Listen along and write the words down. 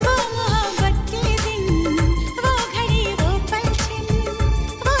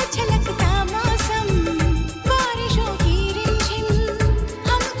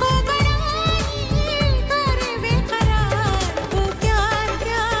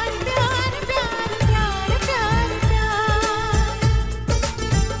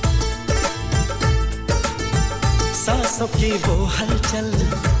की वो हलचल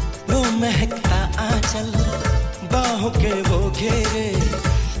वो महकता आंचल बाहों के वो घेरे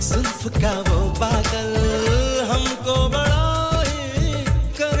जुल्फ का वो बादल हमको बड़ा ही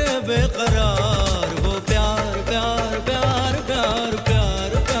करे बेकरार वो प्यार प्यार प्यार प्यार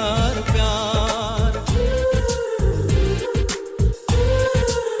प्यार प्यार प्यार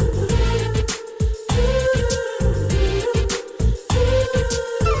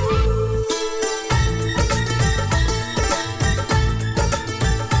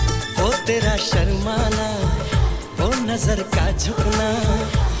वो तेरा शर्माना वो नजर का झुकना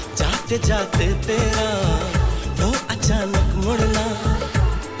जाते जाते तेरा वो अचानक मुड़ना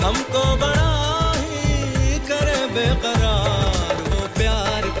हमको बड़ा ही करे बेकरार वो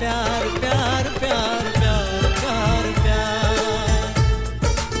प्यार प्यार प्यार प्यार प्यार प्यार प्यार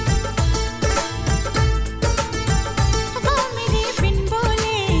वो मेरे बिन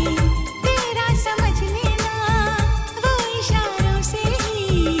बोले तेरा समझ लेना वो इशारों से ही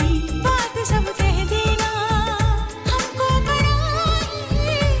बात सब कह देना हमको बड़ा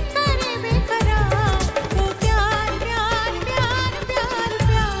ही करे बेकरार वो प्यार प्यार प्यार प्यार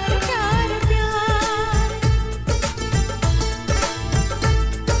प्यार प्यार प्यार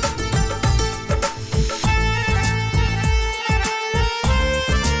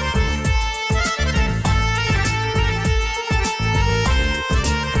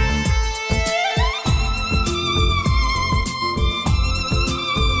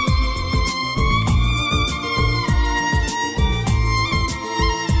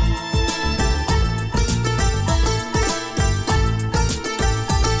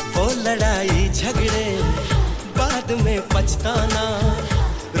वो लड़ाई झगड़े बाद में पछताना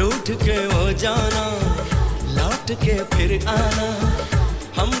रूठ के वो जाना लौट के फिर आना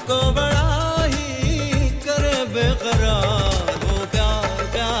हमको बड़ा ही करे बेकरार वो प्यार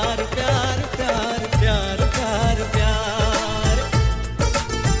प्यार प्यार प्यार प्यार प्यार प्यार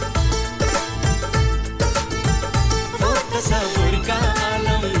वो तस्वीर का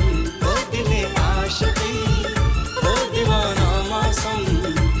आलम वो दिले आशिकी वो दीवाना मौसम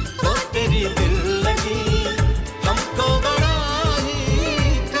वो तेरी दिल लगी हमको बड़ा ही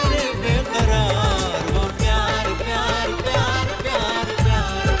करे बेकरार वो प्यार प्यार प्यार प्यार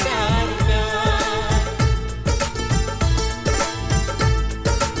प्यार प्यार प्यार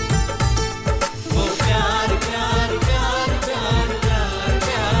वो प्यार प्यार प्यार प्यार प्यार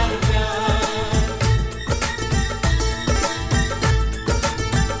प्यार प्यार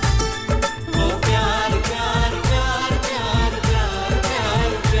वो प्यार प्यार प्यार प्यार प्यार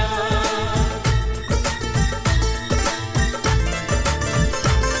प्यार प्यार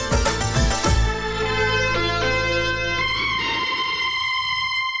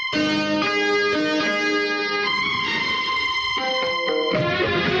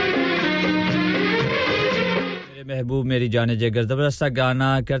मेरे महबूब मेरी जाने जिगर जबरदस्त गाना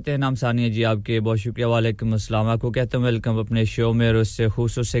करते हैं नाम सानिया जी आपके बहुत शुक्रिया वालेकुम अस्सलाम आपको कहता हूं वेलकम अपने शो में और उससे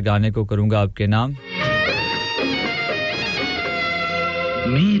खूबसूरत से गाने को करूंगा आपके नाम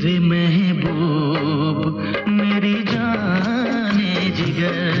मेरे महबूब मेरी जाने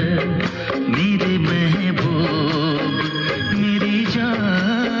जिगर मेरे महबूब मेरी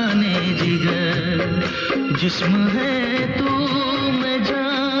जाने जिगर जिस्म है तू मैं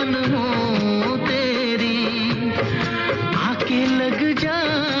जान हूँ तेरी आके लग जा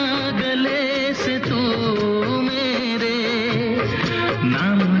गले से तू मेरे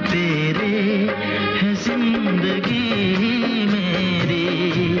नाम तेरे है जिंदगी मेरी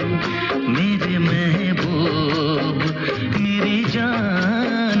मेरे महबूब मेरी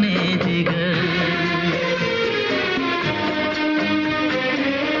जाने जिगर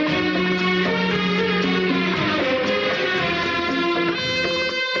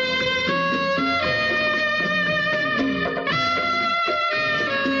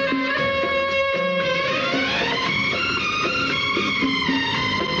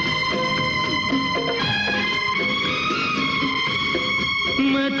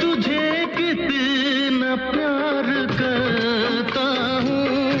मैं तुझे कितना प्यार करता हूँ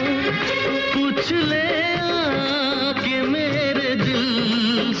पूछ ले आके मेरे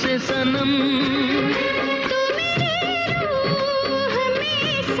दिल से सनम तू मेरी रूह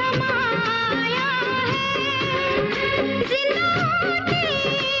में समाया है जिंदा हूँ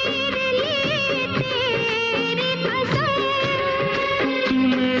तेरे लिए तेरी कसम तू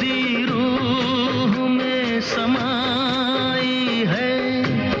मेरी रूह में समाई है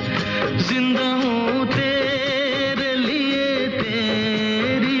जिंदा हूँ तेरे लिए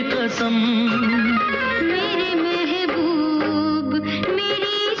तेरी कसम मेरे महबूब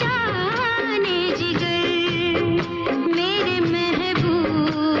मेरी जाने जिगर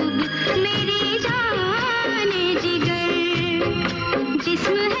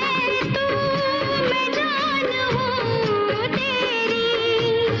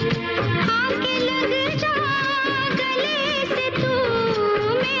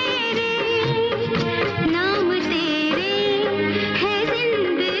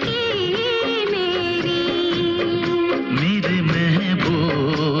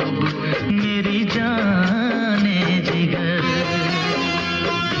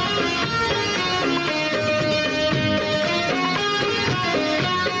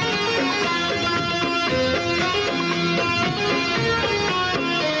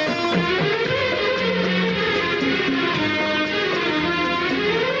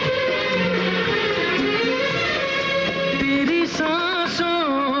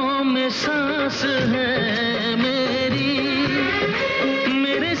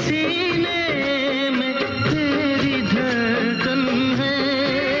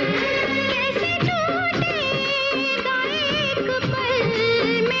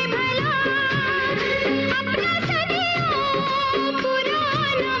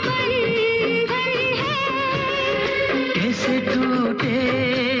कैसे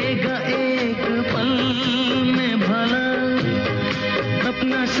टूटेगा एक पल में भला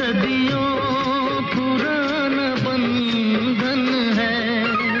अपना सदियों पुराना बंधन है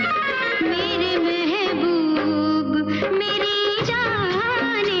मेरे महबूब मेरी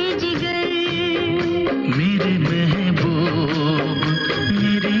जाने जिगर मेरे महबूब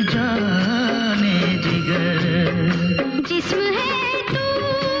मेरी जाने जिगर जिस्म है तू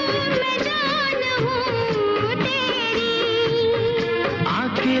मैं जान हूँ तेरी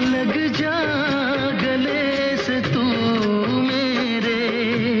आके लग जा गले से तू मेरे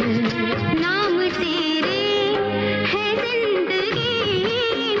नाम तेरे है जिंदगी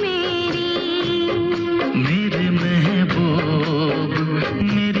मेरी मेरे महबूब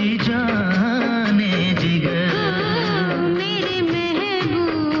मेरी जाने जिगर मेरे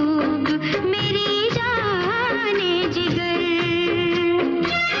महबूब मेरी जाने जिगर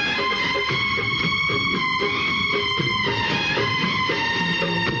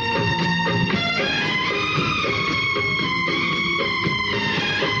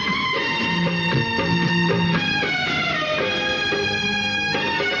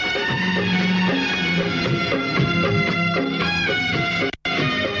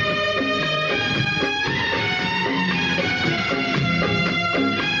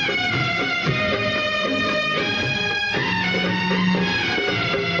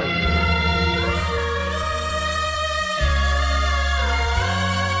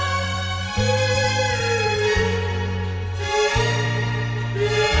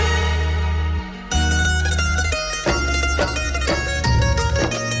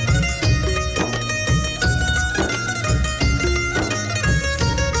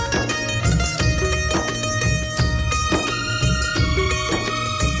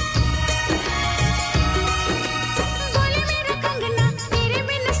बोले मेरा कंगना तेरे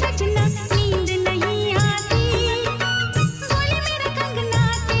बिन सजना नींद नहीं आती बोले मेरा कंगना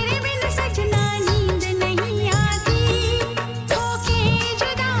तेरे बिन सजना नींद नहीं आती होके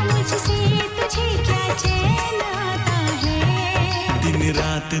जुदा मुझसे तुझे क्या चैन आता है दिन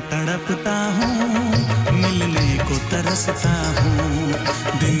रात तड़पता हूँ मिलने को तरसता हूँ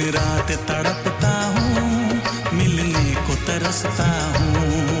दिन रात तड़पता हूँ मिलने को तरसता हूँ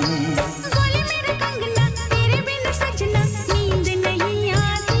बोले मेरा कंगना तेरे बिन सजना नींद नहीं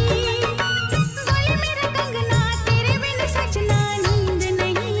आती बोले मेरा कंगना तेरे बिन सजना नींद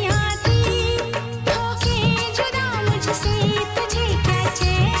नहीं आती होके जुदा मुझसे तुझे क्या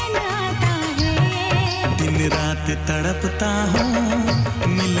चैन आता है दिन रात तड़पता हूँ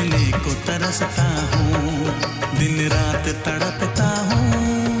मिलने को तरसता हूँ दिन रात तड़पता हूँ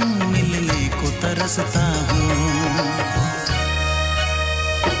मिलने को तरसता हूँ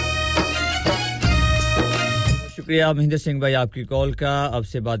शुक्रिया महेंद्र सिंह भाई आपकी कॉल का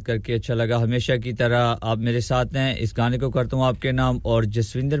आपसे बात करके अच्छा लगा हमेशा की तरह आप मेरे साथ हैं इस गाने को करता हूं आपके नाम और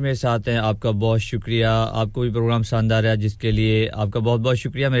जसविंदर मेरे साथ हैं आपका बहुत शुक्रिया आपको भी प्रोग्राम शानदार है जिसके लिए आपका बहुत-बहुत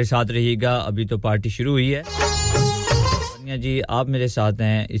शुक्रिया मेरे साथ रहिएगा अभी तो पार्टी शुरू हुई है सोनिया जी आप मेरे साथ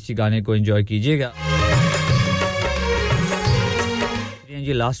हैं इसी गाने को एंजॉय कीजिएगा सोनिया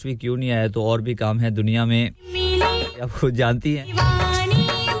जी लास्ट वीक क्यों नहीं आया तो और भी काम है दुनिया में आप खुद जानती हैं दीवानी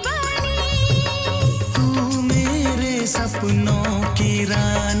बनी तू मेरे सपनों की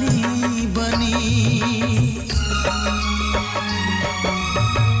रानी बनी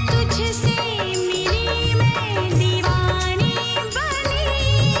तुझसे मिली मैं दीवानी बनी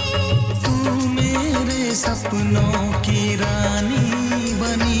तू मेरे सपनों की रानी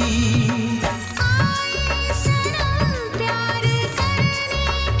बनी आए सनम प्यार करने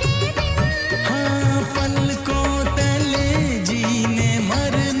के दिन हाँ पलकों तले जीने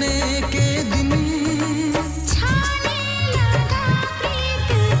मरने के दिन छाने लगा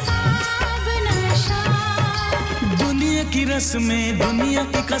प्रीत का अब नशा दुनिया की रस्में दुनिया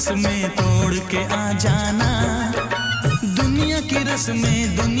की कसमें तोड़ के आ जाना दुनिया की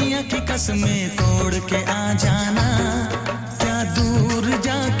रस्में दुनिया की कसमें तोड़ के आ जाना क्या दूर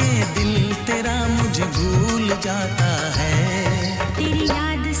जाके दिल तेरा मुझे भूल जाता है तेरी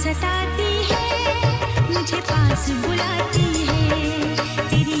याद सताती है मुझे पास बुलाती है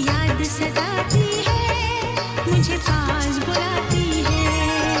तेरी याद सताती है मुझे पास बुलाती है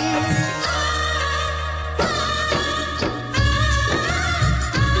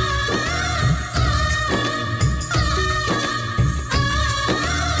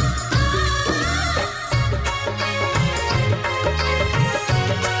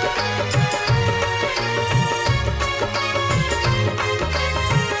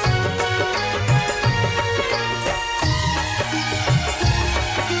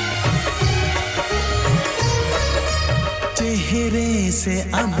चेहरे से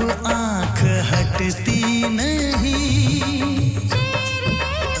अब आंख हटती नहीं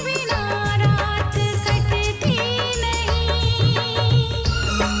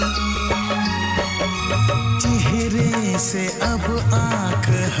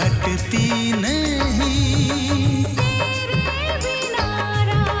कटती नहीं तेरे बिना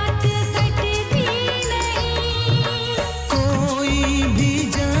रात कटती नहीं कोई भी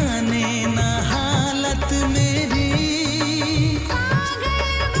जाने ना हालत मेरी पागल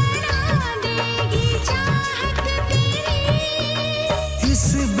बना देगी चाहत तेरी इस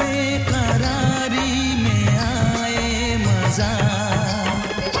बेकरारी में आए मजा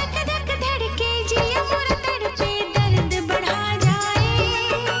धक धक धड़के जिया मोरा तड़पे दर्द बढ़ा जाए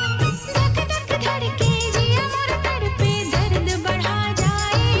धक धक धड़के जिया मोरा तड़पे दर्द बढ़ा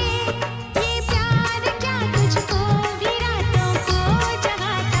जाए ये प्यार क्या तुझको भी रातों को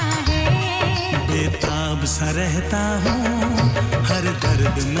जगाता है बेताब सा रहता हूँ हर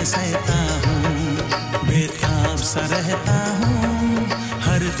दर्द में सहता हूँ बेताब सा रहता हूँ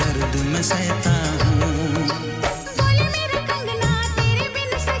हर दर्द में सहता हूँ बोले मेरा कंगना तेरे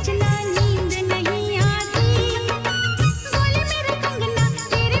बिन सजना नींद नहीं आती बोले मेरा कंगना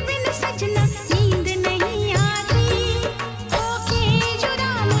तेरे बिन सजना नींद नहीं आती होके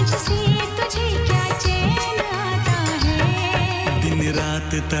जुदा मुझसे तुझे क्या चैन आता है दिन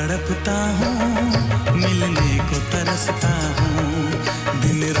रात तड़पता हूँ मिलने को तरसता हूँ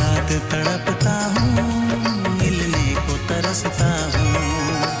दिन रात तड़पता हूँ मिलने को तरसता हूँ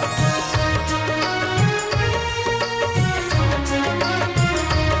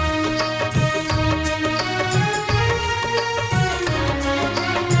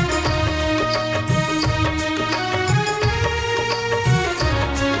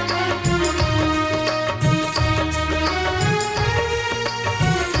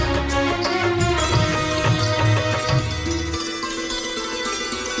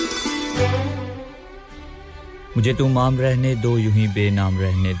मुझे तुम आम रहने दो यूं ही बेनाम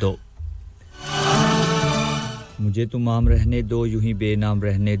रहने दो मुझे तुम आम रहने दो यूं ही बेनाम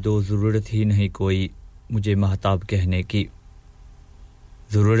रहने दो ज़रूरत ही नहीं कोई मुझे महताब कहने की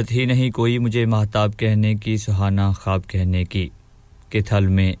ज़रूरत ही नहीं कोई मुझे महताब कहने की सुहाना ख्वाब कहने की कि थल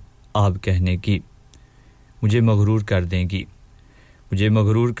में आब कहने की मुझे मगरूर कर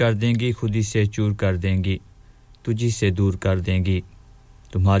देंगी खुद ही से चूर कर देंगी तुझी से दूर कर देंगी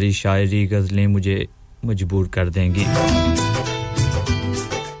तुम्हारी शायरी गज़लें मुझे मजबूर कर देंगी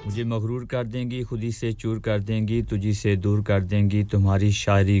मुझे मगरूर कर देंगी खुद ही से चूर कर देंगी तुझी से दूर कर देंगी तुम्हारी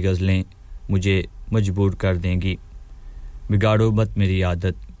शायरी गज़लें मुझे मजबूर कर देंगी बिगाड़ो मत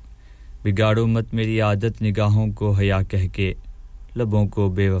मेरी आदत निगाहों को हया कह के लबों को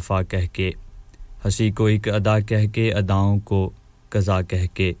बेवफा कह के हंसी को एक अदा कह के अदाओं को कज़ा कह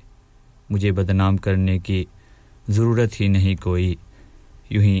के मुझे बदनाम करने की ज़रूरत ही नहीं कोई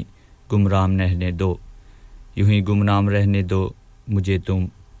यूं ही गुमराम रहने दो यूं ही गुमनाम रहने दो मुझे तुम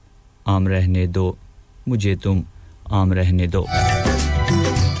आम रहने दो मुझे तुम आम रहने दो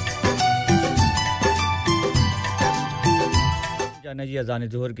जाना जी अज़ान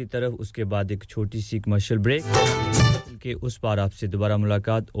ज़ोहर की तरफ उसके बाद एक छोटी सी कमर्शियल ब्रेक के उस पार आपसे दोबारा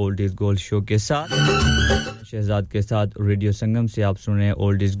मुलाकात ओल्ड इज गोल्ड शो के साथ शहजाद के साथ रेडियो संगम से आप सुन रहे हैं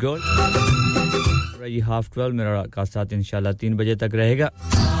ओल्ड इज गोल्ड ये 12:30 मेरा का साथ इंशाल्लाह 3 बजे तक रहेगा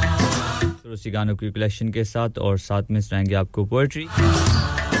सुरसी गानों की कलेक्शन के साथ और साथ में सुनाएंगे आपको पोएट्री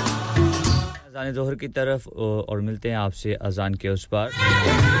अज़ान ज़ोहर की तरफ और मिलते हैं आपसे अज़ान के उस पार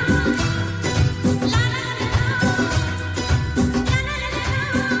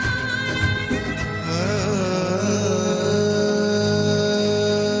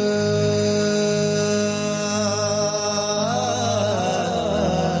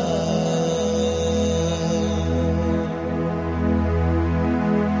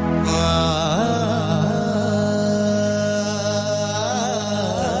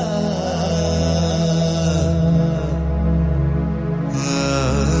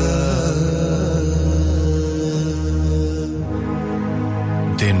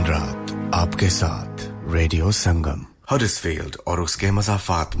साथ रेडियो संगम हडर्सफील्ड और उसके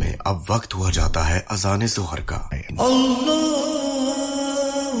मज़ाफ़ात में अब वक्त हुआ जाता है अज़ान ज़ोहर का अल्लाहु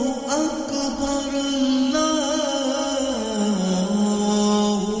अकबर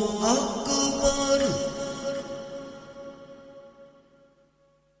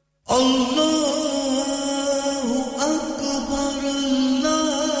अल्लाहु अकबर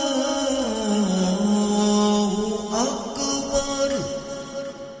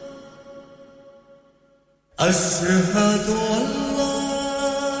अशहदु अल्ला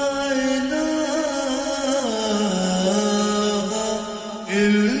इलाहा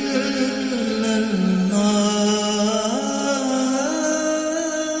इल्लल्लाह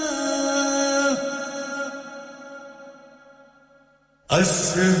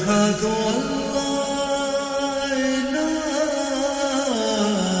अशहदु अल्ला इलाहा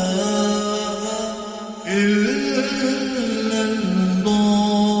इल्लल्लाह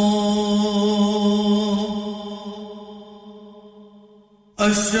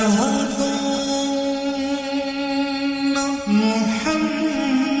अशहदु अन्ना मुहम्मदर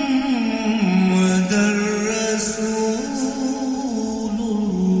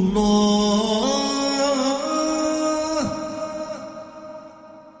रसूलुल्लाह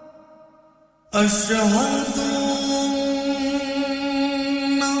अशहदु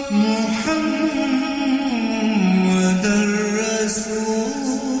अन्ना मुहम्मदर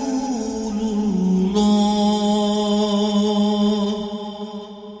रसूलुल्लाह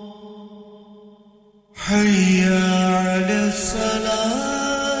हय्या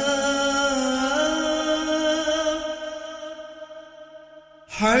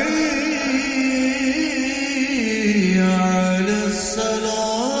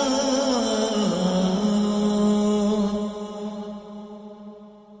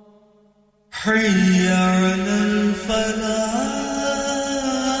حي على الفلاح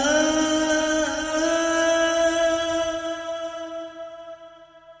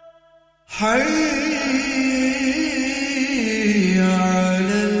حي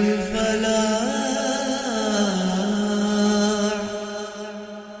على الفلاح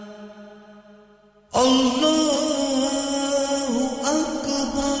الله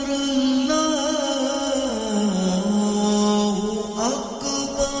أكبر الله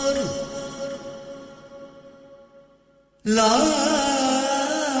أكبر لا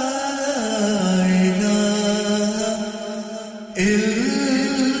إله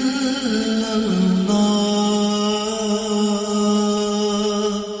إلا الله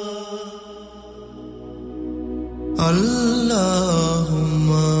اللهم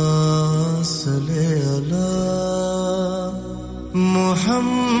صل على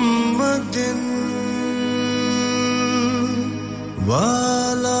محمد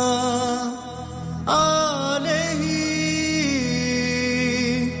وعلى آله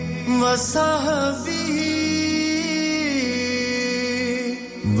وصحبه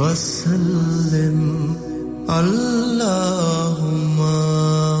وسلم اللهم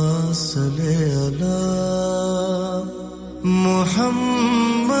صل على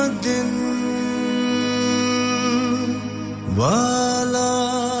محمد وعلى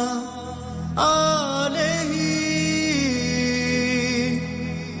آله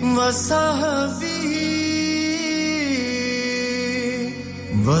وصحبه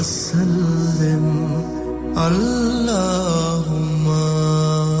وسلم اللهم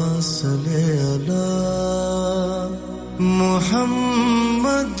صل على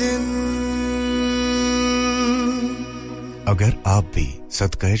محمد अगर आप भी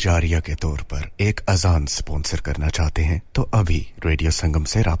सदका जारिया के तौर पर एक अजान स्पॉन्सर करना चाहते हैं तो अभी रेडियो संगम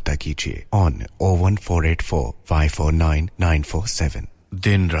से राब्ता कीजिए ऑन 01484549947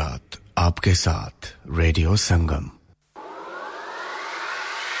 दिन रात आपके साथ radio Sangam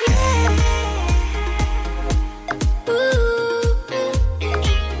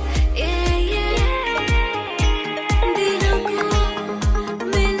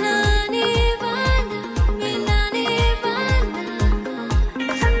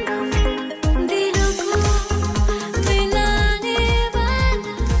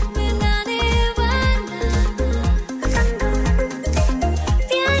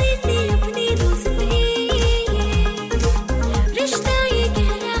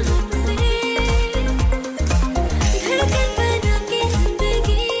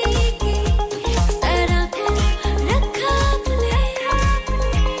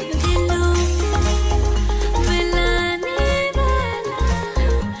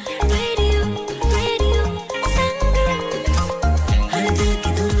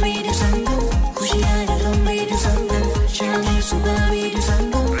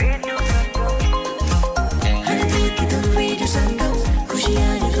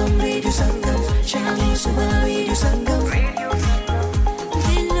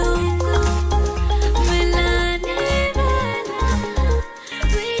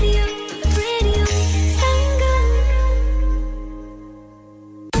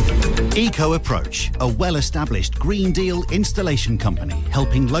Eco Approach, a well-established Green Deal installation company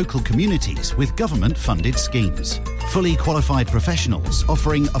helping local communities with government-funded schemes. Fully qualified professionals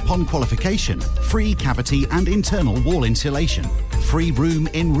offering, upon qualification, free cavity and internal wall insulation, free room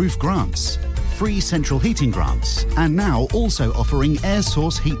in roof grants, free central heating grants, and now also offering air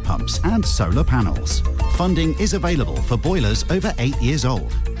source heat pumps and solar panels. Funding is available for boilers over 8 years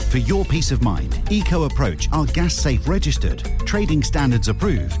old. For your peace of mind, Eco Approach are gas safe registered, trading standards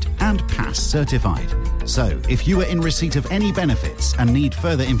approved, and PASS certified. So, if you are in receipt of any benefits and need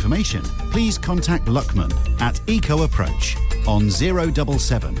further information, please contact Luckman at Eco Approach on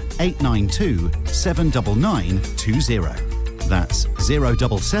 077 892 79920. That's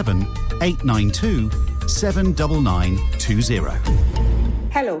 077 892 79920.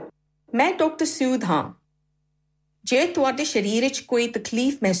 Hello मैं doctor सूद हां जे ਤੁਹਾਡੇ शरीर ਵਿੱਚ ਕੋਈ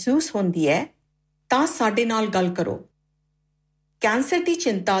ਤਕਲੀਫ ਮਹਿਸੂਸ ਹੁੰਦੀ ਹੈ ਤਾਂ ਸਾਡੇ ਨਾਲ ਗੱਲ ਕਰੋ ਕੈਂਸਰ ਦੀ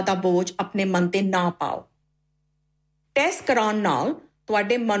ਚਿੰਤਾ ਦਾ ਬੋਝ ਆਪਣੇ ਮਨ ਤੇ ਨਾ ਪਾਓ ਟੈਸਟ ਕਰਾਉਣ ਨਾਲ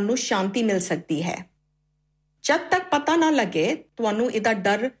ਤੁਹਾਡੇ ਮਨ ਨੂੰ ਸ਼ਾਂਤੀ ਮਿਲ ਸਕਦੀ ਹੈ ਜਦ ਤੱਕ ਪਤਾ ਨਾ ਲੱਗੇ ਤੁਹਾਨੂੰ ਇਹਦਾ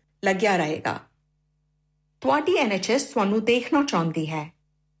ਡਰ ਲੱਗਿਆ ਰਹੇਗਾ ਤੁਹਾਡੀ NHS ਤੁਹਾਨੂੰ ਦੇਖਣਾ ਚਾਹੁੰਦੀ ਹੈ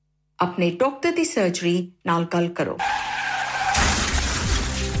अपने डॉक्टर की सर्जरी नाल गल करो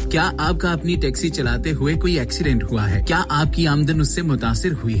क्या आपका अपनी टैक्सी चलाते हुए कोई एक्सीडेंट हुआ है क्या आपकी आमदन उससे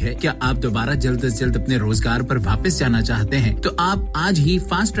मुतासिर हुई है क्या आप दोबारा जल्द से जल्द अपने रोजगार पर वापस जाना चाहते हैं तो आप आज ही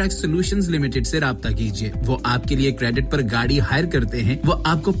फास्ट ट्रैक सॉल्यूशंस लिमिटेड से राब्ता कीजिए वो आपके लिए क्रेडिट पर गाड़ी हायर करते हैं वो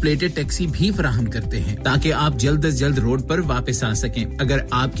आपको प्लेटेड टैक्सी भी फराहम करते हैं ताकि आप जल्द से जल्द रोड पर वापस आ सकें अगर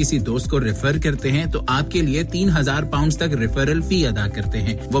आप किसी दोस्त को रेफर करते हैं तो आपके लिए 3000 पाउंड तक रेफरल फी अदा करते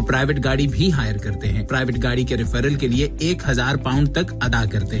हैं वो प्राइवेट गाड़ी भी हायर करते हैं प्राइवेट गाड़ी के रेफरल के लिए 1000 पाउंड तक अदा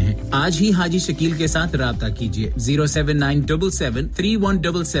करते हैं आज ही हाजी शकील के साथ राब्ता कीजिए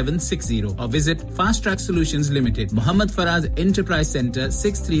 07977317760 और visit fast track solutions limited Mohammad Faraz enterprise centre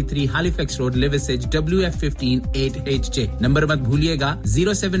 633 Halifax road Liversedge WF15 8HJ number मत भूलिएगा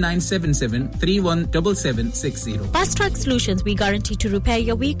 07977317760 Fast Track Solutions we guarantee to repair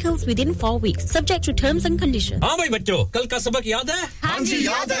your vehicles within 4 weeks subject to terms and conditions हां भाई बच्चों कल का सबक याद है हां जी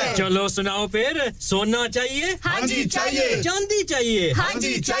याद है चलो सुनाओ फिर सोना चाहिए हां जी चाहिए चांदी चाहिए हां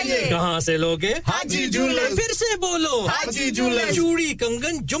जी चाहिए कहां से लोगे हाजी जूलर्स फिर से बोलो हाजी जूलर्स चूड़ी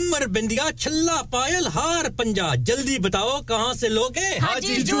कंगन झुमर बिंदिया छल्ला पायल हार पंजा जल्दी बताओ कहां से लोगे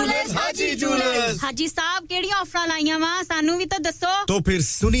हाजी जूलर्स हाजी साहब केड़ी ऑफर लाईया वा सानू भी तो दसो तो फिर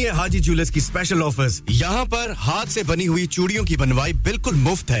सुनिए हाजी जूलर्स की स्पेशल ऑफर्स यहां पर हाथ से बनी हुई चूड़ियों की बनवाई बिल्कुल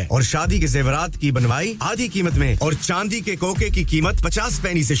मुफ्त है और शादी के जेवरात की बनवाई आधी कीमत में और चांदी के कोके की कीमत 50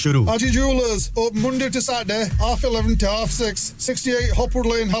 पैसे से शुरू हाजी jewellers open Monday to Saturday 11:30 to 6:30 68 Hopwood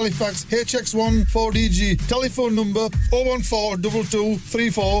Lane Halifax HX1 4DG telephone number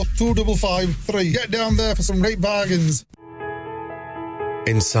 01422342553 get down there for some great bargains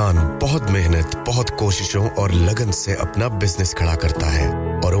इंसान बहुत मेहनत बहुत कोशिशों और लगन से अपना बिजनेस खड़ा करता है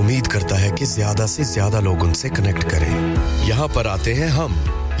और उम्मीद करता है कि ज्यादा से ज्यादा लोग उनसे कनेक्ट करें यहां पर आते हैं हम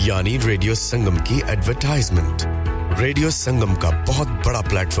यानी रेडियो संगम की एडवर्टाइजमेंट रेडियो संगम का बहुत बड़ा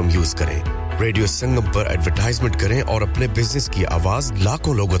प्लेटफॉर्म यूज करें रेडियो संगम पर एडवर्टाइजमेंट करें और अपने बिजनेस की आवाज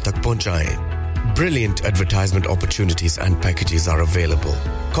लाखों लोगों तक पहुंचाएं Brilliant advertisement opportunities and packages are available.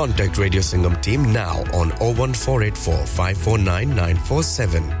 Contact Radio Sangam team now on 01484 549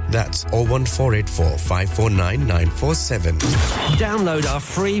 947. That's 01484 549 947. Download our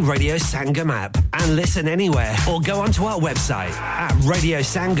free Radio Sangam app and listen anywhere or go onto our website at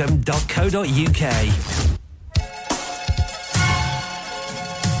radiosangam.co.uk.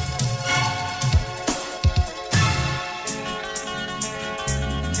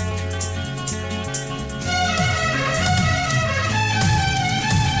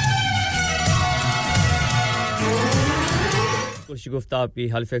 Gupta आपकी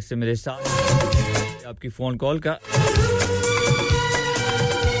Halifax से मेरे साथ आपकी phone call का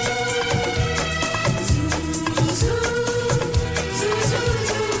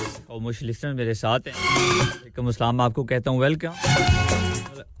और मुझे listener मेरे साथ हैं वालेकुम अस्सलाम आपको कहता हूं वेलकम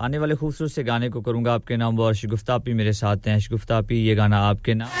आने वाले खूबसूरत से गाने को करूंगा आपके नाम और शगुफ्ता भी मेरे साथ हैं शगुफ्ता भी ये गाना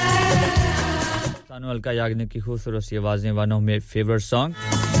आपके नाम सानू अलका याग्निक की खूबसूरत सी आवाजें one of my favourite song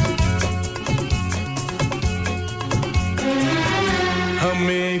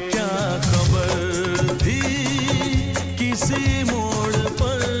हमें क्या खबर थी किसी मोड़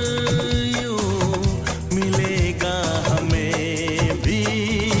पर यूं मिलेगा हमें भी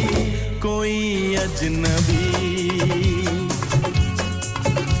कोई अजनबी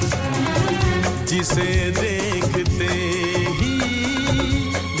जिसे देखते ही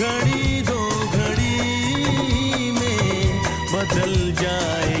घड़ी दो घड़ी में बदल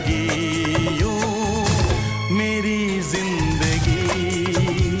जाएगी यूं मेरी जिंदगी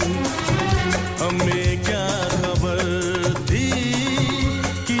हमें क्या खबर थी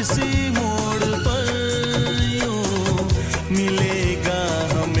किसी मोड़ पर यूं मिलेगा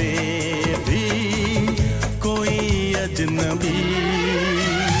हमें भी कोई अजनबी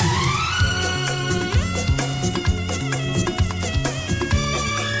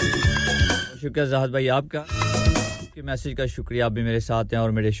शुक्रिया ज़ाहिद भाई आपका आपके मैसेज का शुक्रिया आप भी मेरे साथ हैं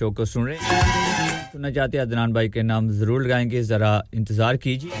और मेरे शो को सुन रहे हैं सुनना चाहते हैं अदनान भाई के नाम ज़रूर लगाएंगे ज़रा इंतज़ार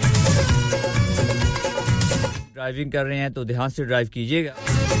कीजिए ड्राइविंग कर रहे हैं तो ध्यान से ड्राइव कीजिएगा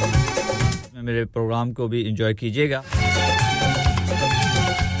मेरे प्रोग्राम को भी एंजॉय कीजिएगा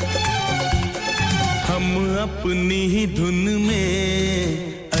हम अपनी ही धुन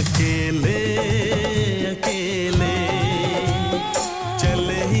में अकेले अकेले चले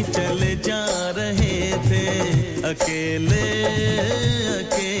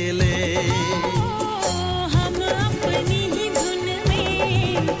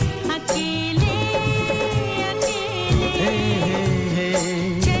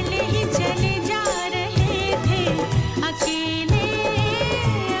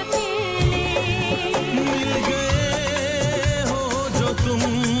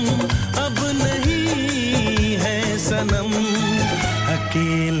सनम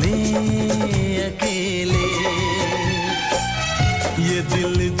अकेले अकेले ये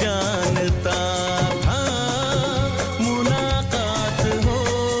दिल जानता था मुलाकात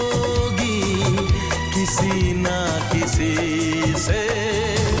होगी किसी ना किसी से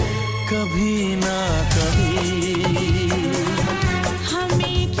कभी ना कभी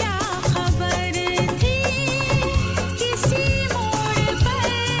हमें क्या खबर थी किसी मोड़ पर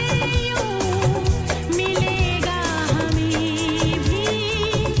यूं मिलेगा हमें भी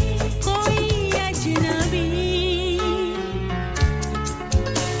कोई अजनबी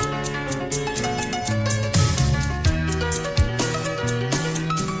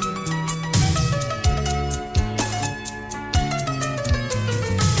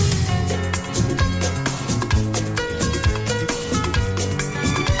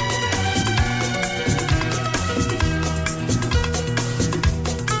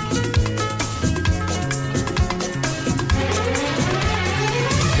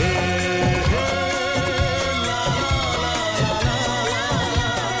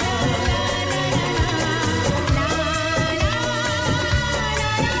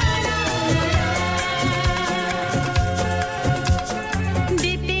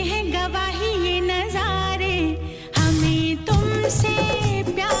देते हैं गवाही ये नजारे हमें तुमसे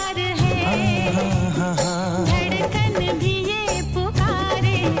प्यार है धड़कन भी ये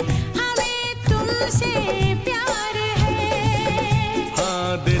पुकारे हमें तुमसे प्यार है हाँ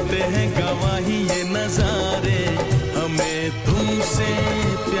देते हैं गवाही ये नजारे हमें तुमसे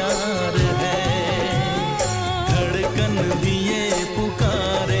प्यार है धड़कन भी ये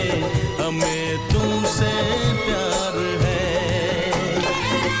पुकारे हमें तुमसे प्यार है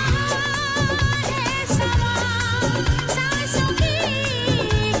सांसों की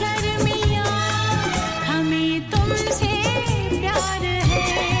गर्मियाँ हमें तुमसे प्यार है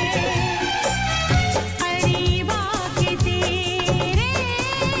करीब आके तेरे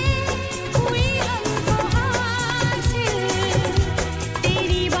हुई हमको हासिल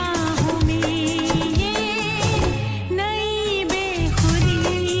तेरी बाहों में ये नई बेखुदी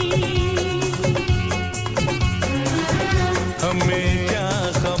हमें क्या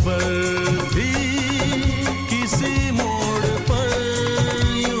खबर थी किसी मोड़ पर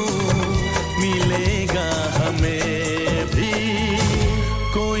यूं मिलेगा हमें भी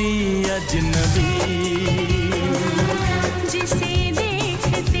कोई अजनबी जिसे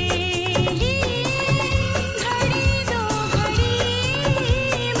देखते ही घड़ी दो घड़ी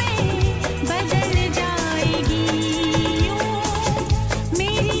में बदल जाएगी यूं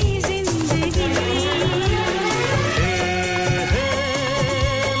मेरी जिंदगी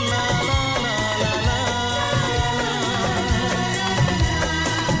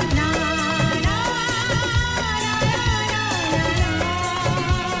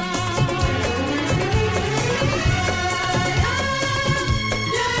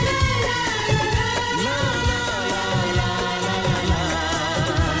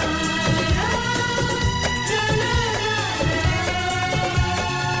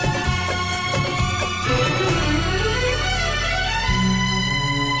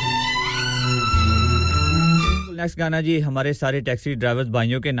नेक्स्ट गाना जी हमारे सारे टैक्सी ड्राइवर्स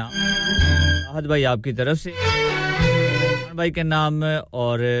भाइयों के नाम आहद भाई आपकी तरफ से खान भाई के नाम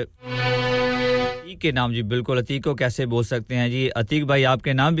और अतीक के नाम जी बिल्कुल अतीक को कैसे बोल सकते हैं जी अतीक भाई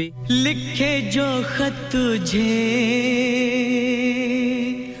आपके नाम भी लिखे जो खत तुझे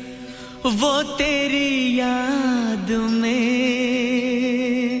वो तेरी याद में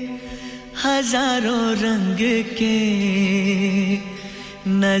हजारों रंग के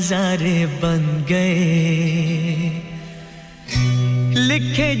नजारे बन गए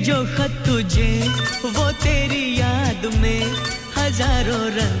लिखे जो खत तुझे वो तेरी याद में हजारों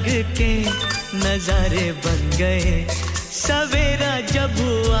रंग के नजारे बन गए सवेरा जब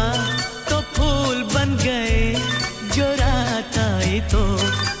हुआ तो फूल बन गए जो रात आई तो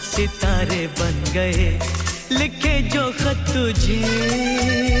सितारे बन गए लिखे जो खत तुझे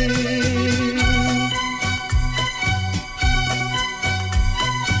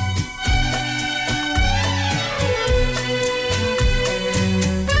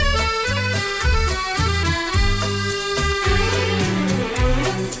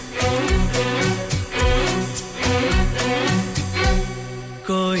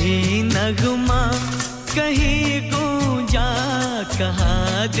नगमा कहीं गूंजा कहा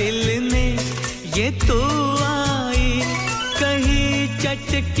दिल ने ये तो आई कहीं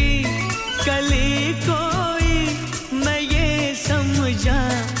चटकी कली कोई मैं ये समझा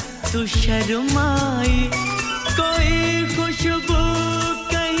तू शर्माई कोई खुशबू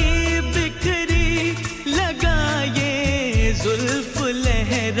कहीं बिखरी लगा ये जुल्फ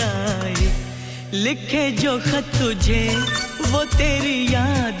लहराई लिखे जो खत तुझे वो तेरी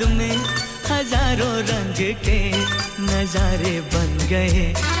याद में हजारों रंग के नजारे बन गए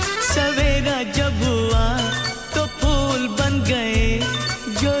सवेरा जब हुआ तो फूल बन गए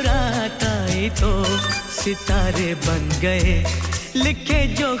जो रात आई तो सितारे बन गए लिखे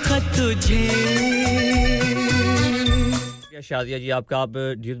जो खत तुझे शादिया जी आपका आप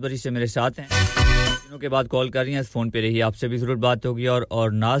ड्यूसबरी से मेरे साथ हैं दिनों के बाद कॉल कर रही हैं फोन पे रही आपसे भी जरूर बात होगी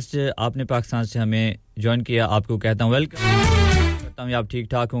और नाज आपने पाकिस्तान से हमें ज्वाइन किया आपको कहता हूं वेलकम करता हूं आप ठीक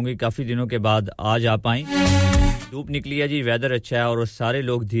ठाक होंगे काफी दिनों के बाद आज आप आई धूप निकली है जी वेदर अच्छा है और सारे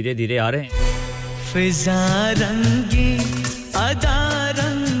लोग धीरे-धीरे आ रहे हैं फिजा रंगी अदा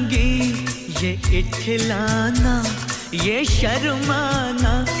रंगी ये इठलाना ये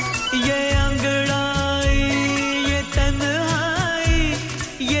शर्माना ये अंगड़ाई ये तन्हाई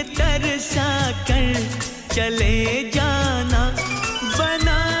ये तरसा कर चले जाना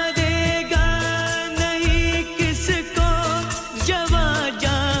बना देगा नहीं किसको जवा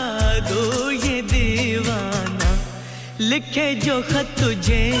जादू ये दीवाना लिखे जो खत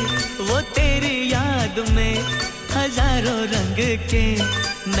तुझे वो तेरी याद में हजारों रंग के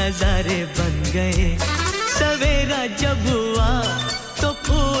नजारे बन गए सवेरा जब हुआ तो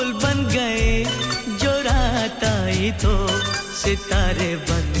फूल बन गए जो रात आई तो सितारे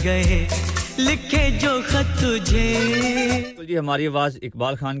बन गए लिखे जो खत तुझे तो जी हमारी आवाज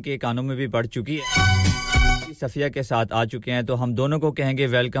इकबाल खान के कानों में भी पड़ चुकी है सफिया के साथ आ चुके हैं तो हम दोनों को कहेंगे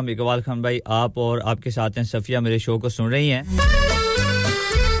वेलकम इकबाल खान भाई आप और आपके साथ हैं सफिया मेरे शो को सुन रही हैं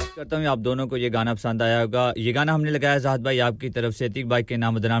करता हूं आप दोनों को ये गाना पसंद आया होगा ये गाना हमने लगाया ज़ाहद भाई आपकी तरफ से अतीक भाई के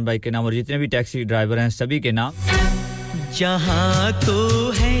नाम अदनान भाई के नाम और जितने भी टैक्सी ड्राइवर हैं सभी के नाम जहां तू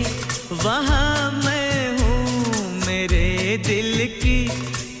है वहां मैं हूं मेरे दिल की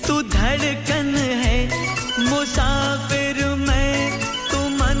तू धड़कन है मुसाफिर मैं तू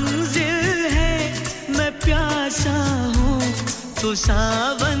मंजिल है मैं प्यासा हूं तू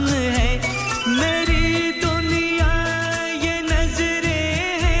सावन है मेरी दुनिया ये नजरें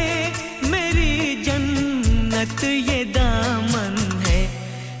हैं मेरी जन्नत ये दामन है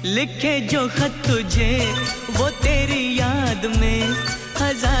लिखे जो खत तुझे वो तेरी याद में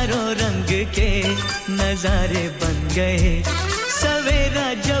हजारों रंग के नजारे बन गए सवेरा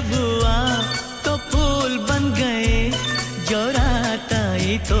जब हुआ तो फूल बन गए जो रात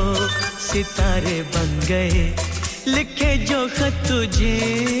आई तो सितारे बन गए लिखे जो खत तुझे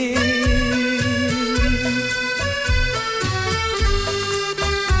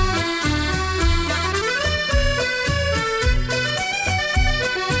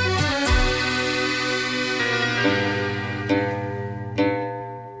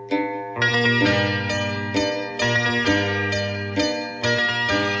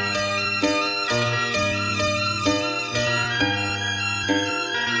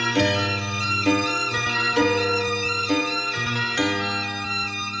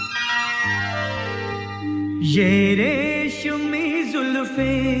ये रेशमी जुल्फें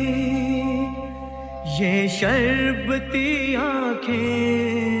ये शरबती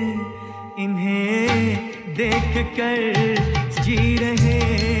आँखें इन्हें देख कर जी रहे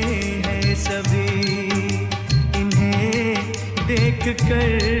हैं सभी इन्हें देख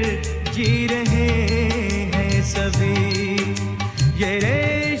कर जी रहे हैं सभी ये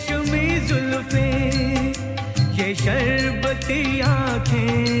रेशमी जुल्फें ये शरबती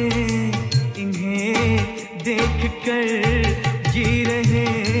आँखें देख कर जी रहे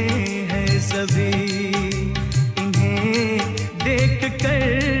हैं सभी इन्हें देख कर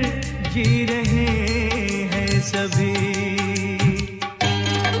जी रहे हैं सभी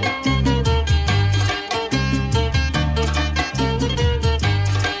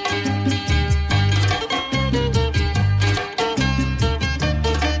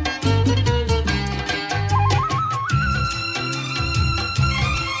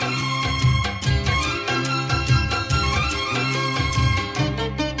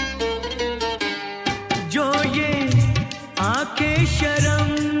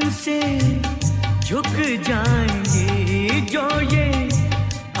झुक जाएंगी जो ये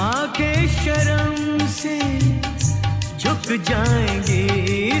आंखें शर्म से झुक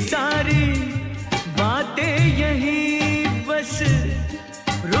जाएंगी सारी बातें यहीं बस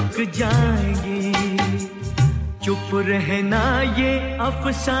रुक जाएंगी चुप रहना ये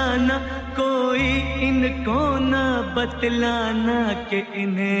अफसाना कोई इनको ना बतलाना कि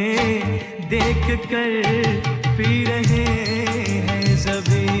इन्हें देख कर पी रहे हैं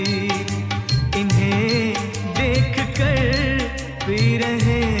सभी इन्हें देख कर पी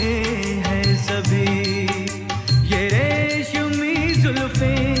रहे हैं सभी ये रेशमी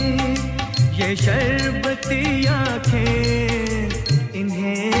जुल्फें ये शरबती आँखें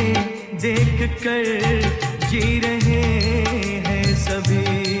इन्हें देख कर जी रहे हैं सभी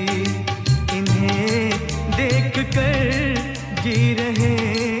इन्हें देख कर जी रहे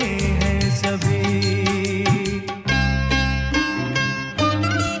हैं सभी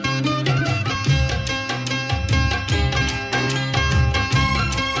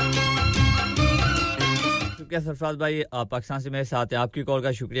शुक्रिया सरफराज भाई आप पाकिस्तान से मेरे साथ हैं आपकी कॉल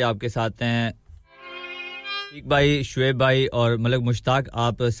का शुक्रिया आपके साथ हैं एक भाई शुएब भाई और मलिक मुश्ताक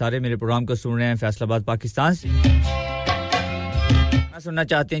आप सारे मेरे प्रोग्राम को सुन रहे हैं फैसलाबाद पाकिस्तान से सुनना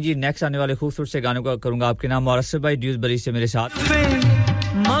चाहते हैं जी नेक्स्ट आने वाले खूबसूरत से गानों का करूंगा आपके नाम और असर भाई ड्यूसबरी से मेरे साथ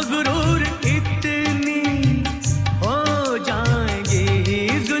मगरूर इतनी हो जाएंगी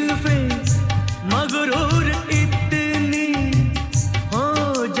जुल्फे मगरूर इतनी हो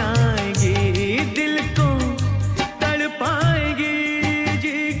जाएंगी दिल को तड़पाएंगी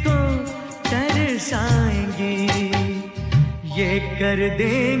जी को तरसाएंगी ये कर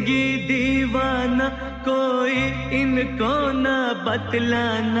देंगी दीवाना कोई इनको ना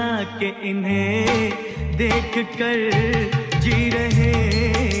बतलाना कि इन्हें देख कर जी रहे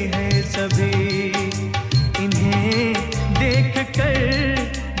हैं सभी इन्हें देख कर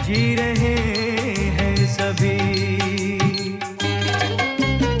जी रहे हैं सभी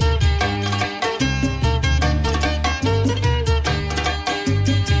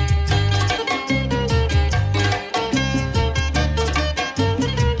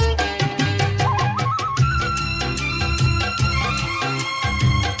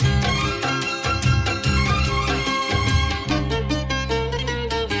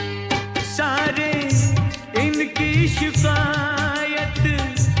शिकायत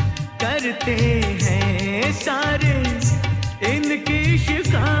करते हैं सारे इनकी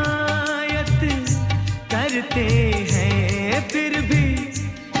शिकायत करते हैं फिर भी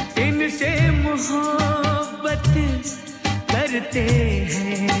इनसे मोहब्बत करते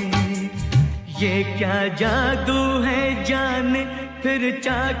हैं ये क्या जादू है जाने फिर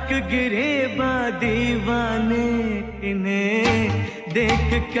चाक गिरे बा दीवाने इन्हें देख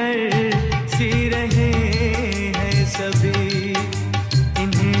कर सी रहे सभी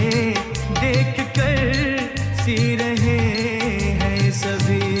इन्हें देख कर सी रहे हैं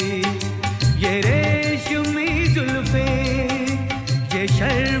सभी ये रेशमी जुल्फे ये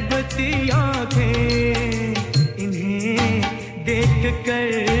शरबती आँखें इन्हें देख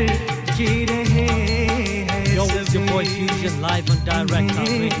कर जी रहे हैं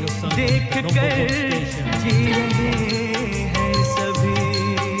सभी देख कर जी रहे हैं सभी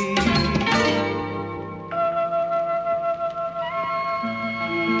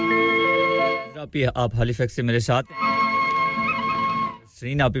आप हैलिफैक्स से मेरे साथ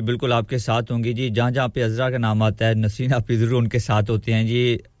नसरीन आप भी बिल्कुल आपके साथ होंगी जी जहां-जहां पे अज़रा का नाम आता है नसरीन आप भी जरूर उनके साथ होते हैं जी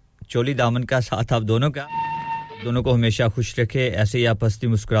चोली दामन का साथ आप दोनों का दोनों को हमेशा खुश रखे ऐसे ही आप हंसती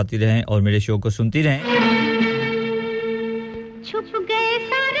मुस्कुराती रहें और मेरे शो को सुनती रहें छुप गए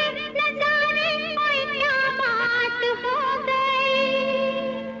सारे नजारे ओए क्या बात हो गई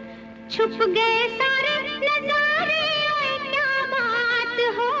छुप गए सारे नजारे ओए क्या बात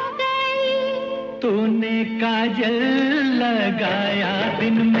हो तूने काजल लगाया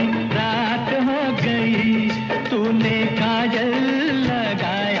दिन में रात हो गई तूने काजल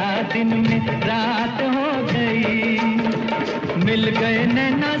लगाया दिन में रात हो गई मिल गए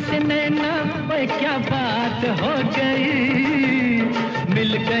नैना से नैना ओए क्या बात हो गई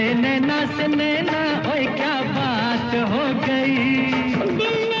मिल गए नैना से नैना ओए क्या बात हो गई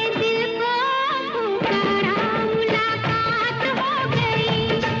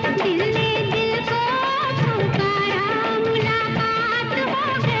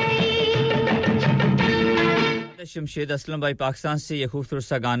शमशेद असलम भाई पाकिस्तान से ये खूबसूरत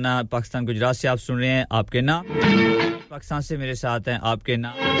सा गाना पाकिस्तान गुजरात से आप सुन रहे हैं आपके नाम पाकिस्तान से मेरे साथ हैं आपके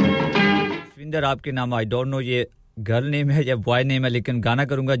नाम जसविंदर आपके नाम आई डोंट नो ये गर्ल नेम है या बॉय नेम है लेकिन गाना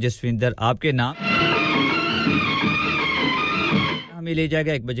करूंगा जसविंदर आपके नाम हमें ले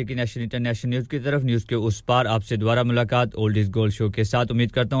जाएगा 1 बजे की नेशनल इंटरनेशनल न्यूज़ की तरफ न्यूज़ के उस पार आपसे दोबारा मुलाकात ओल्ड इज गोल्ड शो के साथ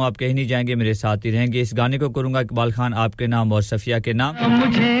उम्मीद करता हूं आप कहीं नहीं जाएंगे मेरे साथ ही रहेंगे इस गाने को करूंगा इकबाल खान आपके नाम और सफिया के नाम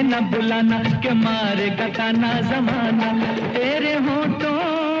मुझे न बुलाना के मारे गताना जमाना तेरे होठों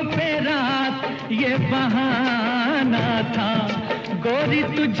पे रात ये बहाना था गोरी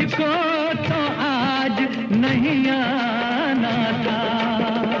तुझको तो आज नहीं आना था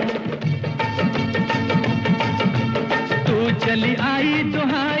चली आई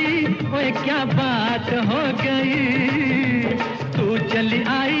दुहाई ओए क्या बात हो गई तू चली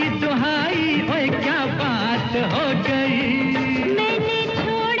आई दुहाई ओए क्या बात हो गई मैंने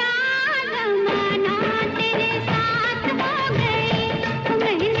छोड़ा जमाना तेरे साथ हो गई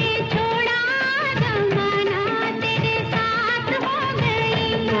मैंने छोड़ा जमाना तेरे साथ हो गई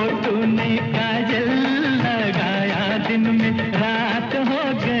तो तू तूने काजल लगाया दिन में रात हो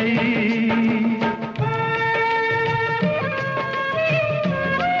गई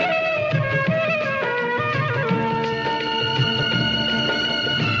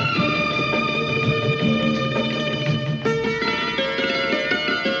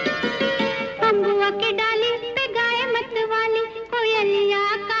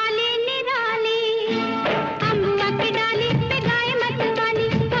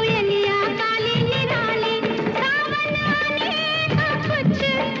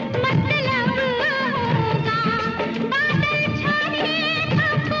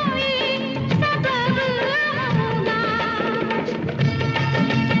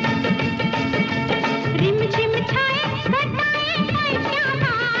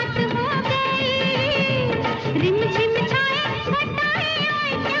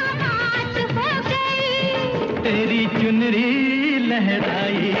तेरी चुनरी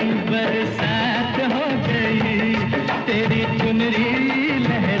लहराई बरसात हो गई तेरी चुनरी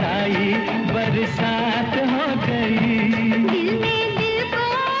लहराई बरसात हो गई दिल में दिल को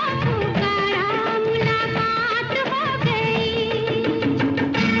पुकारा मुलाकात हो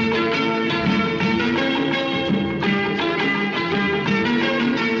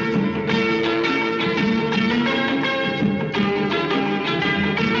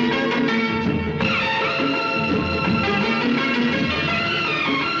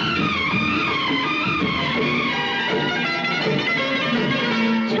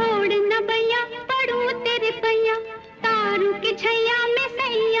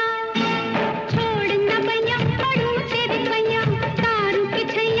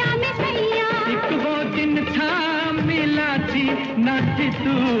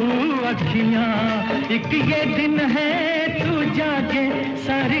एक ये दिन है तू जागे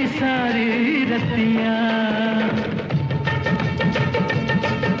सारी सारी रतियां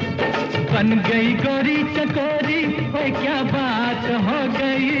बन गई गोरी चकोरी ओए क्या बात हो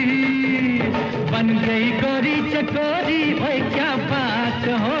गई बन गई गोरी चकोरी ओए क्या बात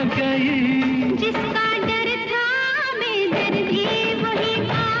हो गई जिसका डर था बेदर्दी वही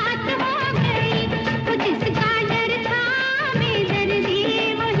बात हो गई वो जिसका डर था बेदर्दी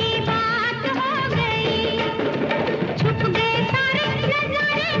वही बात हो गई छुप गए सारे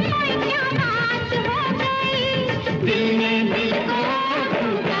नजारे कोई क्या बात हो गई दिल में दिल को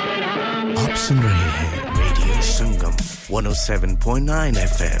पुकारा आप सुन रहे हैं रेडियो संगम 107.9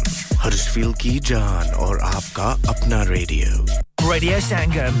 FM हडर्सफील्ड की जान और आपका अपना radio Radio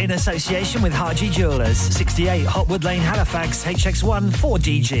Sangam in association with Haji Jewellers, 68 Hotwood Lane, Halifax, HX1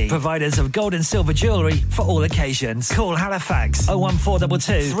 4DG. Providers of gold and silver jewellery for all occasions. Call Halifax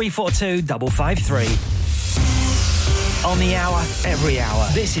 01422 342 553. On the hour, every hour.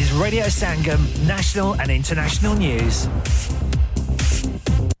 This is Radio Sangam, national and international news.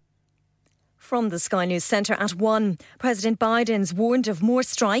 From the Sky News Centre at 1, President Biden's warned of more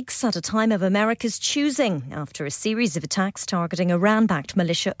strikes at a time of America's choosing after a series of attacks targeting Iran-backed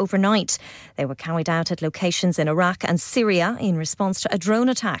militia overnight. They were carried out at locations in Iraq and Syria in response to a drone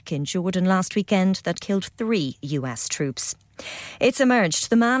attack in Jordan last weekend that killed 3 US troops. It's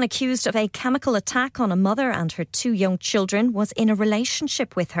emerged the man accused of a chemical attack on a mother and her 2 young children was in a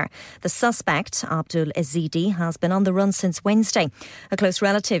relationship with her. The suspect, Abdul Ezidi, has been on the run since Wednesday. A close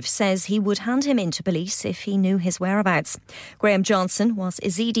relative says he would hand him in to police if he knew his whereabouts. Graham Johnson was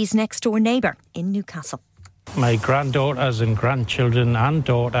Ezidi's next-door neighbour in Newcastle. My granddaughters and grandchildren and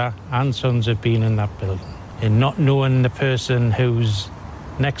daughter and sons have been in that building. And not knowing the person who's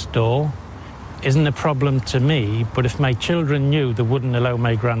next door isn't a problem to me, but if my children knew, they wouldn't allow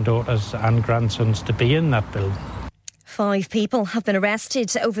my granddaughters and grandsons to be in that building. 5 people have been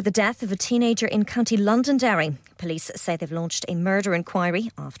arrested over the death of a teenager in County Londonderry. Police say they've launched a murder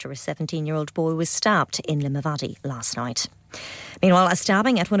inquiry after a 17-year-old boy was stabbed in Limavady last night. Meanwhile, a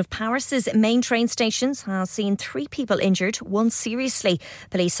stabbing at one of Paris's main train stations has seen 3 people injured, 1 seriously.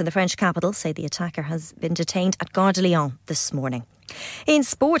 Police in the French capital say the attacker has been detained at Gare de Lyon this morning. In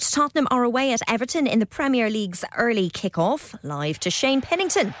sport, Tottenham are away at Everton in the Premier League's early kick-off. Live to Shane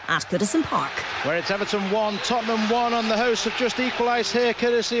Pennington at Goodison Park. Where it's Everton 1, Tottenham 1, and the hosts have just equalised here,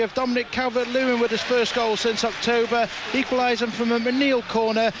 courtesy of Dominic Calvert-Lewin with his first goal since October, equalising from a McNeil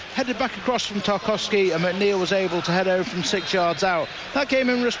corner, headed back across from Tarkowski, and McNeil was able to head over from 6 yards out. That came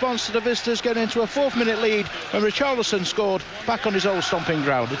in response to the visitors getting into a 4th-minute lead when Richarlison scored back on his old stomping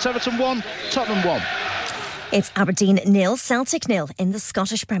ground. It's Everton 1, Tottenham 1. It's Aberdeen 0, Celtic 0 in the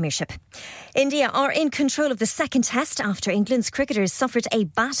Scottish Premiership. India are in control of the second test after England's cricketers suffered a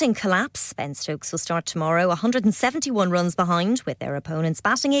batting collapse. Ben Stokes will start tomorrow 171 runs behind, with their opponents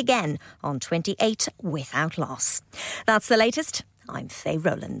batting again on 28 without loss. That's the latest. I'm Faye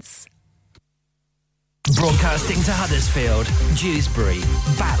Rowlands. Broadcasting to Huddersfield, Dewsbury,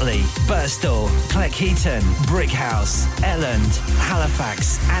 Batley, Birstall, Cleckheaton, Brickhouse, Elland,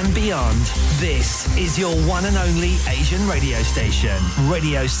 Halifax and beyond. This is your one and only Asian radio station.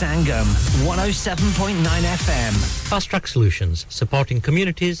 Radio Sangam, 107.9 FM. Fast Track Solutions, supporting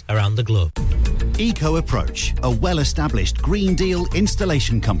communities around the globe. Eco Approach, a well-established Green Deal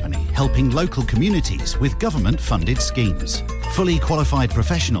installation company helping local communities with government-funded schemes. Fully qualified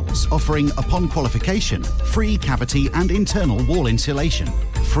professionals offering, upon qualification, free cavity and internal wall insulation,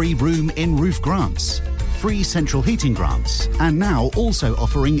 free room in roof grants, free central heating grants, and now also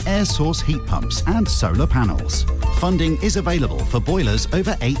offering air source heat pumps and solar panels. Funding is available for boilers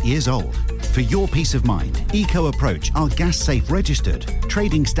over 8 years old. For your peace of mind, Eco Approach are gas safe registered,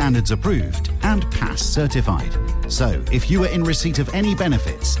 trading standards approved and PASS certified. So, if you are in receipt of any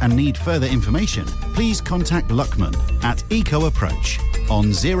benefits and need further information, please contact Luckman at Eco Approach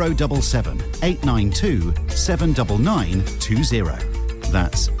on 077 892 79920.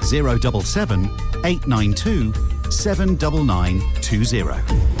 That's 077 892 79920.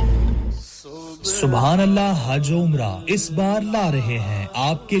 सुभान अल्लाह हज उम्रा इस बार ला रहे हैं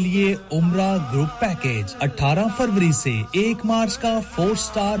आपके लिए उम्रा group package 18 फरवरी से 1 मार्च का 4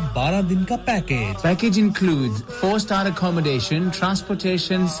 स्टार 12 दिन का package Package includes 4-star accommodation,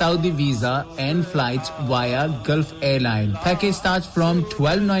 transportation, Saudi visa and flights via Gulf Airline. Package starts from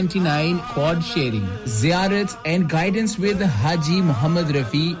 $12.99 quad sharing. Ziyarats and guidance with Haji Muhammad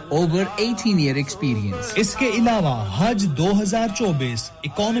Rafi over 18-year experience. इसके अलावा हज 2024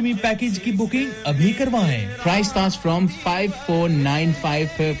 economy package की booking अभी करवाएं Price starts from 5495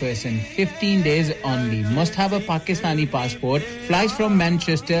 per person 15 days only must have a Pakistani passport flies from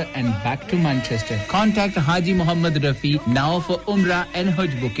Manchester and back to Manchester contact Haji Muhammad Rafi now for Umrah and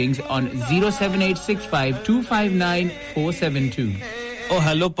Hajj bookings on 07865 259 472 O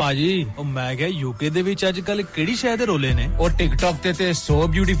hello पाजी ओ मैं क्या UK ਦੇ ਵਿੱਚ ਅੱਜਕੱਲ ਕਿਹੜੀ ਸ਼ਹਿਰ ਦੇ ਰੋਲੇ ਨੇ ਉਹ ਟਿਕਟੌਕ ਤੇ ਸੋ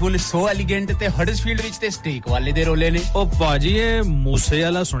ਬਿਊਟੀਫੁਲ ਸੋ ਐਲੀਗੈਂਟ ਤੇ ਹਡਸਫੀਲਡ ਵਿੱਚ ਤੇ ਸਟੇਕ ਵਾਲੇ ਦੇ ਰੋਲੇ ਨੇ ਉਹ ਪਾਜੀ ਇਹ ਮੂਸੇ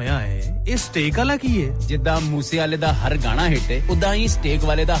ਵਾਲਾ ਸੁਣਿਆ ਹੈ ਇਹ ਸਟੇਕ ਵਾਲਾ ਕੀ ਹੈ ਜਿੱਦਾਂ ਮੂਸੇ ਵਾਲੇ ਦਾ ਹਰ ਗਾਣਾ ਹਿੱਟ ਹੈ ਉਦਾਂ ਹੀ ਸਟੇਕ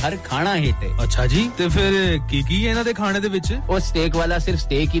ਵਾਲੇ ਦਾ ਹਰ ਖਾਣਾ ਹਿੱਟ ਹੈ ਅੱਛਾ ਜੀ ਤੇ ਫਿਰ ਕੀ ਕੀ ਹੈ ਇਹਨਾਂ ਦੇ ਖਾਣੇ ਦੇ ਵਿੱਚ ਉਹ ਸਟੇਕ ਵਾਲਾ ਸਿਰਫ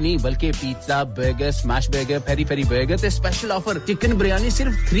ਸਟੇਕ ਹੀ ਨਹੀਂ ਬਲਕਿ ਪੀਜ਼ਾ 버ਗਰ ਸਮੈਸ਼ 버ਗਰ ਪੈਰੀ ਪੈਰੀ 버ਗਰ ਤੇ ਸਪੈਸ਼ਲ ਆਫਰ ਚਿਕਨ ਬਿਰਿਆਨੀ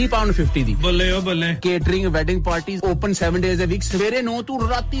ਸਿਰਫ £3.50 ਦੀ ਬੱਲੇ ਓ ਬੱਲੇ catering wedding parties open 7 days a week ਸਵੇਰੇ 9 ਤੋਂ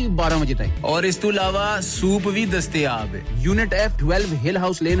ਰਾਤੀ 12 ਵਜੇ ਤੱਕ ਔਰ ਇਸ ਤੋਂ ਇਲਾਵਾ ਸੂਪ ਵੀ ਦਸਤਿਆਬ ਹੈ ਯੂਨਿਟ F12 ਹਿਲ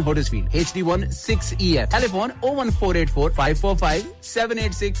house lane Huddersfield HD1 6EF telephone 01484 545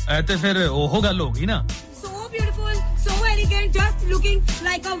 786 ਐ ਤੇ ਫਿਰ ਉਹ ਗੱਲ ਹੋ ਗਈ ਨਾ So beautiful, so elegant, just looking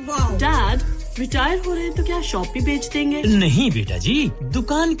like a wow. Dad, retire हो रहे हैं तो क्या शॉप भी बेच देंगे? नहीं बेटा जी,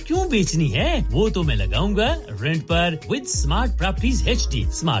 दुकान क्यों बेचनी है? वो तो मैं लगाऊंगा रेंट पर with smart properties HD.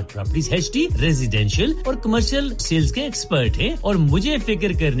 Smart properties HD residential और कमर्शियल सेल्स के एक्सपर्ट हैं और मुझे फिक्र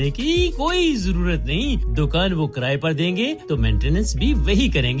करने की कोई जरूरत नहीं. दुकान वो किराए पर देंगे तो मेंटेनेंस भी वही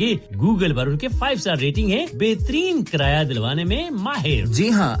करेंगे. गूगल पर उनके 5-star रेटिंग है. बेहतरीन किराया दिलवाने में माहिर. जी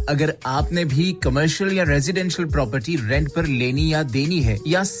हां, अगर आपने भी कमर्शियल या रेजिडेंशियल प्रॉपर्टी रेंट पर लेनी या देनी है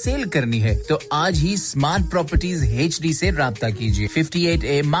या सेल करनी है तो आज ही स्मार्ट प्रॉपर्टीज HD से राब्ता कीजिए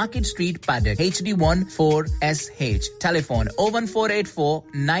 58A market street paddock HD1 4SH telephone 01484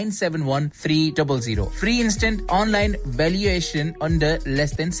 971 300 free instant online valuation under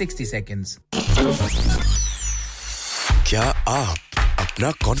less than 60 seconds क्या आप अपना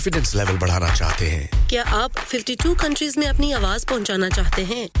कॉन्फिडेंस लेवल बढ़ाना चाहते हैं क्या आप 52 कंट्रीज में अपनी आवाज पहुंचाना चाहते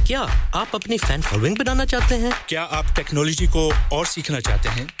हैं क्या आप अपनी फैन फॉलोइंग बनाना चाहते हैं क्या आप टेक्नोलॉजी को और सीखना चाहते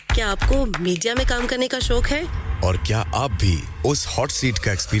हैं क्या आपको मीडिया में काम करने का शौक है और क्या आप भी उस हॉट सीट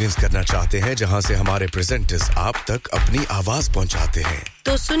का एक्सपीरियंस करना चाहते हैं जहां से हमारे प्रेजेंटर्स आप तक अपनी आवाज पहुंचाते हैं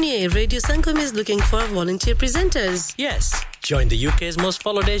तो सुनिए radio Sangam is looking for volunteer presenters yes join the UK's most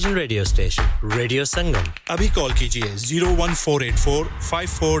followed Asian radio station Radio Sangam अभी कॉल कीजिए 01484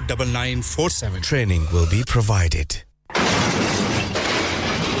 549947 training will be provided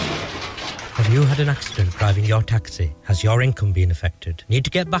Have you had an accident driving your taxi? Has your income been affected? Need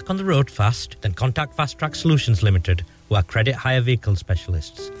to get back on the road fast? Then contact Fast Track Solutions Limited, who are credit hire vehicle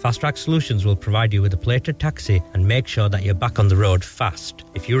specialists. Fast Track Solutions will provide you with a plated taxi and make sure that you're back on the road fast.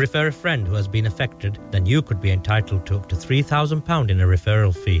 If you refer a friend who has been affected, then you could be entitled to up to £3,000 in a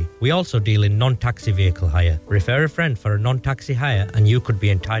referral fee. We also deal in non-taxi vehicle hire. Refer a friend for a non-taxi hire and you could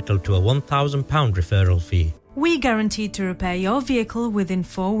be entitled to a £1,000 referral fee. We guarantee to repair your vehicle within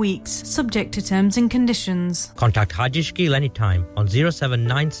 4 weeks, subject to terms and conditions. Contact Haji Shakil anytime on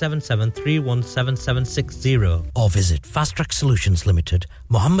 07977317760 or visit Fast Track Solutions Limited,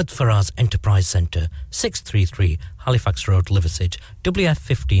 Mohammed Faraz Enterprise Centre, 633 Halifax Road, Liversedge,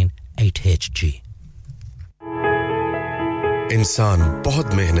 WF15 8HG. इंसान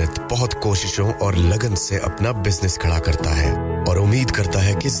बहुत मेहनत, बहुत कोशिशों और लगन से अपना business खड़ा करता है और उम्मीद करता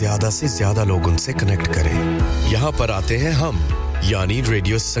है कि ज्यादा से ज्यादा लोग उनसे कनेक्ट करें। यहाँ पर आते हैं हम, यानी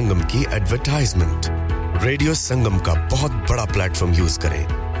रेडियो संगम की एडवर्टाइजमेंट। रेडियो संगम का बहुत बड़ा प्लेटफॉर्म यूज करें।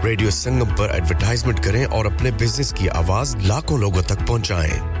 रेडियो संगम पर एडवर्टाइजमेंट करें और अपने बिजनेस की आवाज लाखों लोगों तक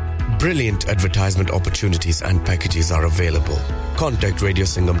पहुंचाएं। Brilliant advertisement opportunities and packages are available. Contact Radio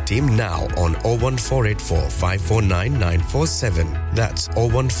Singham team now on 01484 549 947. That's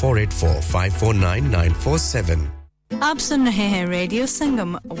 01484 549 947. आप सुन रहे हैं रेडियो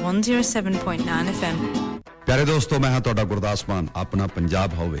संगम 107.9 FM। प्यारे दोस्तों मैं हां ਤੁਹਾਡਾ ਗੁਰਦਾਸ ਮਾਨ ਆਪਣਾ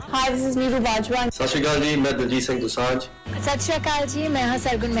ਪੰਜਾਬ ਹੋਵੇ Hi, this is Neeru Bajwan. ਸਤਿ ਸ਼੍ਰੀ ਅਕਾਲ ਜੀ ਮੈਂ ਦਲਜੀਤ ਸਿੰਘ ਦੁਸਾਂਝ ਸਤਿ ਸ਼੍ਰੀ ਅਕਾਲ ਜੀ ਮੈਂ ਹਾਂ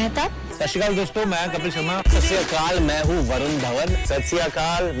ਸਰਗੁਣ ਮਹਿਤਾ ਸਤਿ ਸ਼੍ਰੀ ਅਕਾਲ ਦੋਸਤੋ ਮੈਂ ਕਪਿਲ ਸ਼ਰਮਾ ਸਤਿ ਸ਼੍ਰੀ ਅਕਾਲ ਮੈਂ ਹੂੰ ਵरुण धवन ਸਤਿ ਸ਼੍ਰੀ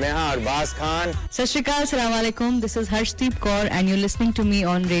ਅਕਾਲ ਮੈਂ ਹਾਂ ਅਰਬਾਜ਼ ਖਾਨ ਸਤਿ ਸ਼੍ਰੀ ਅਕਾਲ Assalamu alaikum this is Harshdeep Kaur and you're listening to me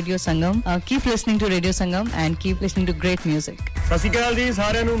on Radio Sangam keep listening to Radio Sangam and keep listening to great music ਸਤਿ ਸ਼੍ਰੀ ਅਕਾਲ ਜੀ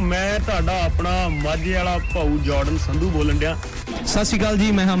ਸਾਰਿਆਂ ਨੂੰ ਮੈਂ ਤੁਹਾਡਾ ਆਪਣਾ ਮਾਝੇ ਵਾਲਾ ਭਾਊ ਜਾਰਡਨ ਸੰਧੂ ਬੋਲਣ ਡਿਆ ਸਤਿ ਸ਼੍ਰੀ ਅਕਾਲ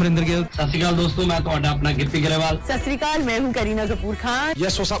ਜੀ ਮੈਂ ਹਾਂ ਅਮਰਿੰਦਰ ਗਿੱਲ ਸਤਿ ਸ਼੍ਰੀ ਅਕਾਲ ਦੋਸਤੋ ਮੈਂ ਤੁਹਾਡਾ ਆਪਣਾ ਗਿੱਪੀ ਗਰੇਵਾਲ ਸਤਿ ਸ਼੍ਰੀ ਅਕਾਲ ਮੈਂ ਹੂੰ Kareena Kapoor Khan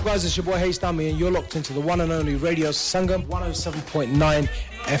Yes what's up guys it's your boy Hayes Dami and you're locked into the one and only Radio Sangam 107.9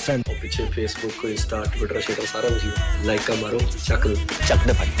 FM पीछे Facebook Insta Twitter शेयर सारा कुछ लाइक का मारो चक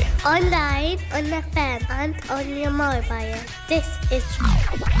दे फटते online on the FM and on your mobile this is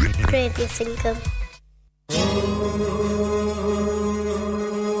Radio Sangam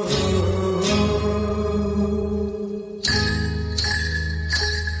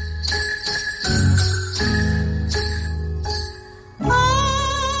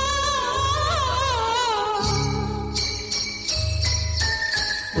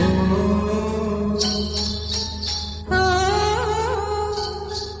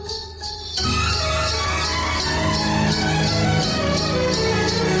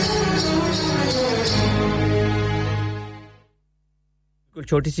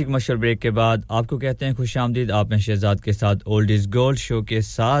छोटी सी commercial break के बाद आपको कहते हैं खुशामदीद आप में शहजाद के साथ ओल्ड इज गोल्ड शो के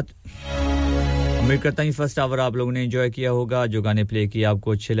साथ उम्मीद करता हूं फर्स्ट आवर आप लोगों ने एंजॉय किया होगा जो गाने प्ले किए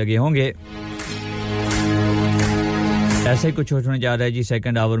आपको अच्छे लगे होंगे ऐसे ही कुछ होने जा रहा है जी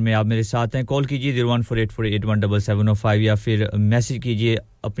सेकंड आवर में आप मेरे साथ हैं कॉल कीजिए 01484817705 या फिर मैसेज कीजिए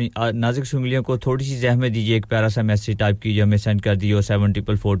अपनी नाजुक उंगलियों को थोड़ी सी ज़हमत दीजिए एक प्यारा सा मैसेज टाइप कीजिए हमें सेंड कर दियो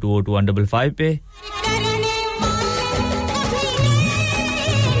 7442022155 पे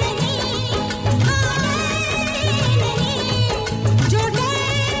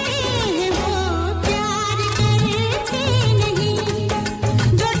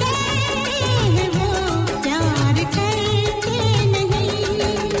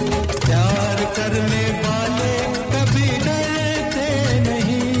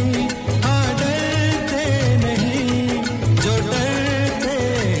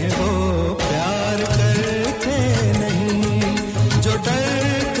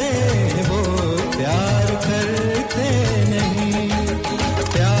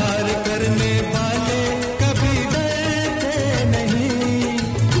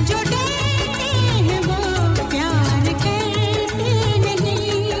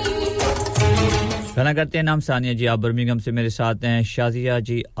गाना करते हैं नाम सानिया जी आप बर्मिंघम से मेरे साथ हैं शाजिया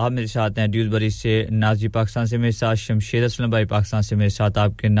जी आप मेरे साथ हैं ड्यूसबरी से नाजी पाकिस्तान से मेरे साथ शमशेर असलम भाई पाकिस्तान से मेरे साथ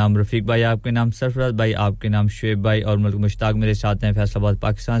आपके नाम रफीक भाई आपके नाम सरफराज भाई आपके नाम शुएब भाई और मुल्क मुश्ताक मेरे साथ हैं फैसलाबाद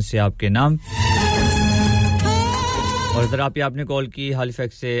पाकिस्तान से आपके नाम और इधर आपने कॉल की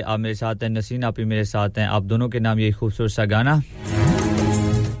हालिफैक्स से आप मेरे साथ हैं नसीन आप ही मेरे साथ हैं आप दोनों के नाम ये खूबसूरत सा गाना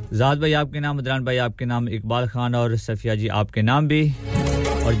जाद भाई आपके नाम अदनान भाई आपके नाम इकबाल खान और सफिया जी आपके नाम भी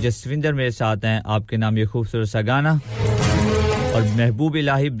और जसविंदर मेरे साथ हैं आपके नाम ये खूबसूरत सा गाना और महबूब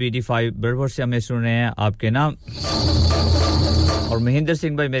इलाही BD5 बरबर से हमें सुन रहे हैं आपके नाम और महेंद्र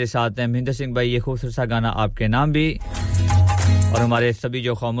सिंह भाई मेरे साथ हैं महेंद्र सिंह भाई ये खूबसूरत सा गाना आपके नाम भी और हमारे सभी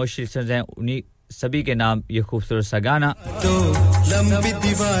जो खामोश लिसनर्स हैं उन्हीं सभी के नाम ये खूबसूरत सा गाना तो लंबी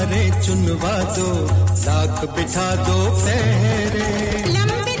दीवारें चुनवा दो लाख बिठा दो पहरे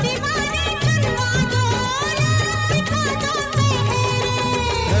लंबी दीवारें चुनवा दो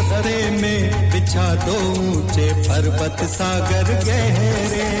रस्ते में बिछा दो ऊंचे पर्वत सागर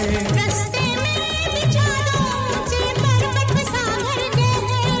गहरे रस्ते में बिछा दो ऊंचे पर्वत सागर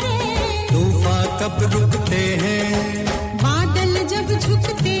गहरे तूफान कब रुकते हैं बादल जब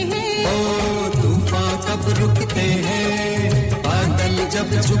झुकते हैं कब रुकते हैं बादल जब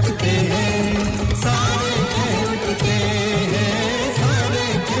झुकते हैं सारे उठते हैं सारे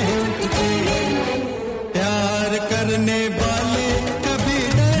उठते हैं प्यार करने वाले कभी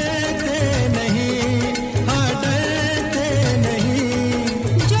डरते नहीं हाँ डरते नहीं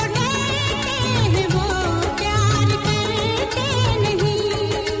जो डरते हैं वो प्यार करते नहीं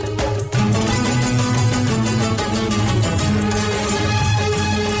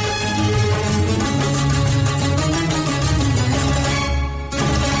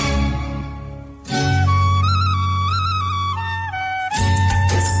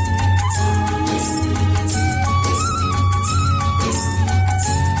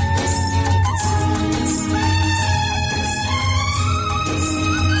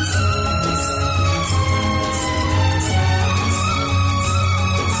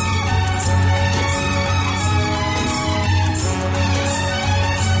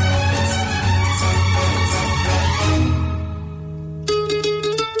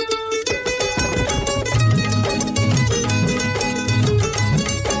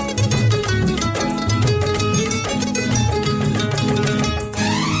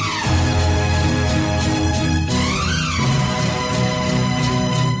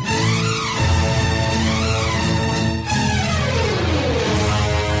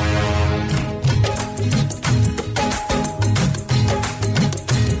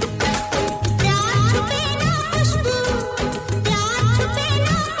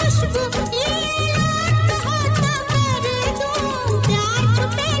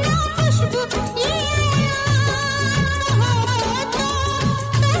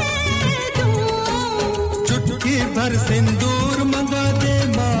भर सिंदूर मंगा दे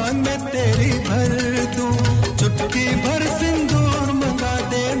मांग में तेरी भर दूं चुटकी भर सिंदूर मंगा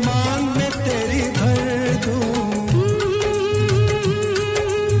दे मांग में तेरी भर दूं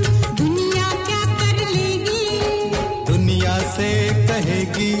दुनिया क्या कर लेगी दुनिया से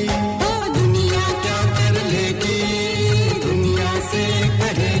कहेगी ओ दुनिया क्या कर लेगी दुनिया से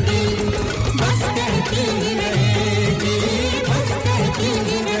कहेगी बस कहती ही रहेगी बस कहती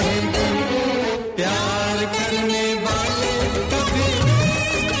ही रहेगी प्यार करने वाले कभी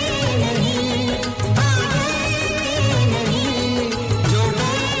नहीं जो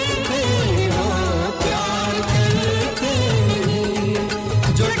डरते हो प्यार करते नहीं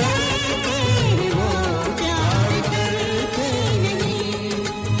जो डरते हो प्यार करते नहीं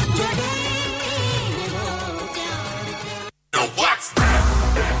जो डरते हो प्यार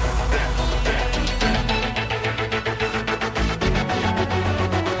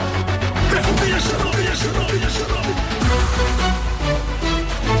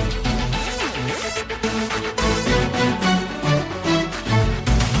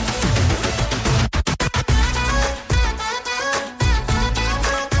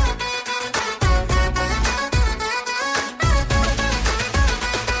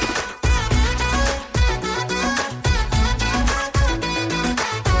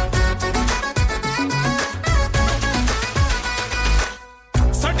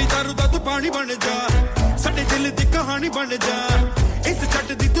ਸਾਡੀ ਦਾਰੂ ਦਾ ਤੂੰ ਪਾਣੀ ਬਣ ਜਾ ਸਾਡੇ ਦਿਲ ਦੀ ਕਹਾਣੀ ਬਣ ਜਾ ਇਸ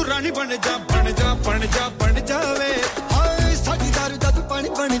ਛੱਟ ਦੀ ਤੂੰ ਰਾਣੀ ਬਣ ਜਾ ਬਣ ਜਾ ਬਣ ਜਾ ਬਣ ਜਾਵੇ ਹਾਏ ਸਾਡੀ ਦਾਰੂ ਦਾ ਤੂੰ ਪਾਣੀ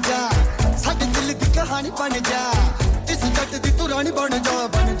ਬਣ ਜਾ ਸਾਡੇ ਦਿਲ ਦੀ ਕਹਾਣੀ ਬਣ ਜਾ ਇਸ ਜੱਟ ਦੀ ਤੂੰ ਰਾਣੀ ਬਣ ਜਾ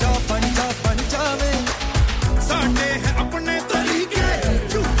ਬਣ ਜਾ ਬਣ ਜਾ ਬਣ ਜਾਵੇ ਸਾਡੇ ਹੈ ਆਪਣੇ ਤਰੀਕੇ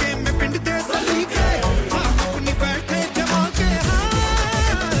ਝੁਕੇ ਮੈਂ ਪਿੰਡ ਦੇ ਸਲੀਕੇ ਹਾਂ ਆਪਣੀ ਬੈਠੇ ਜਮਾ ਕੇ ਹਾਂ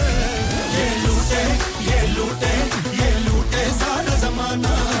ये लूटे सारा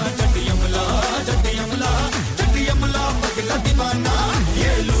ज़माना जट्टी अमला पगला दीवाना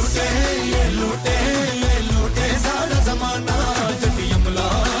ये लूटे सारा ज़माना जट्टी अमला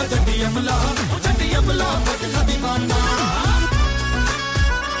पगला दीवाना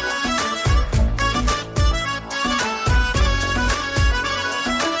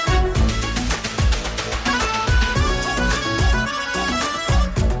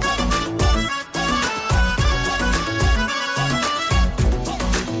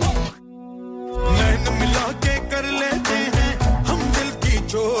नैन मिला के कर लेते हैं हम दिल की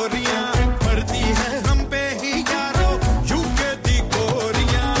चोरियां मरती है हम पे ही यारो यूके दी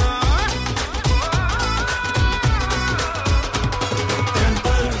गोरियां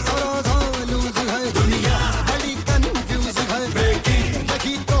टेंपर ज़रा लूज है दुनिया बड़ी कंफ्यूज है ब्रेकिंग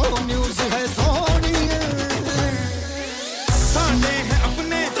लगी तो न्यूज़ है सोनी साने हैं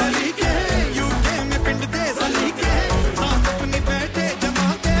अपने तरीके यूके में पिंड दे सलीके हाँ अपनी बैठे जमा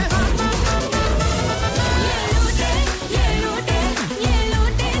के ये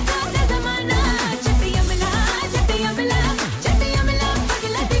लूटे सारा ज़माना जट्टी अमला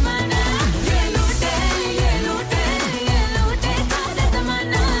पगला दीवाना ये लूटे सारा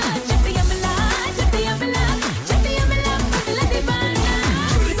ज़माना जट्टी अमला पगला दीवाना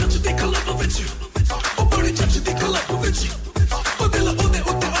बड़ी जचती कलप विच ओ दिल ओदे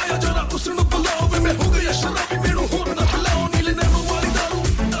उत्ते आया जरा उसनु बुलाओ वे मैं हो गया शराबी मेनू होर ना पिलाओ नीले नैनो वाली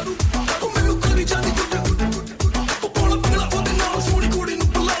दारू ओ मैनू करी जानी गुट ओ बोला पगला ओदे नाल सोनी कुड़ी नु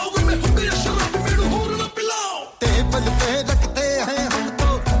बुलाओ वे मैं हो गया शराबी मेनू होर ना पिलाओ टेबल पे रखते हैं हम तो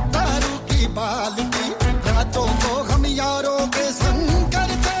दारू की बाल्टी रातों को हम यारों के संग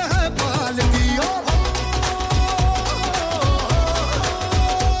करते हैं पालती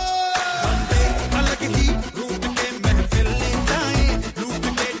बंदे अलग ही रूट के महफिल ले जाए लूट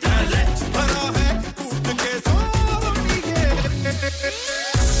के टैलेंट भरा है कूट के सोनिए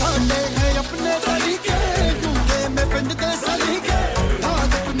साले हैं अपने तरीके यूके में पिंड के सलीके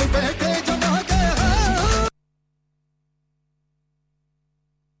हाथ अपने बैठे जमा के हैं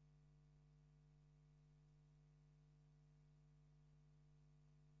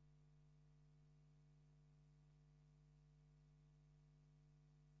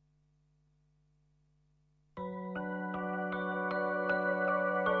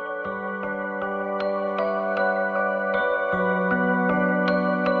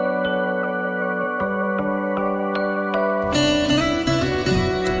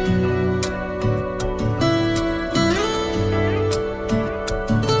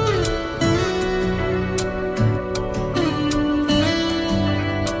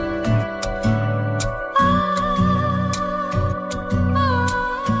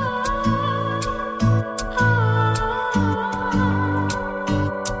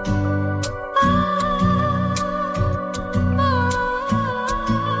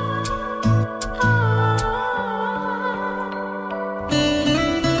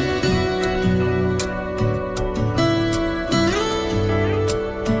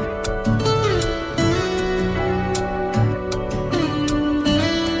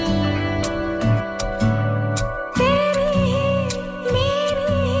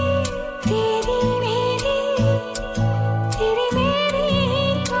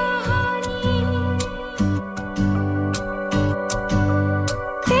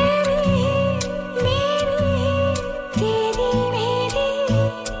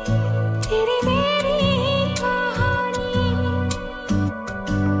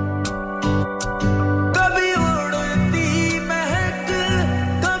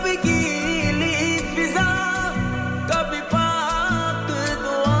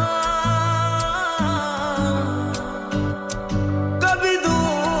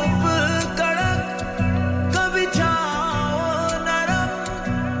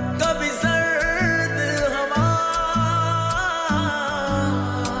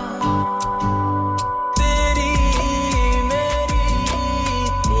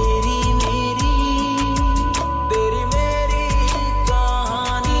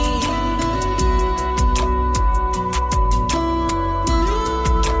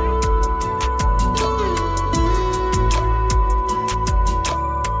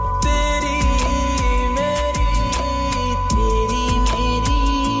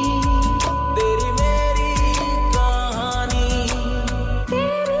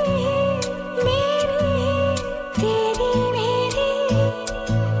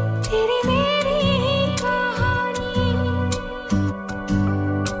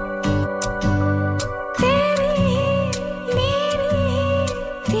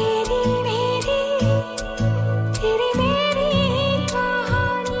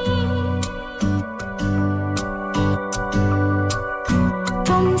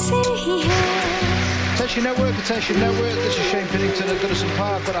Atesh Network. This is Shane Piddington at Goodison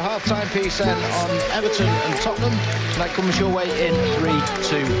Park. Got a half-time piece then on Everton and Tottenham. That comes your way in 3,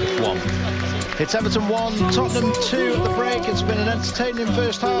 2, 1. It's Everton 1, Tottenham 2 at the break. It's been an entertaining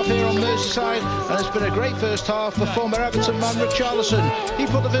first half here on Merseyside, and it's been a great first half for former Everton man Richarlison. He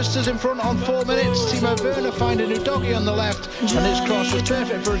put the visitors in front on 4 minutes. Timo Werner finding Udogie on the left, and his cross was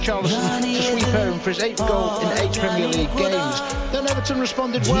perfect for Richarlison to sweep home for his 8th goal in 8 Premier League games. Then Everton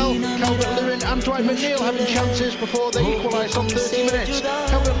responded well. Calvert-Lewin and Dwight McNeil having chances before they equalised on 30 minutes.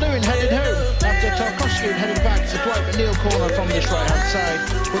 Calvert-Lewin headed home after Tarkowski had headed back to Dwight McNeil corner from this right-hand side.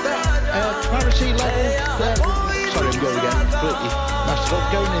 With that, Piracy level. Sorry, I'm going again. Completely messed up.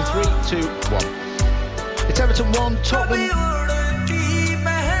 Going in 3, 2, 1. It's Everton 1, Tottenham.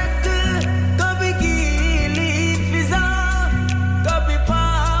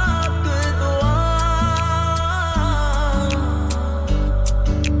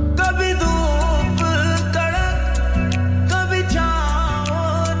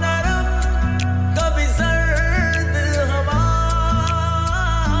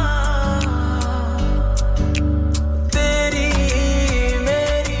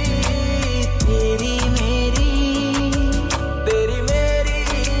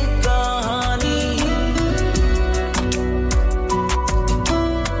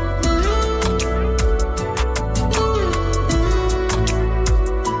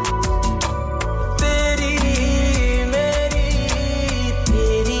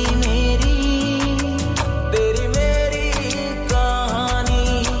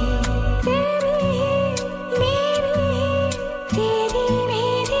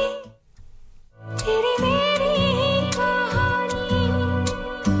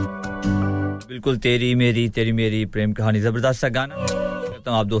 बिल्कुल तेरी मेरी प्रेम कहानी जबरदस्त सा गाना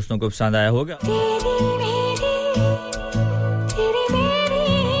करता हूं आप दोस्तों को पसंद आया होगा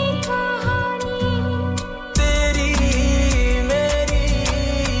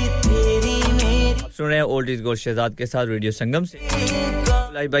सुन रहे हैं ओल्ड इज गोल्ड शहजाद के साथ रेडियो संगम से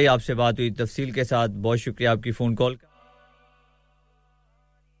भाई आपसे बात हुई तफसील के साथ बहुत शुक्रिया आपकी फोन कॉल का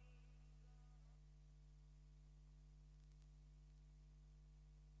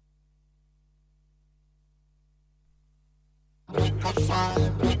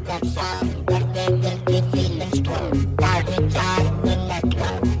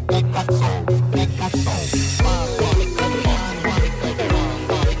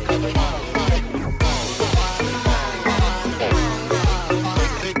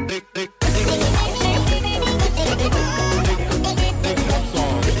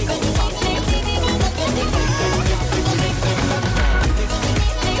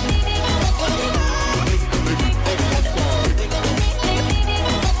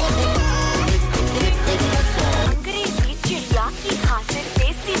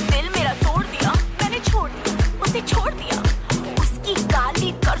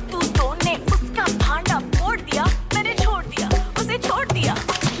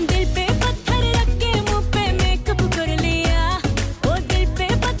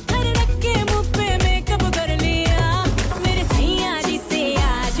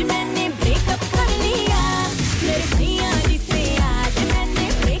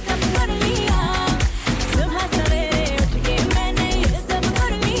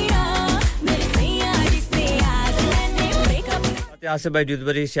आसिफ भाई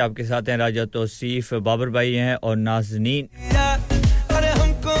ड्यूसबरी से आपके साथ हैं राजा तौसीफ बाबर भाई हैं और नाज़नीन अरे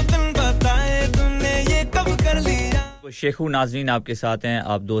हमको तुम बताए तूने ये कब कर लिया शेखू नाज़नीन आपके साथ हैं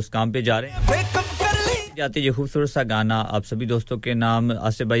आप दोस्त काम पे जा रहे हैं जाते ये खूबसूरत सा गाना आप सभी दोस्तों के नाम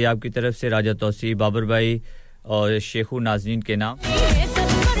आसिफ भाई आपकी तरफ से राजा तौसीफ बाबर भाई और शेखू नाज़नीन के नाम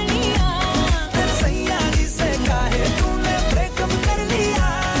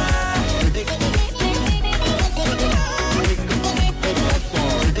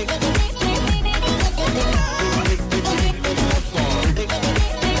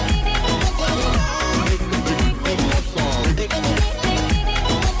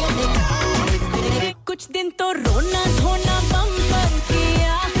दिन तो रोना धोना बम्पर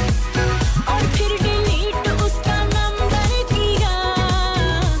किया और फिर डिलीट उसका नंबर किया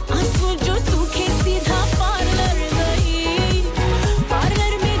आंसू जो सूखे सीधा पार्लर गई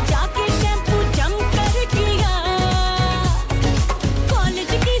पार्लर में जाके शैम्पू जम कर किया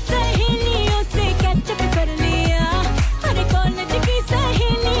कॉलेज की सहेलियों से कैचअप कर लिया अरे कॉलेज की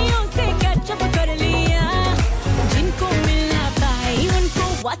सहेलियों से कैचअप कर लिया जिनको मिलना भाई उनको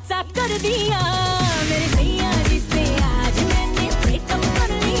व्हाट्सएप कर दिया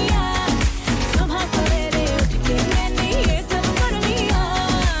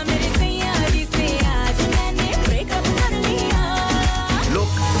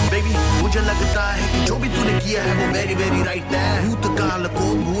मुझे लगता है कि जो भी तूने किया है वो वेरी वेरी राइट है भूतकाल को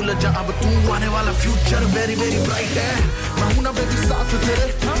भूल जा अब तू आने वाला फ्यूचर वेरी वेरी ब्राइट है मैं हूं ना बेबी साथ तेरे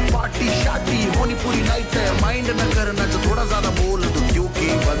पार्टी शादी होनी पूरी नाइट है माइंड न करना जो थोड़ा ज्यादा बोल दो क्योंकि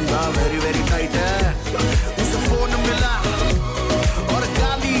बंदा वेरी वेरी टाइट है उसे फोन मिला और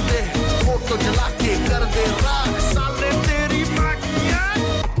गाली दे फोटो जला के कर दे राख साले तेरी बाकियां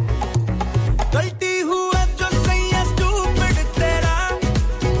गलती हुआ जो सही है स्टूपिड तेरा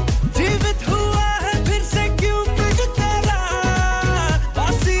जीवित हुआ है फिर से क्यों पिट तेरा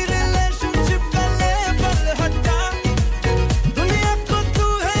बासी रिलेशनशिप का लेबल हटा दुनिया को तू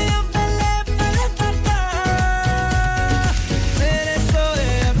है अवेलेबल बता मेरे सोए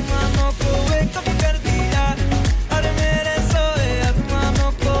अरमानों को वेकअप कर दिया अरे मेरे सोए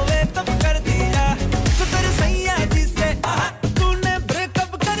अरमानों को वेकअप कर दिया तो तेरे सैया जी से तूने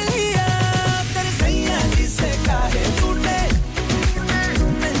ब्रेकअप कर लिया तेरे सैया जी से काहे तूने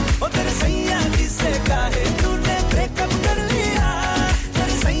ओ तेरे सैया जी से काहे तूने ब्रेकअप कर लिया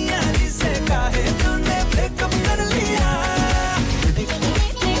तेरे सैया जी से काहे तूने ब्रेकअप कर लिया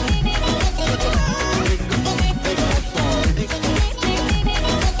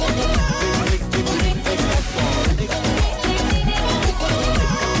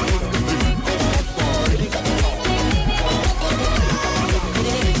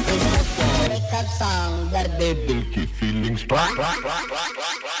दिल की feelings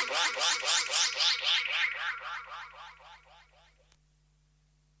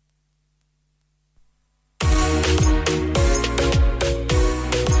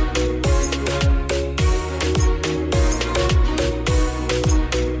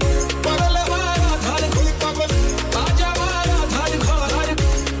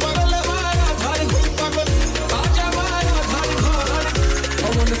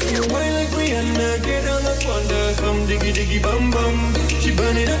diggy diggy bum bum. She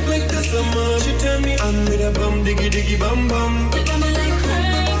burn it up like the summer. She turn me on with a bum diggy diggy bum bum. You got me like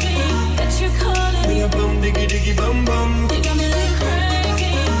crazy that you calling With a bum diggy diggy bum bum. You got me like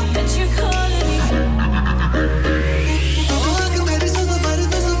crazy that you calling me आग मेरी सुज़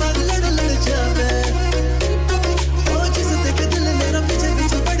लड़ लड़ जावे ओ जिसे देख दिल मेरा पीछे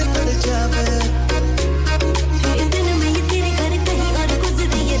पीछे पड़ जावे ये दिन में ये तेरे घर कहीं और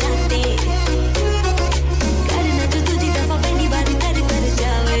गुजरी ये रातें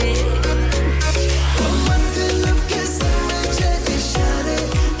मतलब के समझे इशारे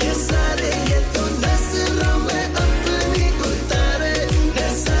ये सारे ये तो नज़रों में अपनी उतारे ये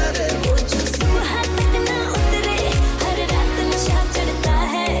सारे वो जो सुबह तक ना उतरे हर रात नशा चढ़ता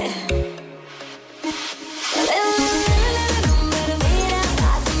है नंबर मेरा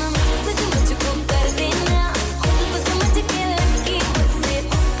बात में मत मुझको कर देना खुद को समझ के लगी मुझसे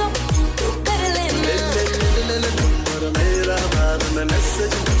तू कर लेना नंबर मेरा बाद में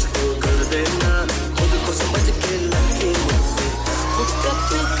मैसेज मुझको कर देना खुद को समझ के लगी मुझसे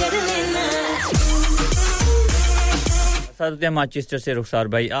तू कर लेना साथ मैनचेस्टर से रुखसार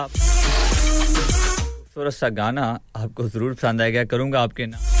भाई आप खूबसूरत सा गाना आपको जरूर पसंद आएगा करूंगा आपके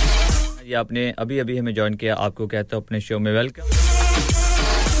नाम ये आपने अभी हमें ज्वाइन किया आपको कहता हूं अपने शो में वेलकम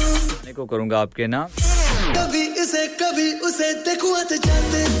गाने को करूंगा आपके नाम कभी उसे देखूं आते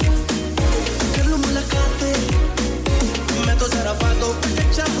जाते कर लूं मुलाकातें मैं तो जरा बातों पे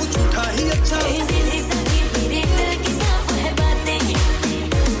अच्छा हूं झूठा ही अच्छा सीधी सादी मेरे दिल की साफ है बातें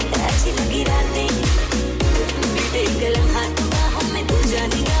अच्छी लगी रातें बीते कलम हाथ बाहों में तू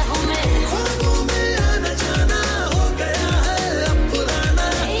जानी गाहों में ख्वाबों में आना जाना हो गया है अब पुराना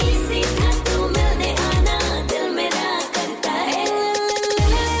ऐसी था तू मिलने आना दिल मेरा करता है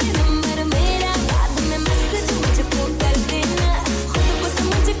नंबर मेरा बाद में मैसेज मुझको कर देना खुद को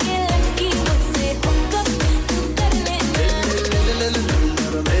समझ के लगी मुझसे तू कर लेना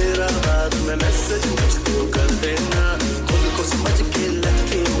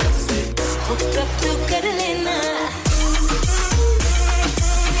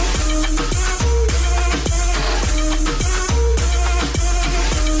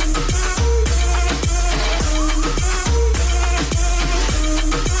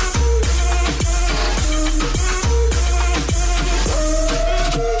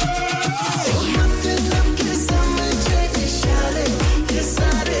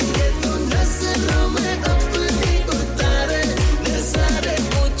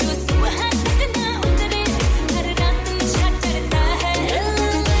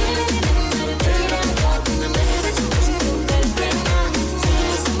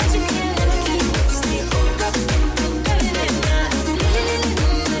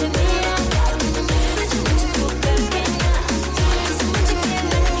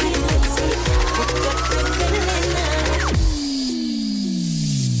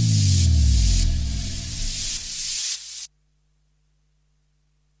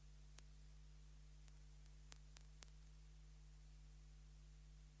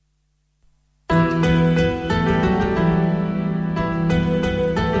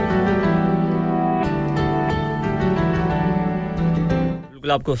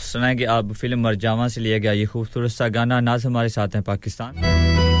बिल्कुल आपको सुनाएंगे आप फिल्म मरजावा से लिया गया ये खूबसूरत सा गाना नाज हमारे साथ हैं पाकिस्तान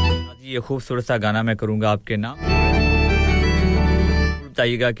आज ये खूबसूरत सा गाना मैं करूंगा आपके नाम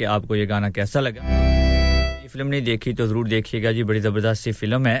बताइएगा कि आपको ये गाना कैसा लगा ये फिल्म नहीं देखी तो जरूर देखिएगा जी बड़ी जबरदस्त सी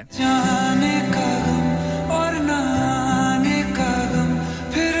फिल्म है जाने का गम और ना आने का गम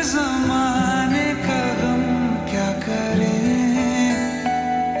फिर ज़माने का गम क्या करें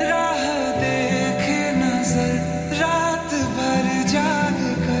राह देखे नजर रात भर जाग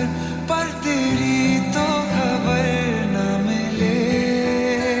कर पर तेरी तो खबर न मिले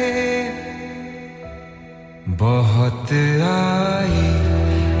बहुत आई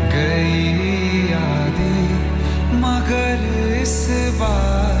गई यादें मगर इस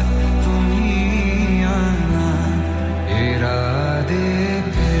बार तुम ही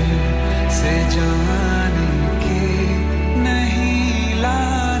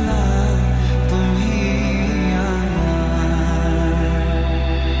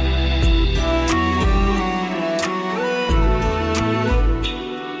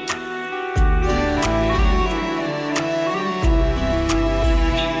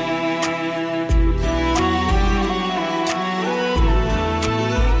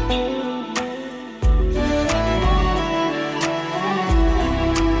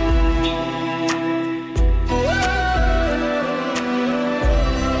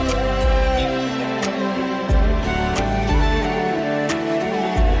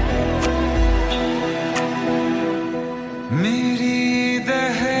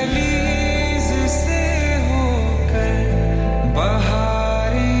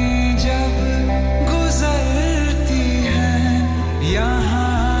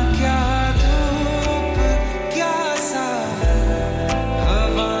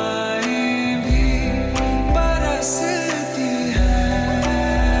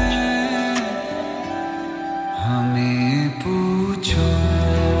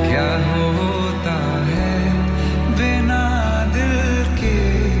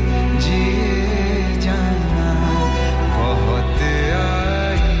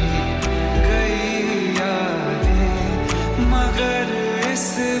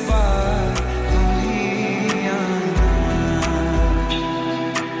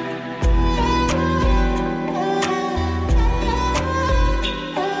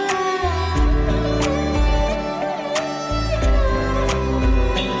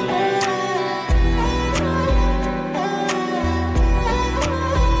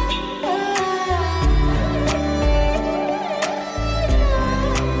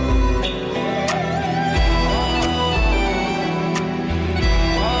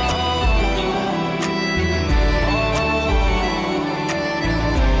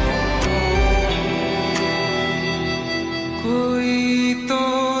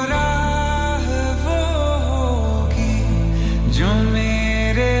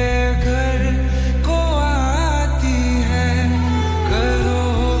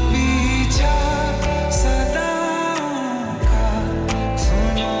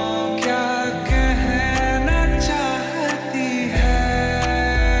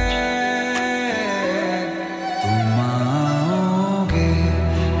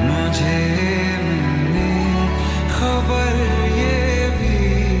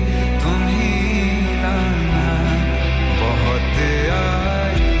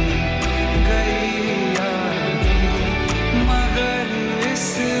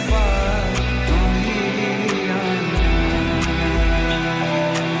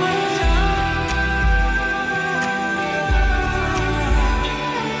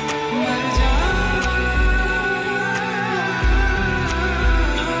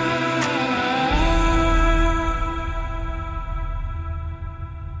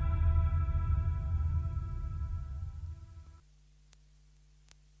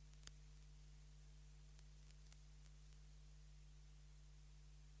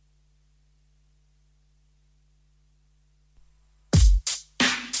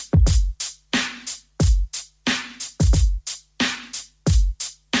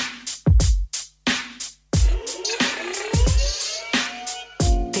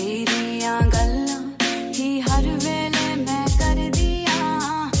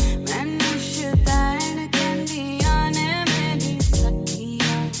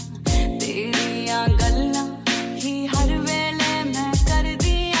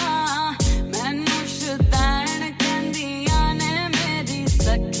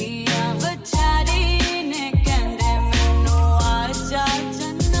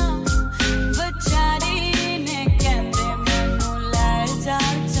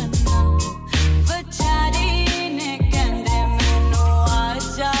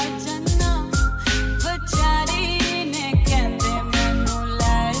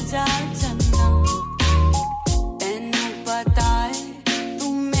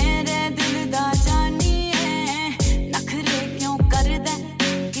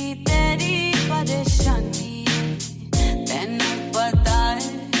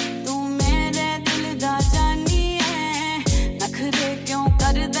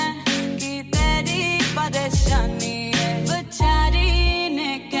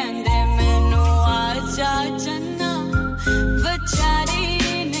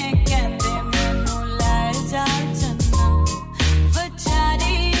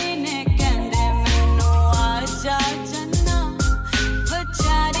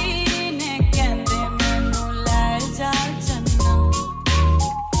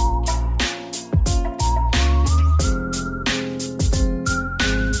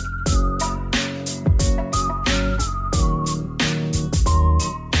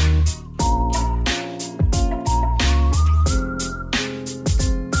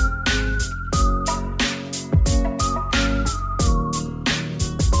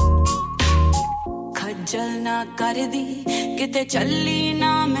करदी किते चली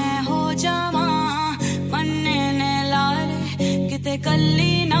ना मैं हो जावां मन्ने ने लारे किते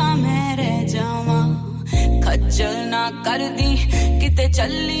कल्ली ना मैं रह जावां खज्जल ना करदी किते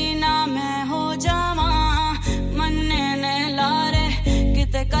चली ना मैं हो जावां मन्ने ने लारे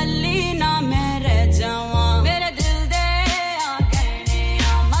किते कल्ली ना मैं रह जावां मेरे दिल दे आ कहने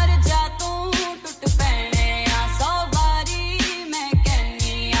आ मर जा तू टूट पैने आ सौ बारी मैं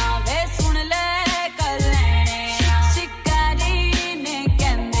कहनी आ वे सुन ले कर लेने आ शिकारी ने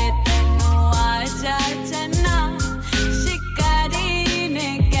कहंदे तैनू आ जा चन्ना शिकारी ने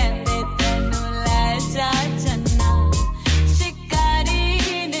कहंदे तैनू ले जा चन्ना शिकारी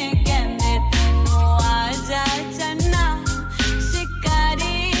ने कहंदे तैनू आ जा चन्ना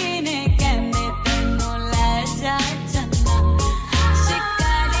शिकारी ने कहंदे तैनू ले जा चन्ना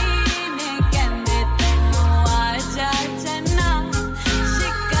शिकारी ने कहंदे तैनू आ जा चन्ना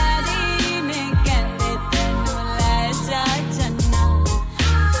शिकारी ने कहंदे तैनू ले जा चन्ना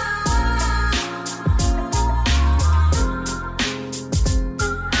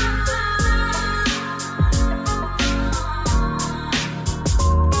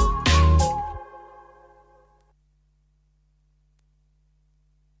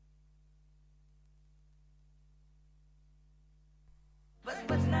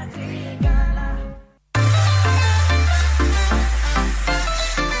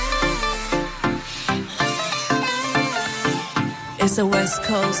It's a West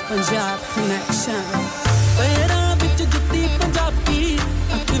Coast Punjab connection. ਪੈਰਾਂ ਵਿੱਚ ਜੁੱਤੀ ਪੰਜਾਬੀ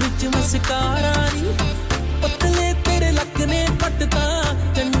ਅੱਖ ਵਿੱਚ ਮਸਕਾਰਾ ਨੀ ਪਤਲੇ ਤੇਰੇ ਲੱਕ ਨੇ ਪੱਟਤਾ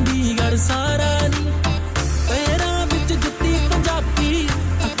ਚੰਡੀਗੜ੍ਹ ਸਾਰਾ ਨੀ ਪੈਰਾਂ ਵਿੱਚ ਜੁੱਤੀ ਪੰਜਾਬੀ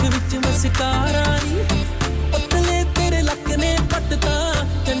ਅੱਖ ਵਿੱਚ ਮਸਕਾਰਾ ਨੀ ਪਤਲੇ ਤੇਰੇ ਲੱਕ ਨੇ ਪੱਟਤਾ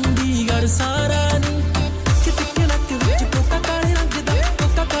ਚੰਡੀਗੜ੍ਹ ਸਾਰਾ ਨੀ ਕਿਤੇ ਨੱਕ ਵਿੱਚ ਕੋਕਾ ਕਾਲੇ ਰੰਗ ਦਾ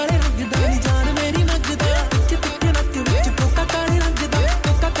ਕੋਕਾ ਕਾਲੇ ਰੰਗ ਦਾ ਨੀ ਜਾਨ ਮੇਰੀ ਮੰਗਦਾ ਕਿਤੇ ਨੱਕ ਵਿੱਚ ਕੋਕਾ ਕਾਲੇ ਰੰਗ ਦਾ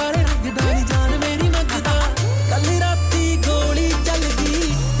ਕੋਕਾ ਕਾਲੇ ਰੰਗ ਦਾ ਨੀ ਜਾਨ ਮੇਰੀ ਮੰਗਦਾ ਕੱਲ ਰਾਤੀ ਗੋਲੀ ਚੱਲ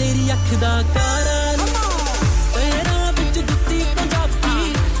ਗਈ ਤੇਰੀ ਅੱਖ ਦਾ ਕਾਰਾ ਨੀ ਪੈਰਾਂ ਵਿੱਚ ਜੁੱਤੀ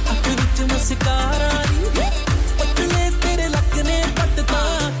ਪੰਜਾਬੀ ਅੱਖ ਵਿੱਚ ਮਸਕਾਰਾ ਨੀ ਪਤਲੇ ਤੇਰੇ ਲੱਕ ਨੇ ਪੱਟਤਾ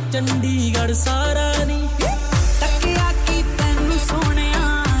ਚੰਡੀਗੜ੍ਹ ਸਾਰਾ ਨੀ ਤੱਕਿਆ ਕੀ ਤੈਨੂੰ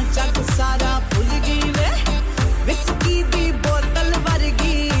ਸੋਹਣਿਆ ਜੱਗ ਸਾਰਾ ਭੁੱਲ ਗਈ ਵੇ ਵਿਸਕੀ ਦੀ ਬੋਤਲ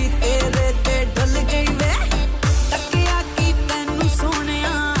ਵਰਗੀ ਤੇਰੇ ਤੇ ਡੁੱਲ ਗਈ ਵੇ ਤੱਕਿਆ ਕੀ ਤੈਨੂੰ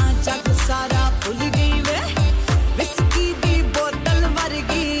ਸੋਹਣਿਆ ਜੱਗ ਸਾਰਾ ਭੁੱਲ ਗਈ ਵੇ ਵਿਸਕੀ ਦੀ ਬੋਤਲ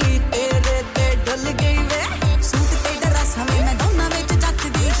ਵਰਗੀ ਤੇਰੇ ਤੇ ਡੁੱਲ ਗਈ ਵੇ ਸੂਟ ਤੇ ਡਰੈਸ ਹਵੇਂ ਮੈਂ ਦੋਨਾਂ ਵਿੱਚ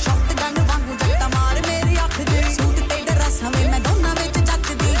ਜੱਚਦੀ ਸ਼ਾਟਗਨ ਵਾਂਗੂ ਜੱਟਾ ਮਾਰ ਮੇਰੀ ਅੱਖ ਦੇ ਸੂਟ ਤੇ ਡਰੈਸ ਹਵੇਂ ਮੈਂ ਦੋਨਾਂ ਵਿੱਚ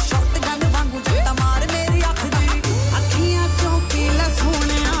ਜੱਚਦੀ ਸ਼ਾਟਗਨ ਵਾਂਗੂ ਜੱਟਾ ਮਾਰ ਮੇਰੀ ਅੱਖ ਦੀ ਅੱਖੀਆਂ ਕਿਉਂ ਪੀਲਾ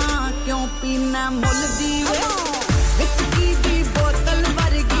ਸੋਹਣਿਆ ਕਿਉਂ ਪੀਣਾ ਮੁੱਲ ਦੀ ਵੇ ਵਿਸਕੀ ਦੀ ਬੋਤਲ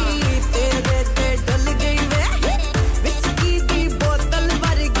ਵਰਗੀ ਤੇਰੇ ਤੇ ਡੁੱਲ ਗਈ ਵੇ ਵਿਸਕੀ ਦੀ ਬੋਤਲ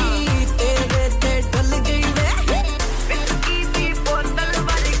ਵਰਗੀ ਤੇਰੇ ਤੇ ਡੁੱਲ ਗਈ ਵੇ ਵਿਸਕੀ ਦੀ ਬੋਤਲ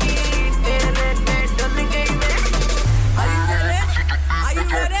ਵਰਗੀ ਤੇਰੇ ਤੇ ਡੁੱਲ ਗਈ ਵੇ Are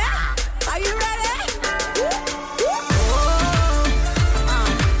you ready? Are you ready?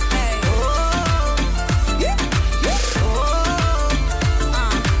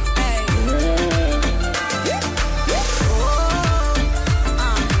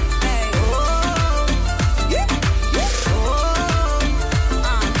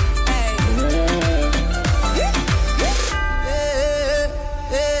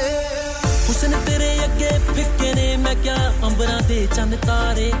 ਹੁਸਨ ਤੇਰੇ ਅੱਗੇ ਫਿੱਕੇ ਨੇ ਮੈਂ ਕਿਆ ਅੰਬਰਾਂ ਦੇ ਚੰਨ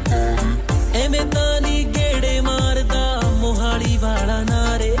ਤਾਰੇ ਐਵੇਂ ਤਾਂ ਨੀ ਗੇੜੇ ਮਾਰਦਾ ਮੋਹਾਲੀ ਵਾਲਾ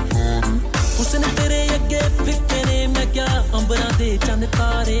ਨਾਰੇ ਹੁਸਨ ਤੇਰੇ ਅੱਗੇ ਫਿੱਕੇ ਨੇ ਮੈਂ ਕਿਆ ਅੰਬਰਾਂ ਦੇ ਚੰਨ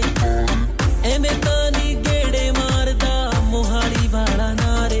ਤਾਰੇ ਐਵੇਂ ਤਾਂ ਨੀ ਗੇੜੇ ਮਾਰਦਾ ਮੋਹਾਲੀ ਵਾਲਾ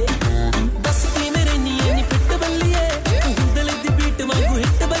ਨਾਰੇ ਦੱਸ ਕੀ ਮੇਰੇ ਨੀਏ ਨੀ ਫਿੱਟ ਬੱਲੀਏ ਤੂੰ ਦਿਲ ਦੀ ਬੀਟ ਵਾਂਗੂ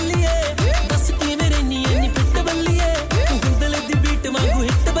ਹਿੱਟ ਬੱਲੀਏ ਦੱਸ ਕੀ ਮੇਰੇ ਨੀਏ ਨੀ ਫਿੱਟ ਬੱਲੀਏ ਤੂੰ ਦਿਲ ਦੀ ਬੀਟ ਵਾਂਗੂ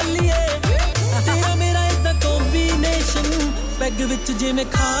ਹਿੱਟ ਬੱਲੀਏ ਤੇਰਾ ਮੇਰਾ ਇਦਾਂ ਕੰਬੀਨੇਸ਼ਨ ਪੈਗ ਵਿੱਚ ਜਿਵੇਂ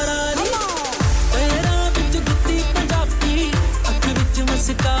ਖਾਰਾ ਨੀ ਪੈਰਾਂ ਵਿੱਚ ਜੁੱਤੀ ਪੰਜਾਬੀ ਅੱਖ ਵਿੱਚ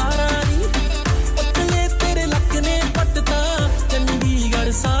ਮਸਕਾਰਾ ਨੀ ਪਤਲੇ ਤੇਰੇ ਲੱਕ ਨੇ ਪੱਟਤਾ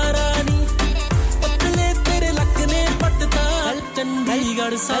ਚੰਡੀਗੜ੍ਹ ਸਾਰਾ ਨੀ ਪਤਲੇ ਤੇਰੇ ਲੱਕ ਨੇ ਪੱਟਤਾ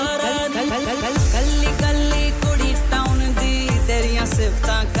ਚੰਡੀਗੜ੍ਹ ਸਾਰਾ ਨੀ ਕੱਲੀ ਕੱਲੀ ਕੁੜੀ ਟਾਊਨ ਦੀ ਤੇਰੀਆਂ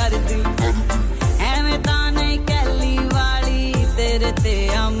ਸਿਫਤਾਂ ਕਰਦੀ ਐਵੇਂ ਤਾਂ ਨਹੀਂ ਕੈਲੀ ਵਾਲੀ ਤੇਰੇ ਤੇ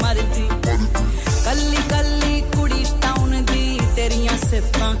ਆ ਮਰਦੀ ਕੱਲੀ ਕੱਲੀ ਕੁੜੀ ਟਾਊਨ ਦੀ ਤੇਰੀਆਂ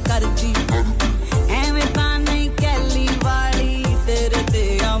ਸਿਫਤਾਂ ਕਰਦੀ ਐਵੇਂ ਤਾਂ ਨਹੀਂ ਕੈਲੀ ਵਾਲੀ ਤੇਰੇ ਤੇ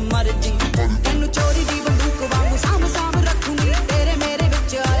ਆ ਮਰਦੀ ਤੈਨੂੰ ਚੋਰੀ ਦੀ ਬੰਦੂਕ ਵਾਂਗੂ ਸਾਂਭ ਸਾਂਭ ਰੱਖੂੰਗੀ ਤੇਰੇ ਮੇਰੇ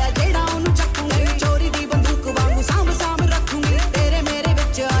ਵਿੱਚ ਆਇਆ ਜਿਹੜਾ ਉਹਨੂੰ ਚੱਕੂੰਗੀ ਚੋਰੀ ਦੀ ਬੰਦੂਕ ਵਾਂਗੂ ਸਾਂਭ ਸਾਂਭ ਰੱਖੂੰਗੀ ਤੇਰੇ ਮੇਰੇ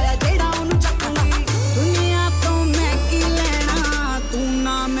ਵਿੱਚ ਆਇਆ ਜਿਹੜਾ ਉਹਨੂੰ ਚੱਕੂੰਗੀ ਦੁਨੀਆ ਤੋਂ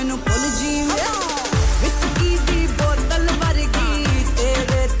मैनू भुल जीवे विस्की दी बोतल वर्गी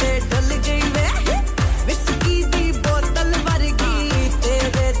तेरे ते डल गई वे विस्की दी बोतल वर्गी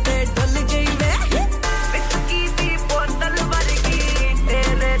तेरे ते डल गई वे विस्की दी बोतल वर्गी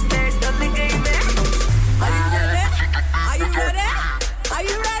तेरे ते डल गई वे Are you ready? Are you ready? Are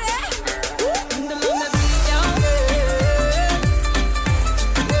you ready?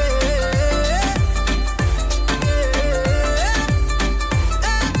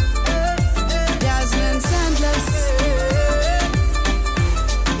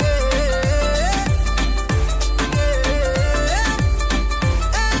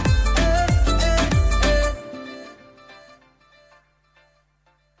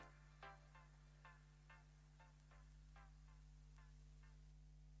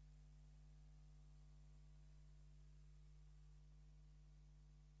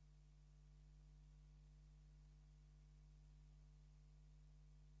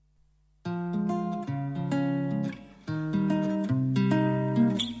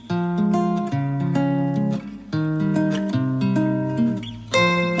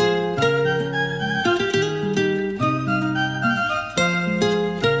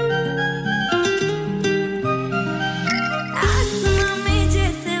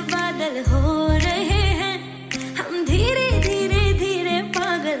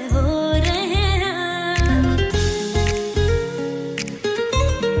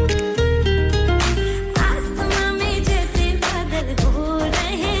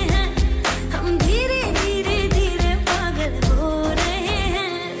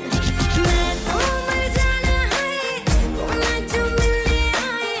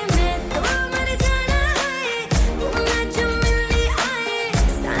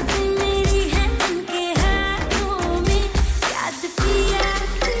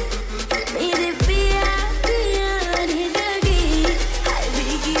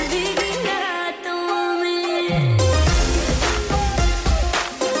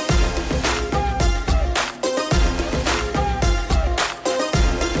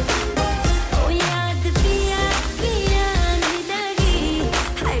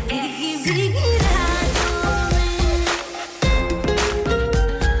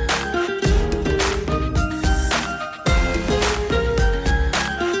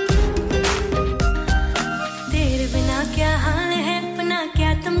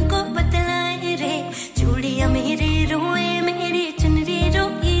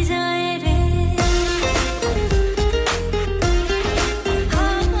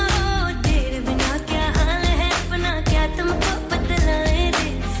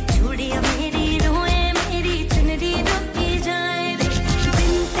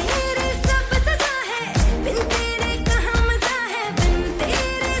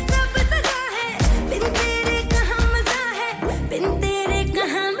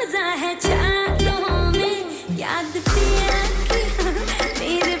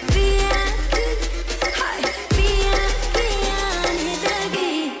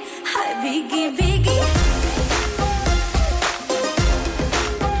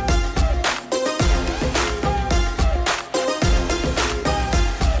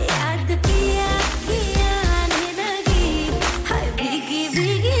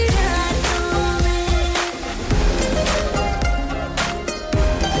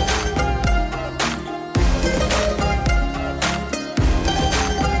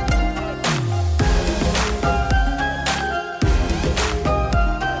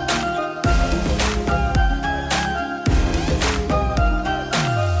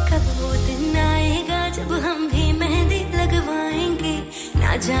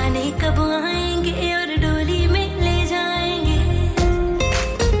 जाने कब आएंगे और डोली में ले जाएंगे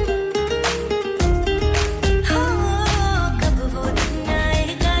हो कब वो दिन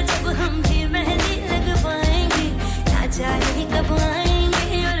आएगा जब हम भी मेहंदी लगवाएंगे ना जाने कब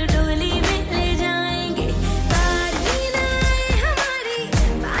आएंगे और डोली में ले जाएंगे बारी ना आए हमारी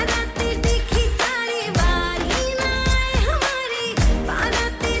बारातें देखी सारी बारी ना आए हमारी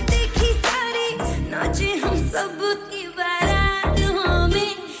बारातें देखी सारी नाचे हम सब की बारातों में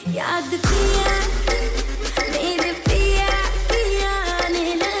याद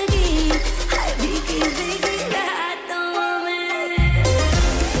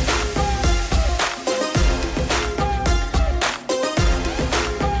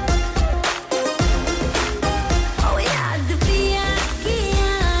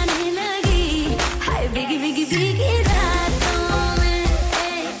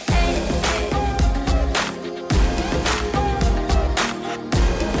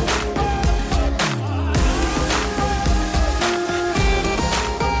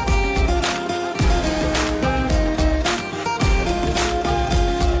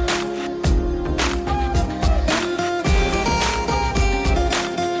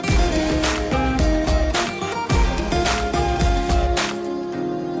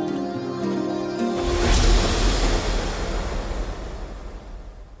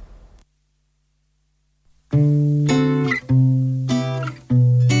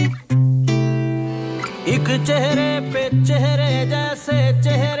चेहरे पे चेहरे जैसे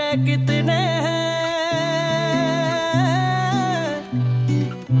चेहरे कितने हैं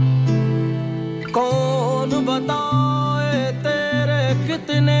कौन बताए तेरे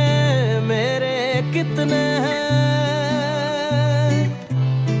कितने मेरे कितने हैं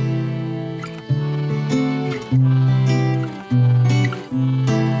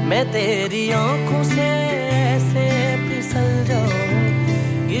मैं तेरी आंखों से ऐसे फिसल जाऊं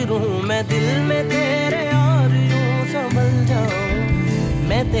गिरूं मैं दिल में तेरे और यूं संभल जाऊं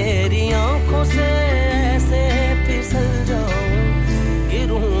मैं तेरी आंखों से ऐसे फिसल जाऊं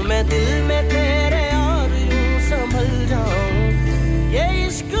गिरूं मैं दिल में तेरे और यूं संभल जाऊं ये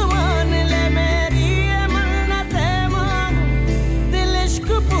इश्क मान ले मेरी ये मन्नतें मांगू दिल इश्क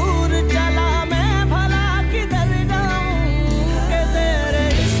पूर चला मैं भला किधर जाऊं कि तेरे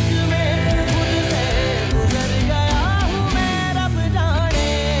इश्क में खुद से गुजर गया हूं मैं रब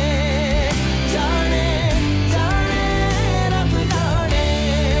जाने जाने जाने रब जाने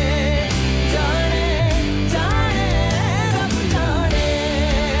जाने जाने रब जाने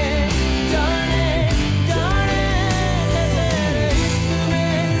जाने जाने कि तेरे इश्क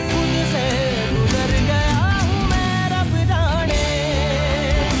में खुद से गुजर गया हूं मैं रब जाने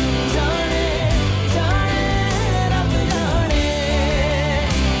जाने जाने रब जाने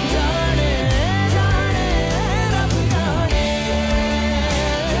जाने जाने रब जाने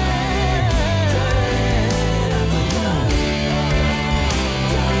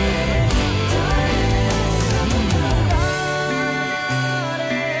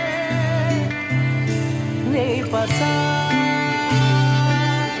नहीं पता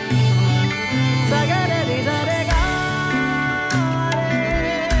सगरे रे गा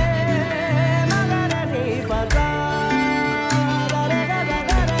मगर नहीं पता रे गा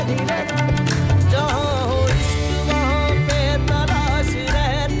जहाँ हो इश्क वहाँ पे तलाश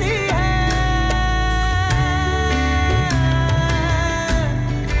रहती है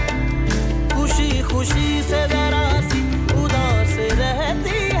खुशी खुशी से जरा सी उदास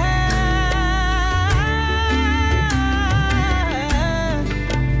रहती है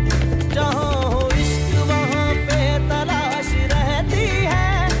जहाँ हो इश्क वहाँ पे तलाश रहती है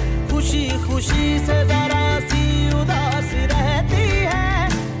खुशी खुशी से जरा सी उदास रहती है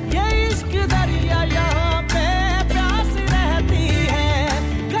ये इश्क दरिया यहाँ पे प्यास रहती है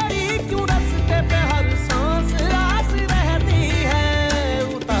खड़ी क्यों रास्ते पे हर सांस आस रहती है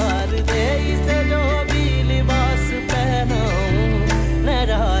उतार दे इसे जो भी लिबास पहनाऊं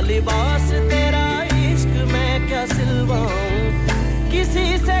मेरा लिबास तेरा इश्क मैं क्या सिलवाऊं किसी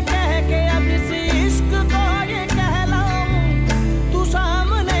से कह के अब इस इश्क को ये कहलाऊं तू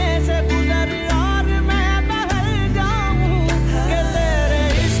सामने से गुजर और मैं बहल जाऊं कि तेरे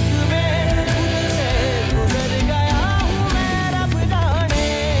इश्क में खुद से गुजर गया हूं मैं रब जाने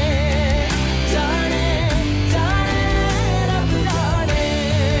जाने जाने रब जाने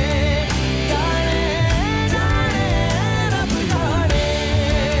जाने जाने रब जाने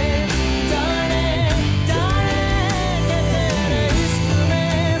जाने जाने कि तेरे इश्क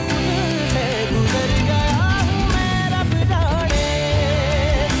में खुद से गुजर गया हूं मैं रब जाने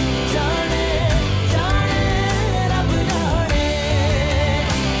जाने जाने रब जाने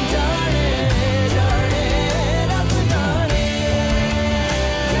जाने जाने रब जाने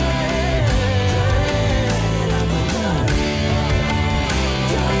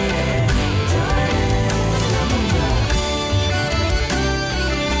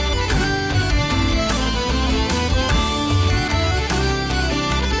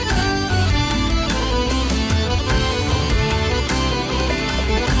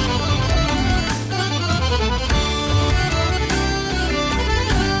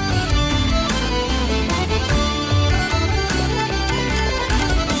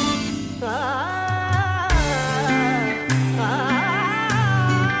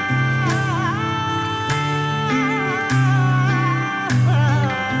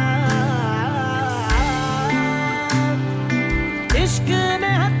इश्क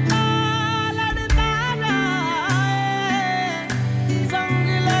में हत्ता लड़ता जाए संग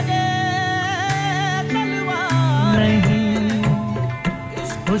लगे तलवार नहीं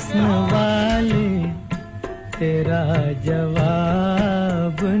हुस्न वाले तेरा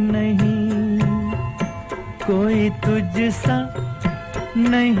जवाब नहीं कोई तुझसा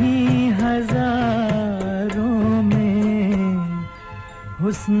नहीं हजारों में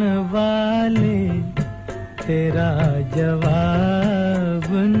हुस्न वाले तेरा जवाब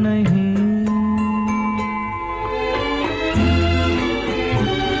नहीं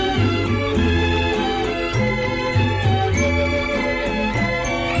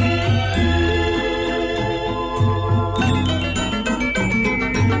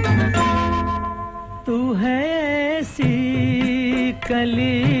तू है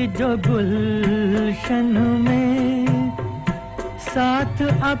जो गुलशन में साथ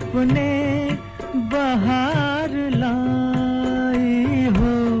अपने बहार लाई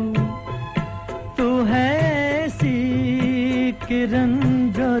हो तू है ऐसी किरण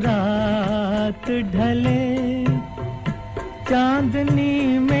जो रात ढले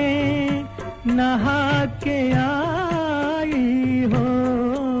चांदनी में नहा के आई हो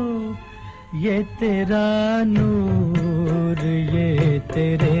ये तेरा नूर ये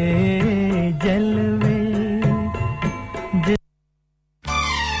तेरे जलवे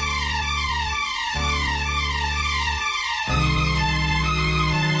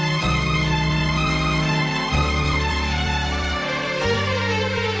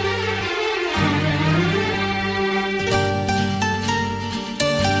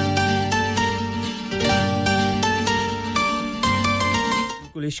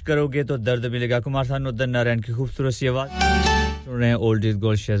इश्क करोगे तो दर्द मिलेगा कुमार सानू उदय नारायण की खूबसूरत सी आवाज सुन रहे हैं ओल्ड इज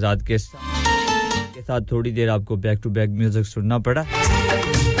गोल्ड शहजाद के साथ थोड़ी देर आपको बैक टू बैक म्यूजिक सुनना पड़ा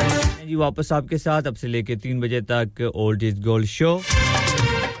जी वापस आपके साथ अब से लेके 3 बजे तक ओल्ड इज गोल्ड शो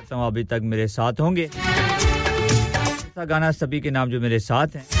तो अभी तक मेरे साथ होंगे ऐसा गाना सभी के नाम जो मेरे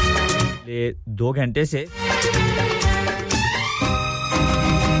साथ हैं ये 2 घंटे से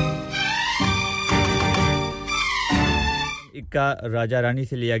का राजा रानी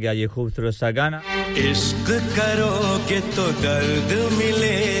से लिया गया ये खूबसूरत सा गाना इश्क करोगे तो दर्द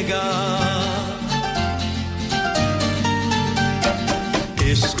मिलेगा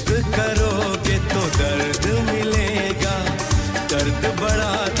इश्क करोगे तो दर्द मिलेगा दर्द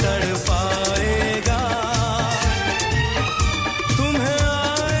बड़ा तड़पाएगा तुम्हें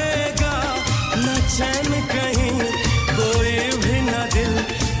आएगा न चैन कहीं कोई भी न दिल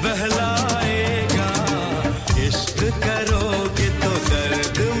बहलाएगा इश्क करो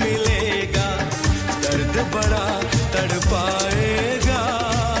बड़ा तड़पाएगा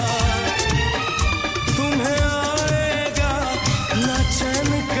तुम्हें आएगा न चैन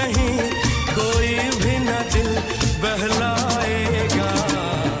कहीं कोई भी न दिल बहलाएगा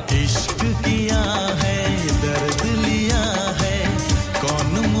इश्क किया है दर्द लिया है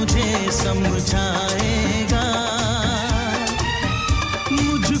कौन मुझे समझाएगा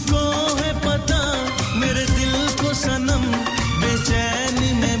मुझको है पता मेरे दिल को सनम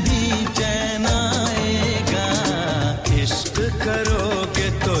बेचैनी में भी चैन करोगे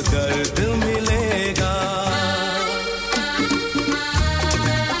तो दर्द मिलेगा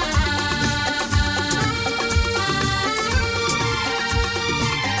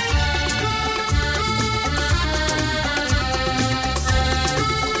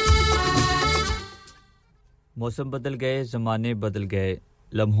मौसम बदल गए ज़माने बदल गए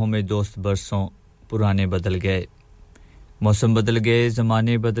लम्हों में दोस्त बरसों पुराने बदल गए मौसम बदल गए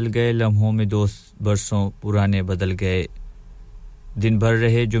ज़माने बदल गए लम्हों में दोस्त बरसों पुराने बदल गए दिन भर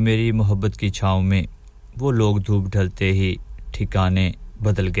रहे जो मेरी मोहब्बत की छाँव में वो लोग धूप ढलते ही ठिकाने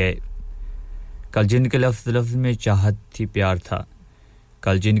बदल गए कल जिनके लफ्ज़ में चाहत थी प्यार था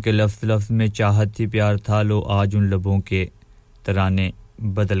कल जिनके लफ्ज़ में चाहत थी प्यार था लो आज उन लबों के तराने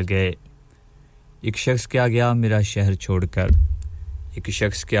बदल गए एक शख्स क्या गया मेरा शहर छोड़कर एक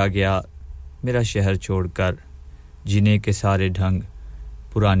शख्स क्या गया मेरा शहर छोड़कर जीने के सारे ढंग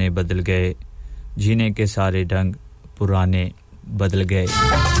पुराने बदल गए जीने के सारे ढंग पुराने बदल गए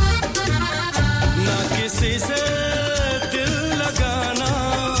ना किसी से दिल लगाना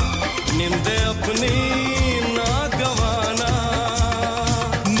नींद अपनी ना गवाना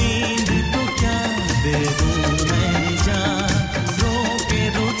नींद तो क्या दे दूं मैं जान रोके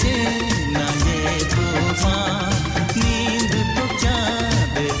रुके ना ये तूफान नींद तो क्या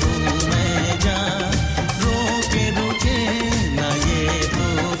दे दूं मैं जान रोके रुके ना ये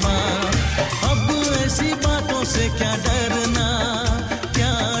तूफान अब ऐसी बातों से क्या डरना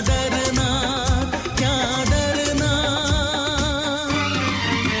क्या डरना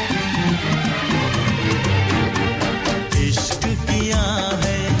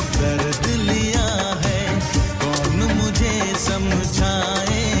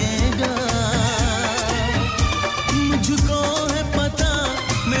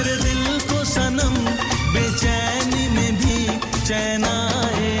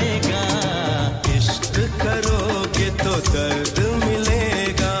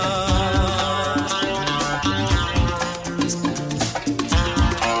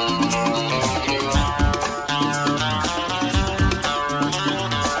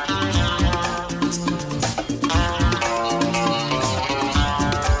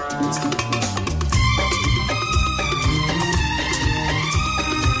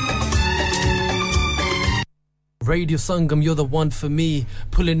Radio Sangam, you're the one for me.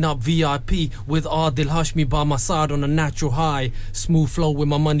 Pulling up VIP with Adil Hashmi by my side on a natural high. Smooth flow with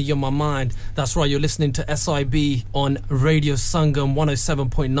my money on my mind. That's right, you're listening to SIB on Radio Sangam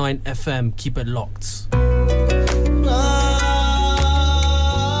 107.9 FM. Keep it locked.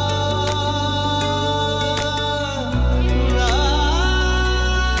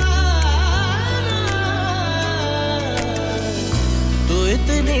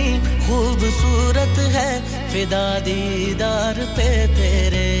 खूबसूरत है फिदा दीदार पे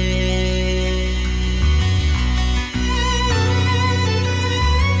तेरे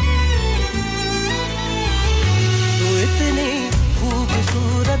तू इतनी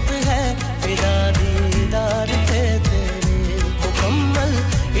खूबसूरत है फिदा दीदार पे तेरे मुकम्मल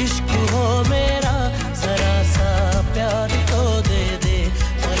इश्क हो मेरा जरा सा प्यार तो दे दे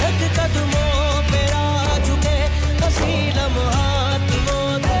पलक कदमों पे आ झुके हसी लम्हा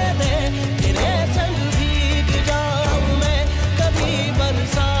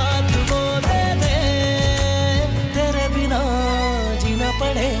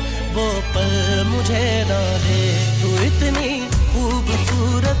वो पल मुझे ना दे तू इतनी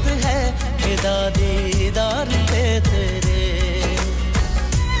खूबसूरत है फिदा दीदार पे तेरे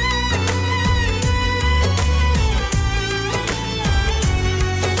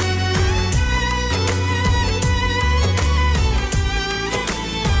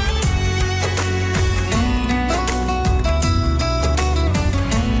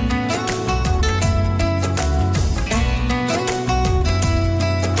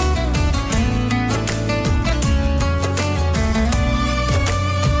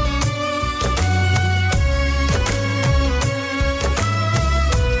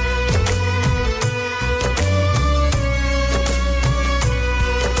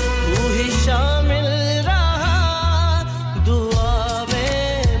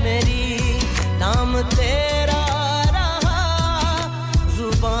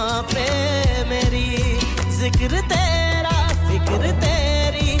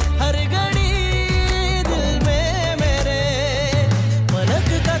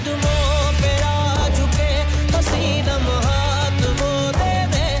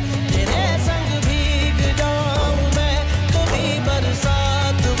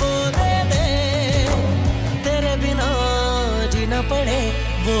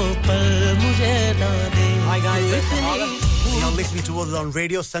On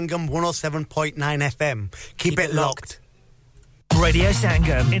Radio Sangam 107.9 FM. Keep it locked. Radio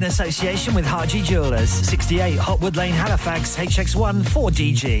Sangam in association with Haji Jewellers, 68 Hotwood Lane, Halifax, HX1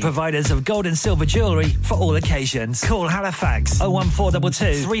 4DG. Providers of gold and silver jewellery for all occasions. Call Halifax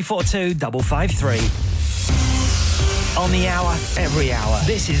 01422 342 553. On the hour, every hour.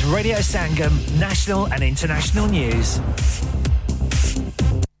 This is Radio Sangam, national and international news.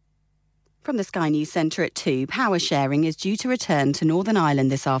 From the Sky News Centre at 2, power sharing is due to return to Northern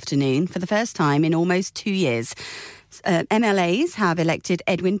Ireland this afternoon for the first time in almost 2 years. MLAs have elected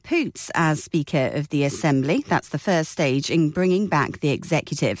Edwin Poots as Speaker of the Assembly. That's the first stage in bringing back the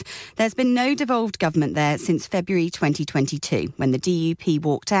executive. There's been no devolved government there since February 2022, when the DUP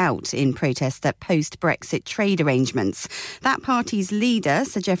walked out in protest at post-Brexit trade arrangements. That party's leader,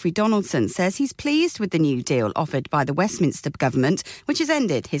 Sir Geoffrey Donaldson, says he's pleased with the new deal offered by the Westminster government, which has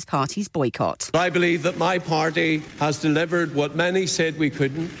ended his party's boycott. I believe that my party has delivered what many said we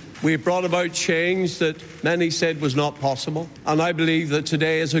couldn't. We've brought about change that many said was not possible, and I believe that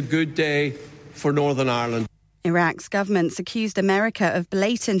today is a good day for Northern Ireland. Iraq's government's accused America of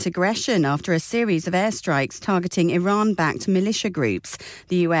blatant aggression after a series of airstrikes targeting Iran-backed militia groups.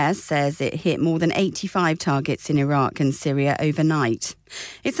 The US says it hit more than 85 targets in Iraq and Syria overnight.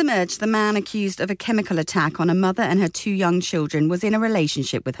 It's emerged the man accused of a chemical attack on a mother and her 2 young children was in a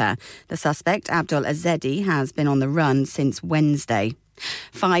relationship with her. The suspect, Abdul Azedi, has been on the run since Wednesday.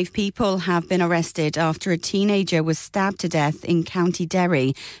 5 people have been arrested after a teenager was stabbed to death in County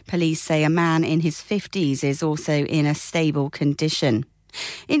Derry. Police say a man in his 50s is also in a stable condition.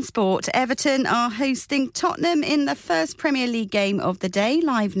 In sport, Everton are hosting Tottenham in the first Premier League game of the day.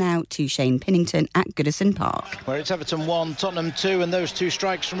 Live now to Shane Pinnington at Goodison Park. Where it's Everton 1, Tottenham 2, and those 2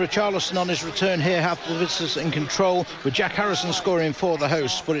 strikes from Richarlison on his return here have the visitors in control, with Jack Harrison scoring for the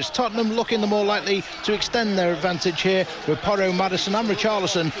hosts. But it's Tottenham looking the more likely to extend their advantage here, with Porro, Maddison and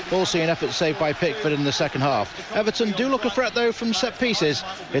Richarlison all seeing efforts saved by Pickford in the second half. Everton do look a threat though from set pieces.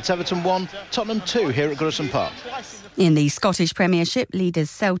 It's Everton 1, Tottenham 2 here at Goodison Park. In the Scottish Premiership, leaders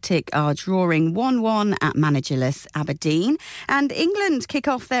Celtic are drawing 1-1 at managerless Aberdeen. And England kick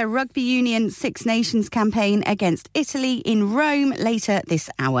off their Rugby Union Six Nations campaign against Italy in Rome later this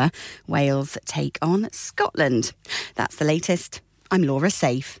hour. Wales take on Scotland. That's the latest. I'm Laura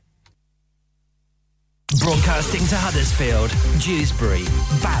Safe. Broadcasting to Huddersfield, Dewsbury,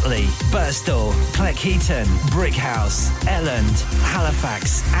 Batley, Birstall, Cleckheaton, Brickhouse, Elland,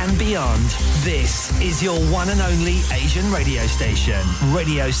 Halifax and beyond. This is your one and only Asian radio station.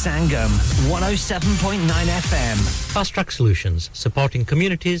 Radio Sangam, 107.9 FM. Fast Track Solutions, supporting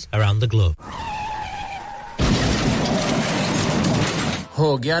communities around the globe.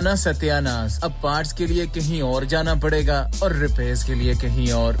 हो गया ना सत्यानाश अब parts के लिए कहीं और जाना पड़ेगा और रिपेयर्स के लिए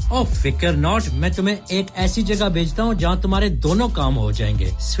कहीं और ओ फिकर नॉट मैं तुम्हें एक ऐसी जगह भेजता हूं जहां तुम्हारे दोनों काम हो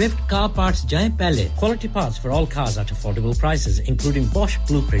जाएंगे स्विफ्ट कार पार्ट्स जाएं पहले quality parts for all cars at affordable prices including Bosch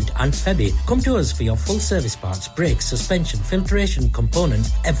Blueprint and Febby come to us for your full service parts brakes suspension filtration components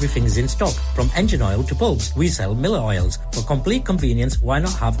everything is in stock from engine oil to bulbs we sell Miller oils for complete convenience why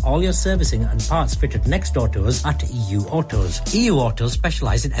not have all your servicing and parts fitted next door to us at EU Autos EU Autos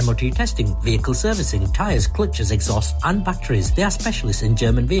specialise in MOT testing, vehicle servicing, tyres, clutches, exhaust and batteries. They are specialists in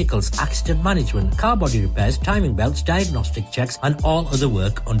German vehicles, accident management, car body repairs, timing belts, diagnostic checks and all other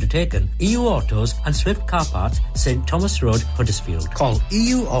work undertaken. EU Autos and Swift Car Parts, St Thomas Road, Huddersfield. Call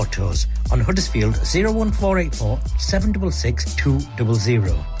EU Autos on Huddersfield 01484 766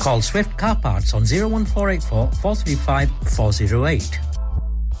 200. Call Swift Car Parts on 01484 435 408.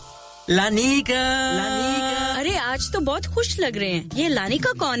 Lanika अरे आज तो बहुत खुश लग रहे हैं ये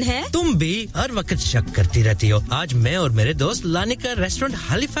Lanika कौन है तुम भी हर वक्त शक करती रहती हो आज मैं और मेरे दोस्त लानिका रेस्टोरेंट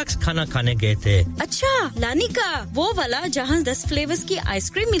हैलिफैक्स खाना खाने गए थे अच्छा लानिका वो वाला जहां 10 फ्लेवर्स की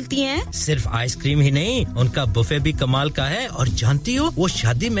आइसक्रीम मिलती हैं सिर्फ आइसक्रीम ही नहीं उनका बुफे भी कमाल का है और जानती हो वो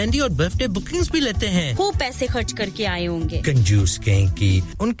शादी मेहंदी और बर्थडे बुकिंग्स भी लेते हैं खूब पैसे खर्च करके आए होंगे कंजूस कहीं की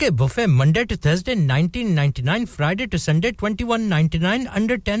उनके buffet Monday to Thursday 1999 Friday to Sunday 2199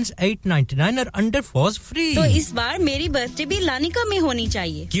 under 10s 899 और अंडर 4s फ्री तो इस बार मेरी बर्थडे भी लानिका में होनी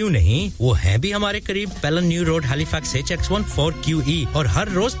चाहिए क्यों नहीं वो है भी हमारे करीब पेलन new road Halifax HX1 4QE और हर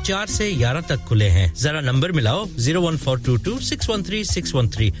रोज 4 से 11 तक खुले हैं जरा नंबर मिलाओ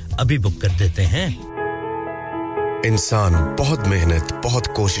 01422613613 अभी बुक कर देते हैं इंसान बहुत मेहनत बहुत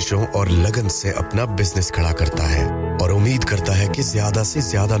कोशिशों और लगन से अपना बिजनेस खड़ा करता है और उम्मीद करता है कि ज्यादा से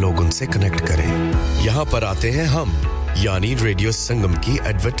ज्यादा लोग उनसे कनेक्ट करें यहाँ पर आते हैं हम यानी रेडियो संगम की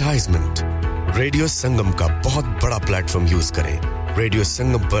एडवर्टाइजमेंट रेडियो संगम का बहुत बड़ा प्लेटफॉर्म यूज करें रेडियो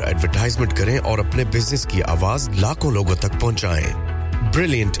संगम पर एडवर्टाइजमेंट करें और अपने बिजनेस की आवाज लाखों लोगों तक पहुंचाएं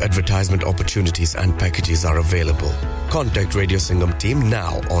Brilliant advertisement opportunities and packages are available. Contact Radio Sangam team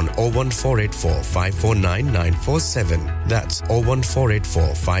now on 01484 549 947. That's 01484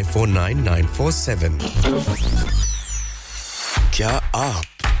 549 947. क्या आप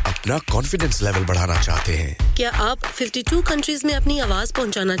अपना कॉन्फिडेंस लेवल बढ़ाना चाहते हैं? क्या आप 52 कंट्रीज में अपनी आवाज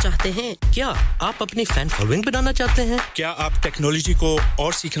पहुंचाना चाहते हैं? क्या आप अपनी फैन फॉलोइंग बनाना चाहते हैं? क्या आप टेक्नोलॉजी को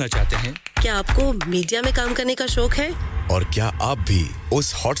और सीखना चाहते हैं? क्या आपको मीडिया में काम करने का शौक है? और क्या आप भी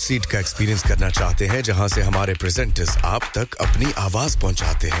उस हॉट सीट का एक्सपीरियंस करना चाहते हैं जहां से हमारे प्रेजेंटर्स आप तक अपनी आवाज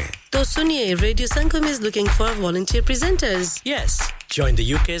पहुंचाते हैं? तो सुनिए radio Sangam is looking for volunteer presenters. Yes, join the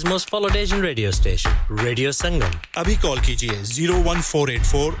UK's most followed Asian radio station, Radio Sangam. अभी कॉल कीजिए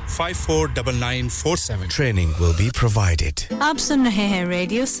 01484 549947. Training will be provided. आप सुन रहे हैं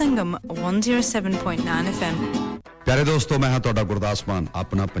रेडियो संगम 107.9 FM. प्यारे दोस्तों मैं हां ਤੁਹਾਡਾ ਗੁਰਦਾਸ ਮਾਨ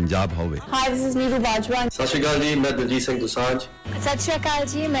ਆਪਣਾ ਪੰਜਾਬ ਹੋਵੇ hi this is Neeru Bajwa सत श्री अकाल जी मैं दलजीत सिंह दुसांझ सत श्री अकाल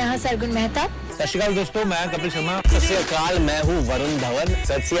जी मैं हां सरगुन मेहता सत श्री अकाल दोस्तों मैं कपिल शर्मा सत श्री अकाल मैं हूं वरुण धवन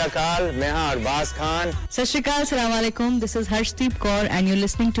सत श्री अकाल मैं हां अरबाज खान सत श्री अकाल अस्सलाम वालेकुम this is Harshdeep Kaur and you are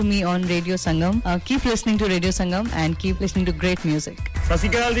listening to me on radio Sangam keep listening to radio Sangam and keep listening to great music सत श्री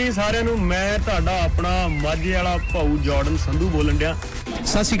अकाल जी साਰਿਆਂ ਨੂੰ ਮੈਂ ਤੁਹਾਡਾ ਆਪਣਾ ਮਾਝੇ ਵਾਲਾ ਭਾਊ ਜਾਰਡਨ ਸੰਧੂ ਬੋਲਣ ਡਿਆ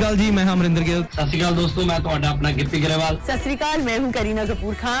ਸਤ ਸ਼੍ਰੀ ਅਕਾਲ ਜੀ ਮੈਂ ਹਾਂ ਅਮਰਿੰਦਰ ਗਿੱਲ ਸਤ ਸ਼੍ਰੀ ਅਕਾਲ ਦੋਸਤੋ ਮੈਂ ਤੁਹਾਡਾ ਆਪਣਾ ਗਿੱਪੀ ਗਰੇਵਾਲ सत श्री अकाल मैं हूं Kareena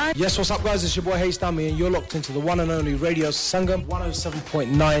Kapoor Khan Yes what's up guys it's your boy Hayes Dami and you're locked into the one and only Radio Sangam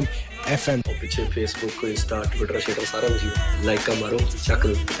 107.9 FM पीछे Facebook को Insta Twitter शेयर सारा कुछ लाइक का मारो चक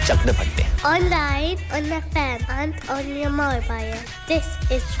दे फटते online on FM and on your mobile this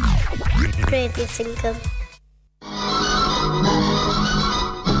is Radio Sangam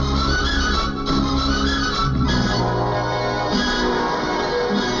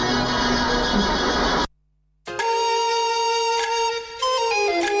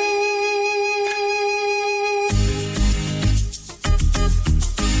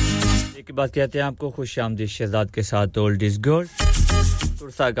की बात कहते हैं आपको खुश आमदीद शहजाद के साथ ओल्ड इज गोल्ड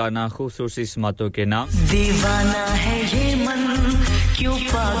तुरसा गाना खूबसूरती स्मातों के नाम दीवाना है ये मन क्यों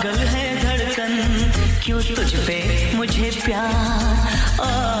पागल है धड़कन क्यों तुझ पे मुझे प्यार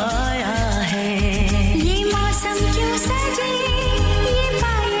आया है ये मौसम क्यों सजे ये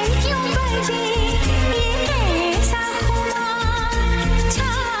पायल क्यों बजे ये कैसा खुमार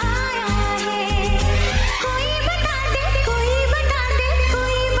छाया है कोई बता दे कोई बताए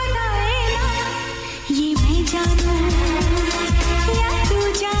ना ये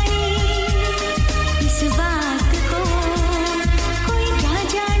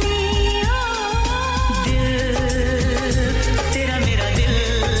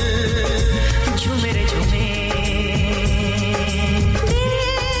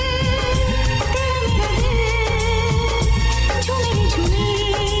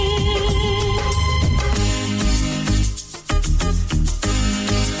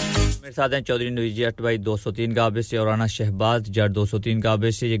मेरे साथ हैं चौधरी नवीजी अटवाई 203 गाबे से और राना शहबाज जड़ 203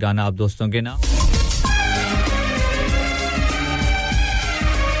 गाबे से ये गाना आप दोस्तों के नाम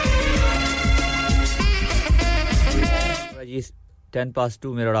जी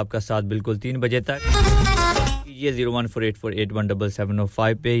 2 मेरा और आपका साथ बिल्कुल 3 बजे तक कीजिए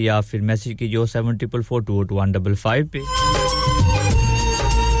 01484817705 पे या फिर मैसेज कीजिए 74442155 पे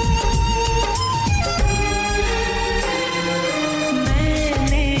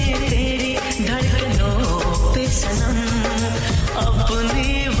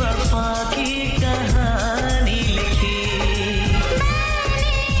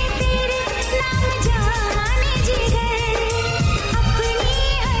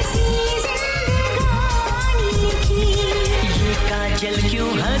जल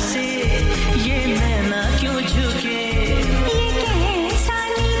क्यों हंसे ये नैना क्यों झुके ये कैसा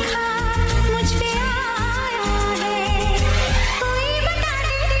लिखा मुझ पे आया है कोई बता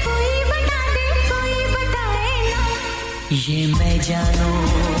दे कोई बताए ना ये मैं जानूं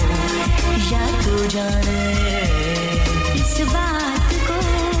या तू जाने इस बात को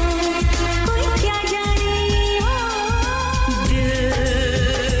कोई क्या जाने हो दिल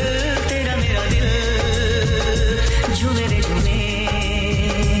तेरा मेरा दिल झूमे रे झूमे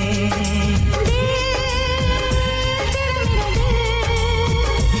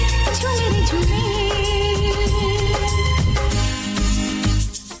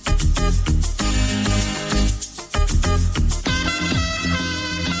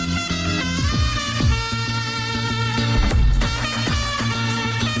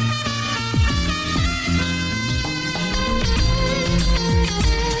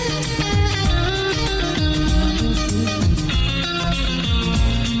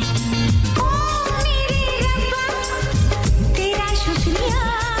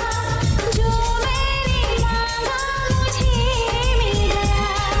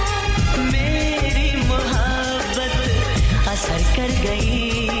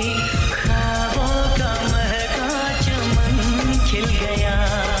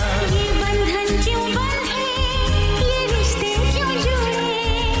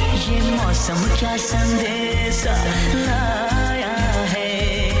क्या संदेशा लाया है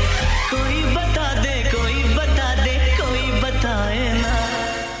कोई बता दे कोई बताए ना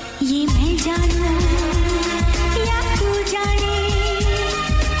ये मैं जानूं या तू जाने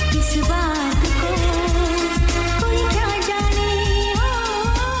किस बात को कोई क्या जाने हो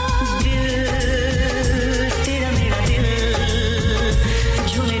दिल तेरा मेरा दिल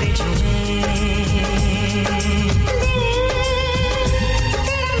झूमे रे झूमे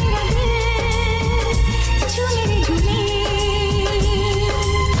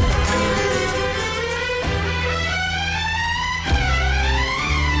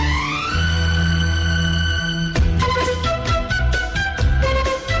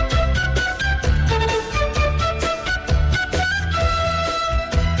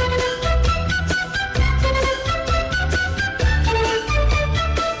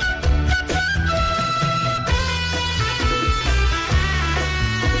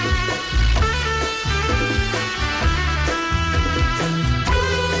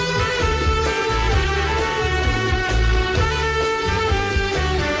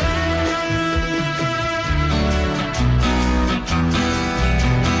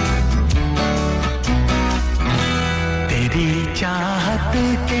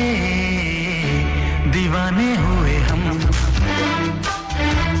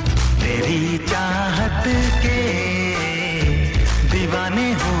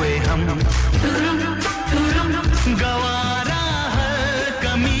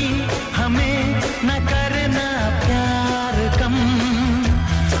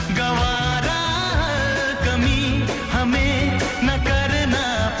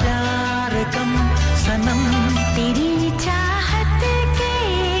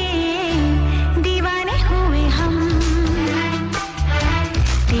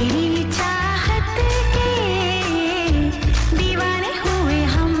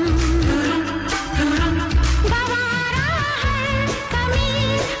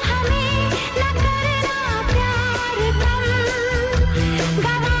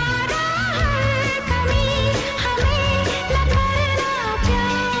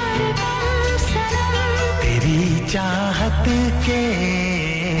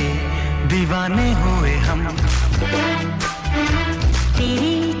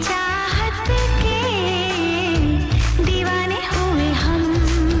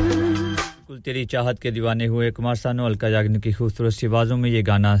तेरी चाहत के दीवाने हुए कुमार सानू अलका याग्निक की खूबसूरत सी आवाजों में ये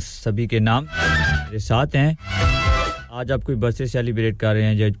गाना सभी के नाम मेरे साथ हैं आज आप कोई बर्थडे सेलिब्रेट कर रहे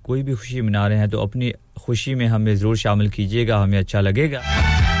हैं या कोई भी खुशी मना रहे हैं तो अपनी खुशी में हमें जरूर शामिल कीजिएगा हमें अच्छा लगेगा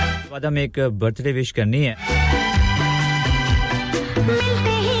बाद हम एक बर्थडे विश करनी है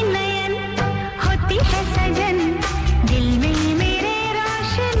मिलते ही नयन होती है सजन दिल में मेरे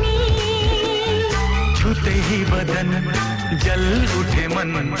रोशनी छूते ही बदन जल उठे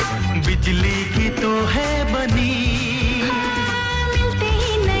मन बिजली की तो है बनी मिलते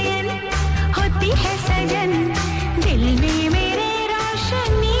ही नयन होती है सजन दिल में मेरे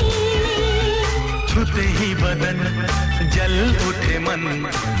रोशनी छूते ही बदन जल उठे मन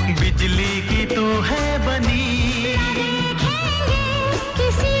बिजली की तो है बनी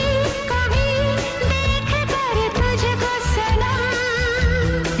किसी को भी देख कर तुझको सनम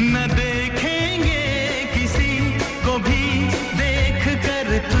न देखेंगे किसी को भी देख कर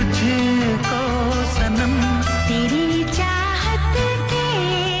तुझको सनम तेरी चाहत के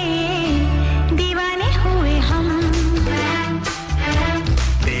दीवाने हुए हम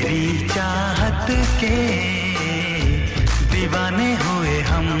तेरी चाहत के दीवाने हुए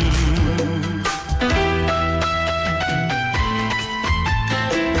हम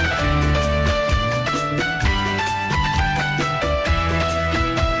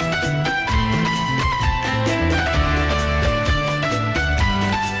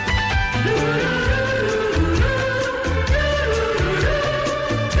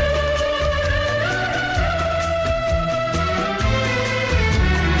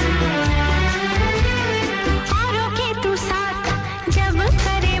औरों के तू साथ जब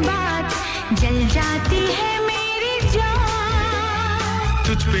करे बात जल जाती है मेरी जान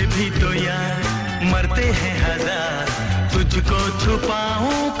तुझ पे भी तो यार मरते हैं हजार तुझको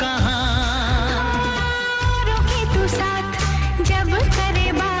छुपाऊं कहाँ औरों के तू साथ जब करे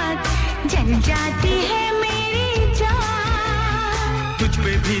बात जल जाती है मेरी जान तुझ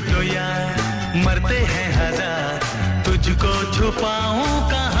पे भी तो यार मरते हैं हजार तुझको छुपाऊं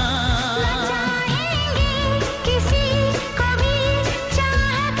कहाँ किसी को भी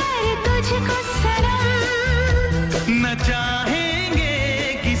चाह कर तुझको सनम न चाहेंगे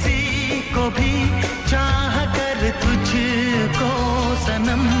किसी को भी चाह कर तुझको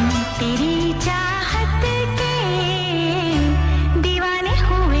सनम तेरी चाहत के दीवाने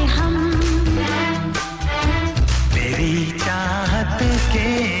हुए हम तेरी चाहत के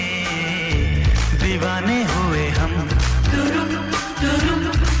दीवाने हुए हम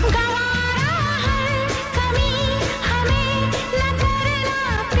गवारा हर कमी हमें न करना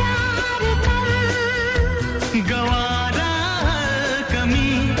प्यार कम गवारा हर कमी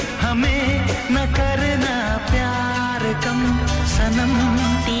हमें न करना प्यार कम सनम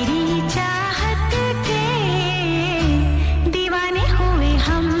तेरी चाहत के दीवाने हुए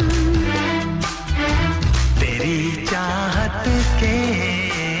हम तेरी चाहत के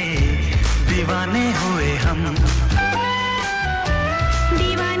दीवाने हुए हम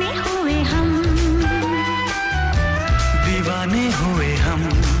दीवाने हुए हम दीवाने हुए हम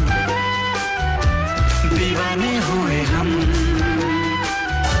दीवाने हुए हम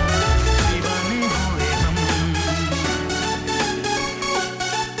दीवाने हुए हम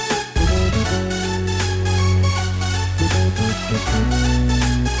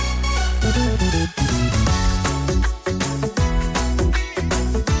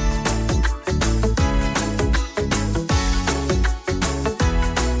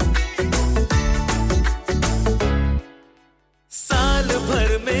साल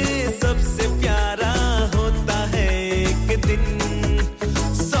भर में सबसे प्यारा होता है एक दिन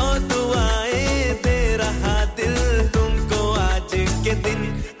 100 दुआएं दे रहा दिल तुमको आज के दिन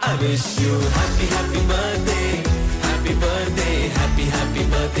I wish you happy happy birthday happy birthday happy happy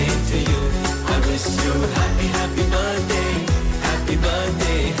birthday to you I wish you happy happy birthday happy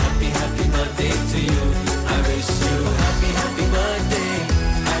birthday happy happy birthday to you I wish you happy happy birthday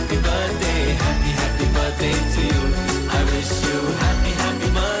happy birthday happy happy birthday to you I wish you happy happy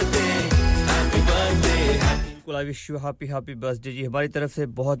birthday happy birthday बिल्कुल I wish you happy birthday जी हमारी तरफ से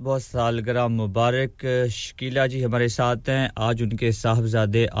बहुत-बहुत सालगिरह मुबारक शकीला जी हमारे साथ हैं आज उनके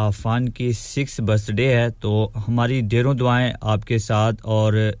साहबजादे आफान की 6th बर्थडे है तो हमारी ढेरों दुआएं आपके साथ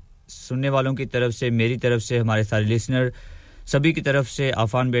और सुनने वालों की तरफ से मेरी तरफ से हमारे सारे लिसनर सभी की तरफ से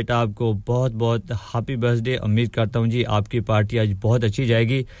आफान बेटा आपको बहुत-बहुत हैप्पी बर्थडे उम्मीद करता हूं जी आपकी पार्टी आज बहुत अच्छी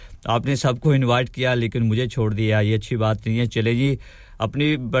जाएगी आपने सबको इनवाइट किया लेकिन मुझे छोड़ दिया ये अच्छी बात नहीं है चले जी अपनी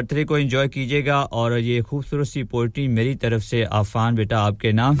बर्थडे को एंजॉय कीजिएगा और ये खूबसूरत सी पोएट्री मेरी तरफ से आफान बेटा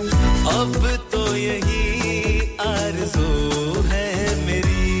आपके नाम अब तो यही आरज़ू है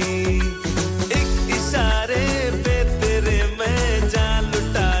मेरी एक इशारे पे तेरे मैं जान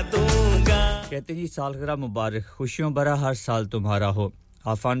लुटा दूंगा कहते जी सालगिरह मुबारक खुशियों भरा हर साल तुम्हारा हो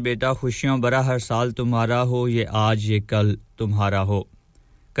आफान बेटा खुशियों भरा हर साल तुम्हारा हो ये आज ये कल तुम्हारा हो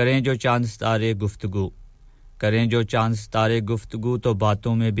करें जो चांद तारे गुफ्तगू करें जो चांद सितारे गुफ्तगू तो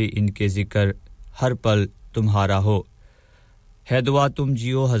बातों में भी इनके जिक्र हर पल तुम्हारा हो है दुआ तुम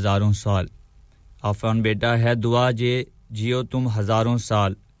जियो हजारों साल आफान बेटा है दुआ जे जियो तुम हजारों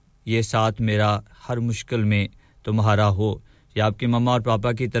साल ये साथ मेरा हर मुश्किल में तुम्हारा हो ये आपकी मम्मा और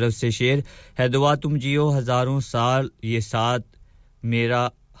पापा की तरफ से शेर है दुआ तुम जियो हजारों साल ये साथ मेरा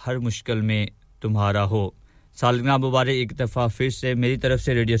हर मुश्किल में तुम्हारा हो सालगिरह मुबारक एक दफा फिर से मेरी तरफ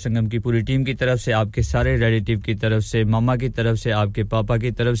से रेडियो संगम की पूरी टीम की तरफ से आपके सारे रिलेटिव की तरफ से मम्मा की तरफ से आपके पापा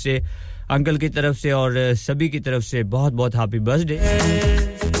की तरफ से अंकल की तरफ से और सभी की तरफ से बहुत-बहुत हैप्पी बर्थडे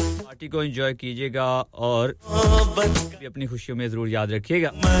पार्टी को एंजॉय कीजिएगा और अपनी खुशियों में जरूर याद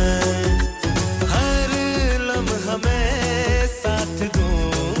रखिएगा हर लम्हा मैं साथ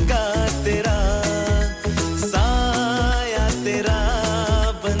दूंगा तेरा साया तेरा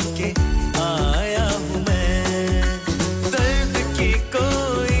बनके आया हूं मैं दर्द की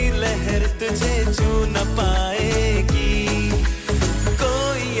कोई लहर तुझे छू न पाएगी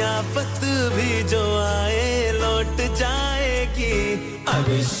कोई आफत भी जो आए लौट जाएगी I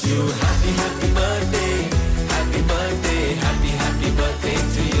wish you happy happy birthday happy birthday happy birthday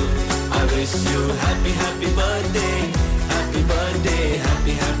to you I wish you happy happy birthday happy birthday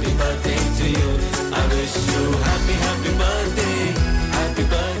to you I wish you happy birthday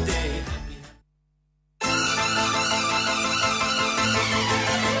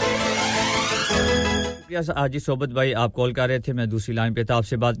आज ही सोबत भाई आप कॉल कर रहे थे मैं दूसरी लाइन पे था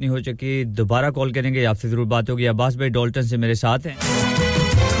आपसे बात नहीं हो सकी दोबारा कॉल करेंगे आपसे जरूर बात होगी अब्बास भाई डॉल्टन से मेरे साथ हैं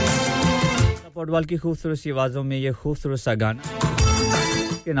फुटबॉल की खूबसूरत सी आवाजों में ये खूबसूरत सा गाना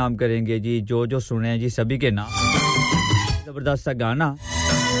के नाम करेंगे जी जो सुने हैं जी सभी के नाम जबरदस्त सा गाना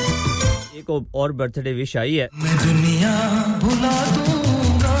एक और बर्थडे विश आई है मैं दुनिया भुला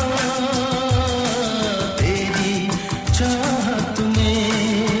दूंगा तेरी चाहत में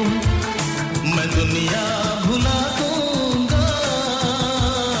मैं दुनिया भुला दूंगा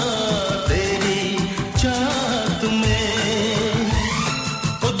तेरी चाहत में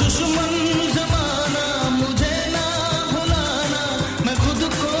ओ दुश्मन जमाना मुझे ना भुलाना मैं खुद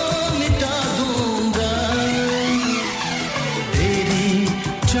को मिटा दूंगा तेरी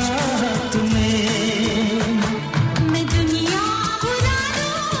चाहत में मैं दुनिया भुला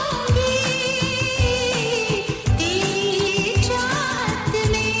दूंगी तेरी चाहत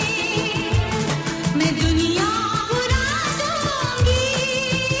में मैं दुनिया भुला दूंगी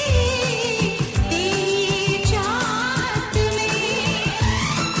तेरी चाहत में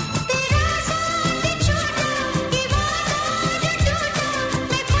तेरा साथ छोड़ा ये वादा जो टूटा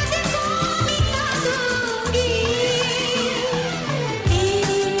मैं खुद को मिटा दूंगी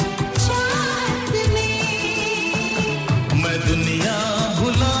तेरी चाहत में मैं दुनिया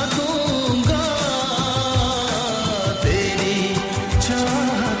भुला दूंगा तेरी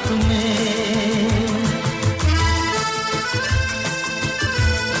चाहत में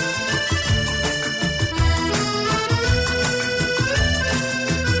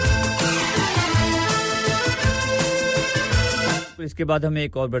इसके बाद हमें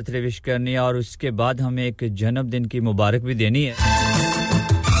एक और बर्थडे विश करनी है और उसके बाद हमें एक जन्मदिन की मुबारक भी देनी है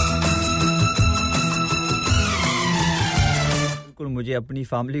बिल्कुल मुझे अपनी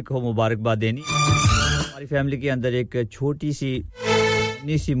फैमिली को मुबारकबाद देनी है हमारी फैमिली के अंदर एक छोटी सी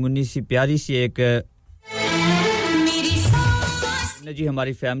नन्ही सी मुन्नी सी प्यारी सी एक मेरी सांस जी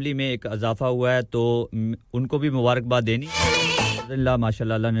हमारी फैमिली में एक इजाफा हुआ है तो उनको भी मुबारकबाद देनी अल्लाह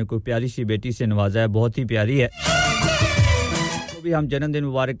माशाल्लाह अल्लाह ने कोई प्यारी सी बेटी से नवाजा है बहुत ही प्यारी है तो भी हम जन्मदिन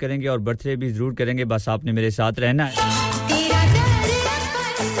मुबारक करेंगे और बर्थडे भी जरूर करेंगे बस आपने मेरे साथ रहना है तेरा दर्द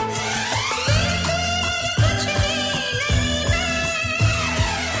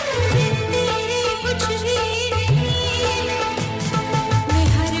तेरे कुछ भी नहीं मैं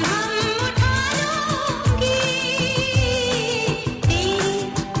हर गम उठा लूंगी तेरी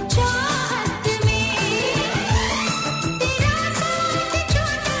चाहत में तेरा साथ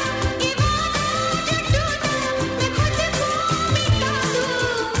छोड़ा ये वादा जो टूटा मैं खुद को मिटा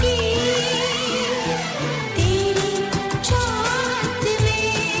दूंगी तेरी चाहत में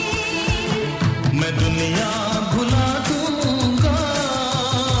मैं दुनिया भुला दूंगा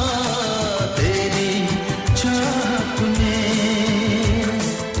तेरी चाहत में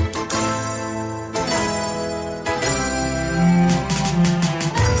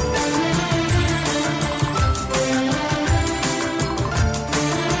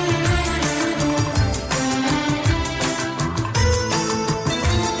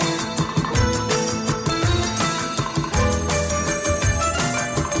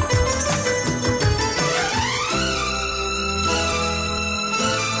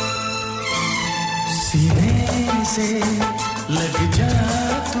सीने से लग जा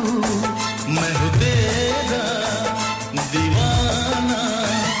तू मैं हूँ तेरा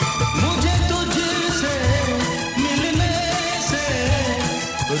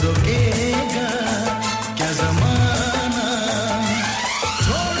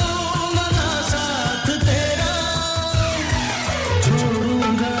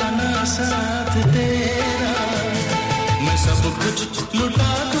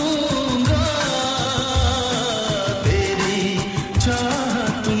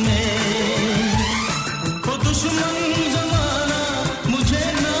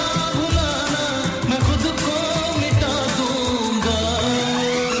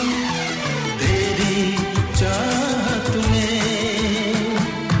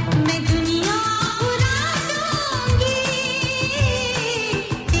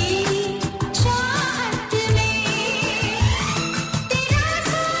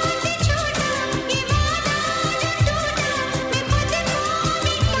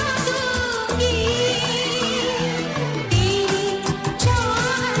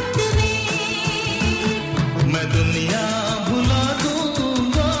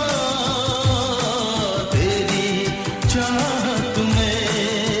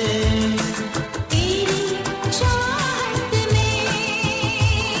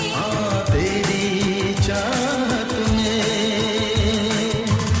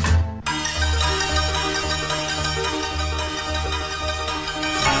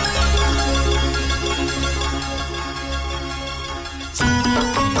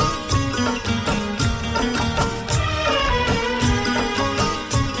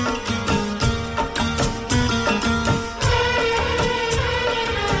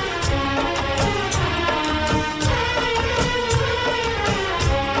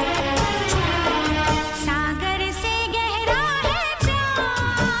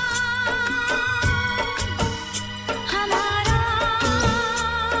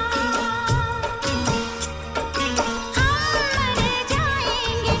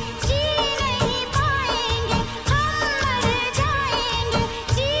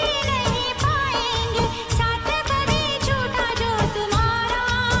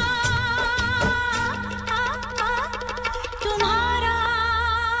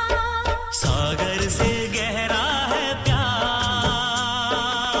सागर से गहरा है प्यार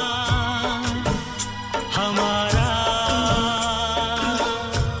हमारा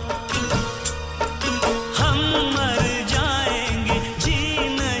हम मर जाएंगे जी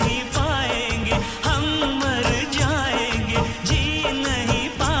नहीं पाएंगे हम मर जाएंगे जी नहीं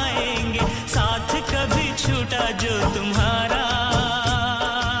पाएंगे साथ कभी छूटा जो तुम्हारा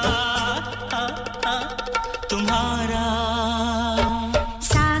तुम्हारा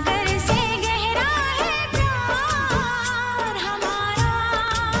सागर से गहरा है प्यार हमारा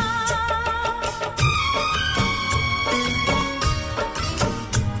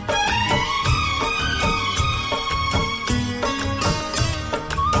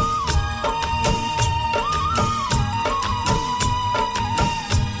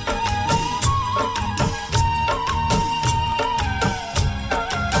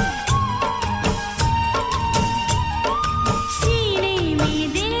सीने में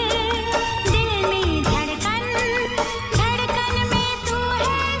दिल दिल में धड़कन धड़कन में तू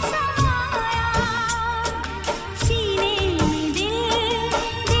है समाया सीने में दिल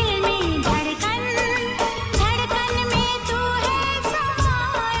दिल में धड़कन धड़कन में तू है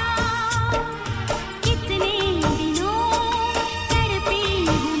समाया कितने दिनों तड़पी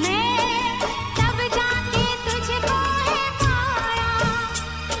हूँ मैं तब जाके तुझको है पाया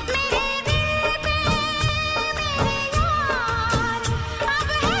मेरे दिल पे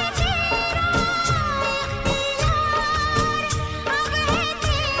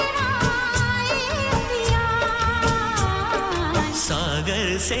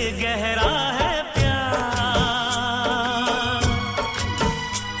सागर से गहरा है प्यार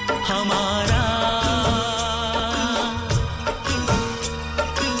हमारा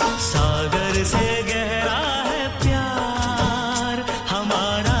सागर से गहरा है प्यार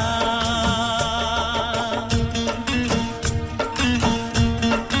हमारा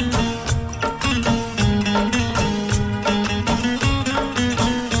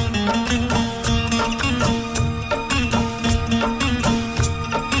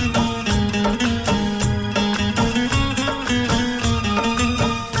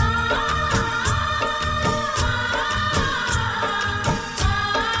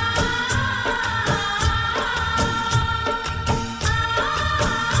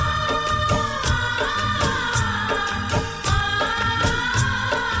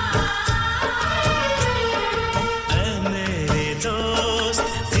ऐ मेरे दोस्त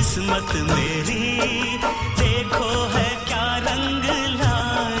किस्मत मेरी देखो है क्या रंग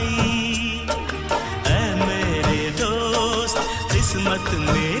लाई ऐ मेरे दोस्त किस्मत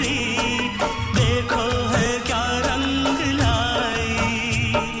मेरी देखो है क्या रंग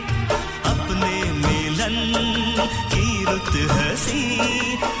लाई अपने मिलन की रुत हंसी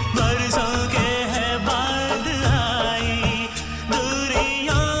बरसों के है बाद आई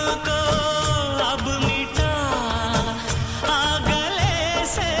दूरियों को अब मिटा आ गले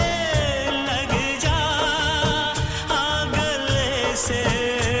से लग जा आ गले से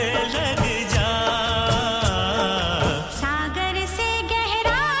लग जा सागर से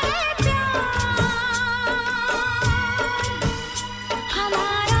गहरा है प्यार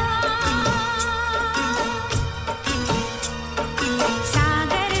हमारा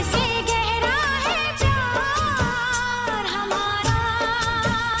सागर से गहरा है प्यार हमारा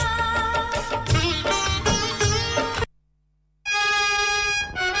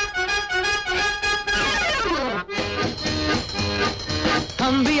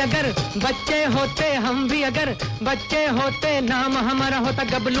हम भी अगर बच्चे होते हम भी अगर बच्चे होते नाम हमारा होता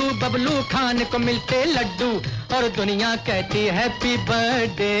गबलू बबलू खाने को मिलते लड्डू और दुनिया कहती हैप्पी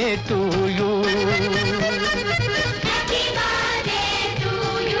बर्थडे टू यू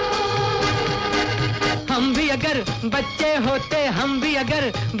हम भी अगर बच्चे होते हम भी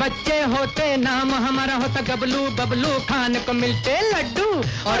अगर बच्चे होते नाम हमारा होता गबलू बबलू खाने को मिलते लड्डू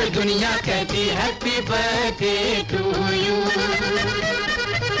और दुनिया कहती happy birthday to you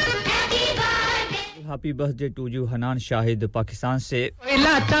happy birthday to you Hanan Shahid Pakistan से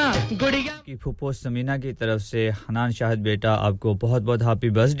गुड़िया की फूफो समीना की तरफ से हनान शाहिद बेटा आपको बहुत-बहुत हैप्पी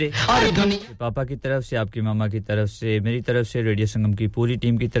बर्थडे और दुनिया पापा की तरफ से आपकी मामा की तरफ से मेरी तरफ से रेडियो संगम की पूरी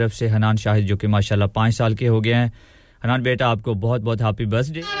टीम की तरफ से हनान शाहिद जो कि माशाल्लाह 5 साल के हो गए हैं हनान बेटा आपको बहुत-बहुत हैप्पी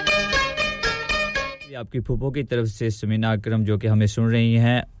बर्थडे आपकी फूफो की तरफ से समीना अकरम जो कि हमें सुन रही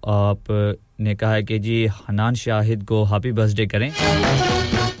हैं आपने कहा है कि जी हनान शाहिद को हैप्पी बर्थडे करें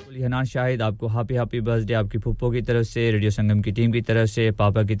हनान शाहिद आपको हैप्पी बर्थडे आपकी फूफो की तरफ से रेडियो संगम की टीम की तरफ से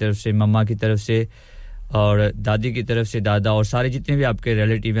पापा की तरफ से मम्मा की तरफ से और दादी की तरफ से दादा और सारे जितने भी आपके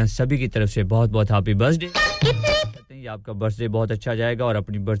रिलेटिव हैं सभी की तरफ से बहुत-बहुत हैप्पी बर्थडे कहते हैं आपका बर्थडे बहुत अच्छा जाएगा और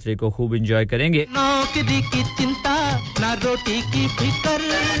अपनी बर्थडे को खूब एंजॉय करेंगे नौकरी की चिंता ना रोटी की फिक्र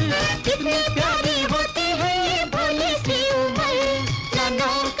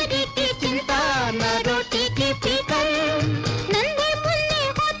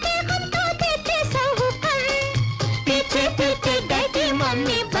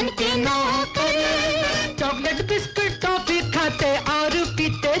में बनके नौकर चॉकलेट बिस्कुट टॉफी खाते और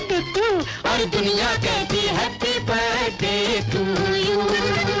पीते दूध और दुनिया कहती हैप्पी बर्थडे टू यू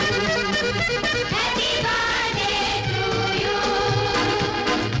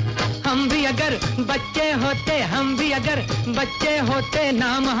हम भी अगर बच्चे होते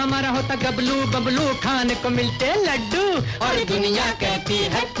नाम हमारा होता गबलू बबलू खाने को मिलते लड्डू और दुनिया कहती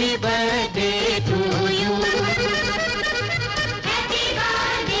happy birthday to you happy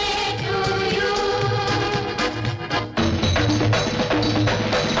birthday to you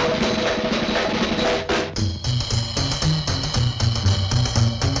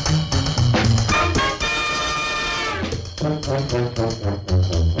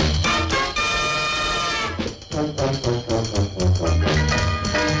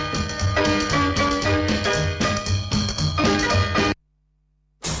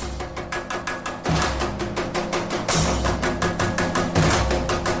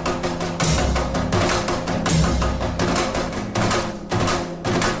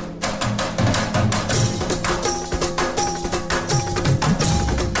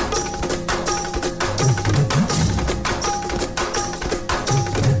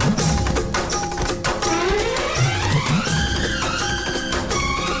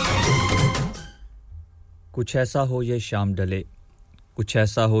कुछ ऐसा हो ये शाम डले कुछ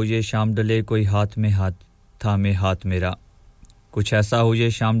ऐसा हो ये शाम डले कोई हाथ में हाथ थामे हाथ मेरा कुछ ऐसा हो ये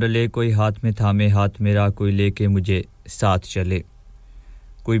शाम डले कोई हाथ में थामे हाथ मेरा कोई लेके मुझे साथ चले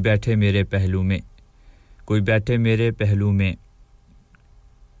कोई बैठे मेरे पहलू में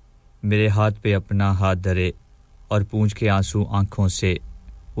मेरे हाथ पे अपना हाथ धरे और पूंछ के आंसू आंखों से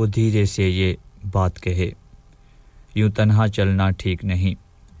वो धीरे से ये बात कहे यूं तन्हा चलना ठीक नहीं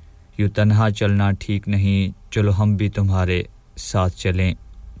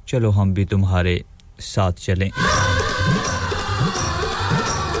चलो हम भी तुम्हारे साथ चलें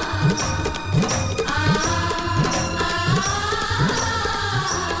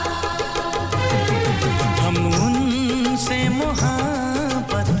हम उनसे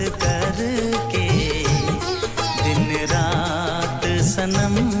मोहब्बत करके दिन रात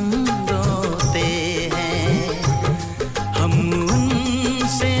सनम रोते हैं हम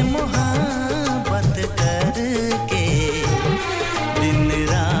उनसे मोहब्बत करके दिन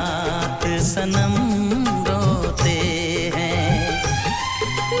रात सनम रोते हैं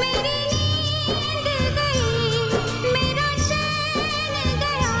मेरी नींद गई मेरा चैन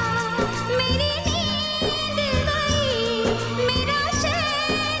गया मेरी नींद गई मेरा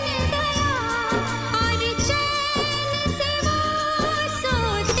चैन गया और चैन से वो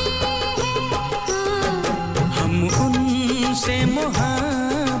सोते हैं हम उनसे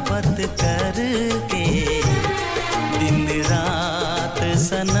मोहब्बत करके दिन रात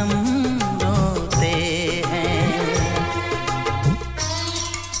सनम रोते हैं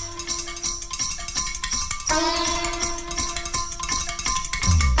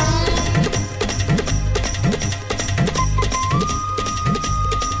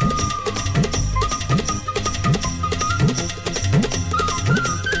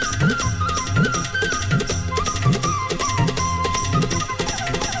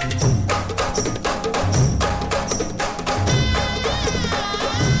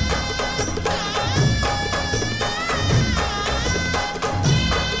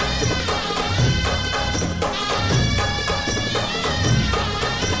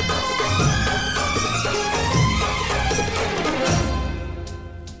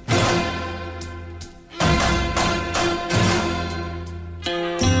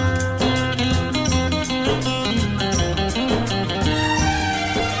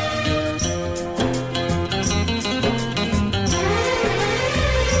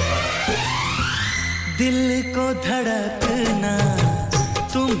दिल को धड़कना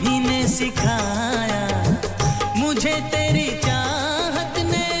तुम्ही ने सिखाया मुझे तेरी चाहत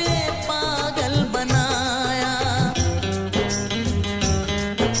ने पागल बनाया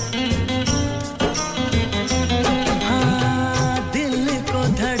हाँ दिल को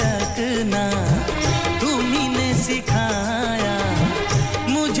धड़कना तुम्ही ने सिखाया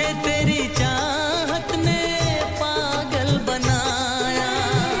मुझे तेरी चाहत ने पागल बनाया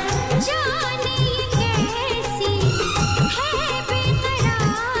जाने ये कैसी है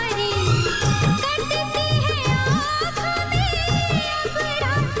बेकरारी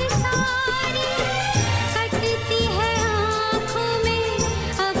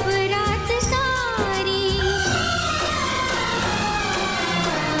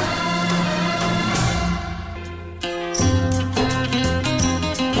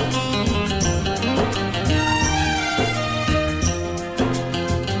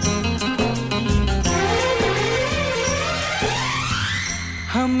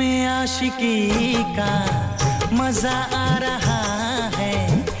हमें आशिकी का मजा आ रहा है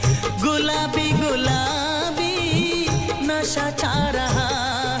गुलाबी गुलाबी नशा छा रहा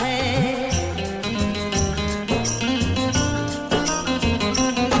है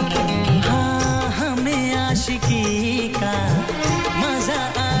हाँ हमें आशिकी का मजा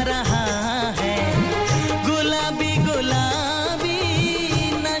आ रहा है गुलाबी गुलाबी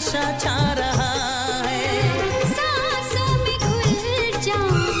नशा छा रहा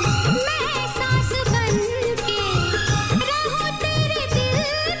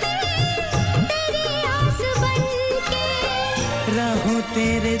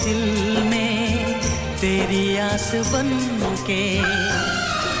तेरे दिल में तेरी आस बन के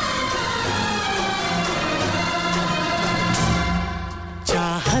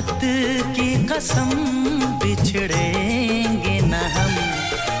चाहत की कसम बिछड़ेंगे न हम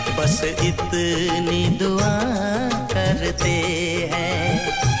बस इतनी दुआ करते हैं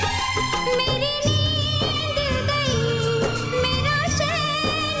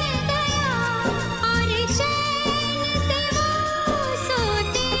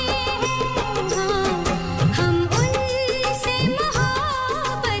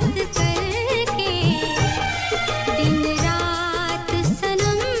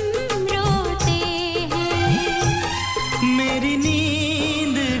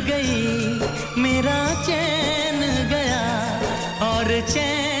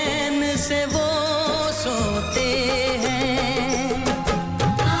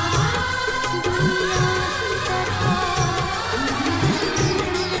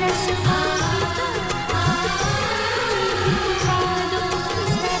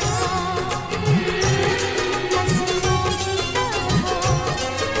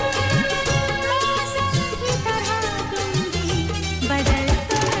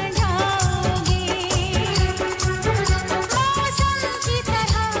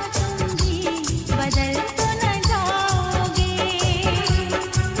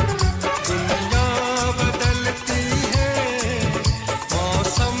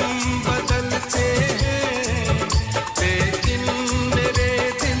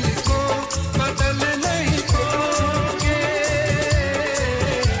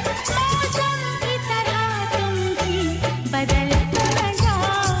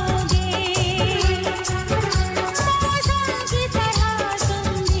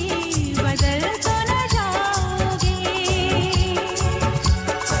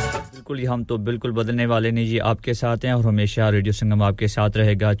हम तो बिल्कुल बदलने वाले नहीं जी आपके साथ हैं और हमेशा रेडियो संगम आपके साथ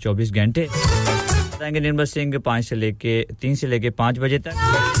रहेगा 24 घंटे बताएंगे निर्मल सिंह 3 से लेके 5 बजे तक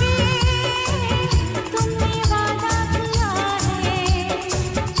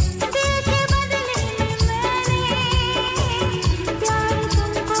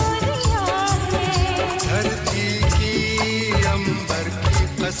धरती की अंबर की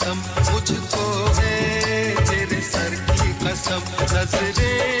कसम मुझको है तेरे सर की कसम नजरे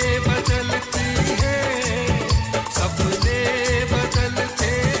बदलती है सपने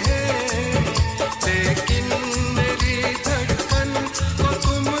बदलते हैं लेकिन मेरी धड़कन को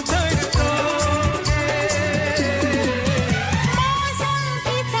तुम धड़कोगे मौसम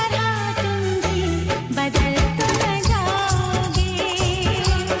की तरह तुम भी बदल तो न जाओगे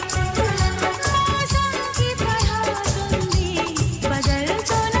मौसम की तरह तुम भी बदल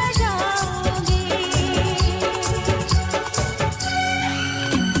तो न जाओगे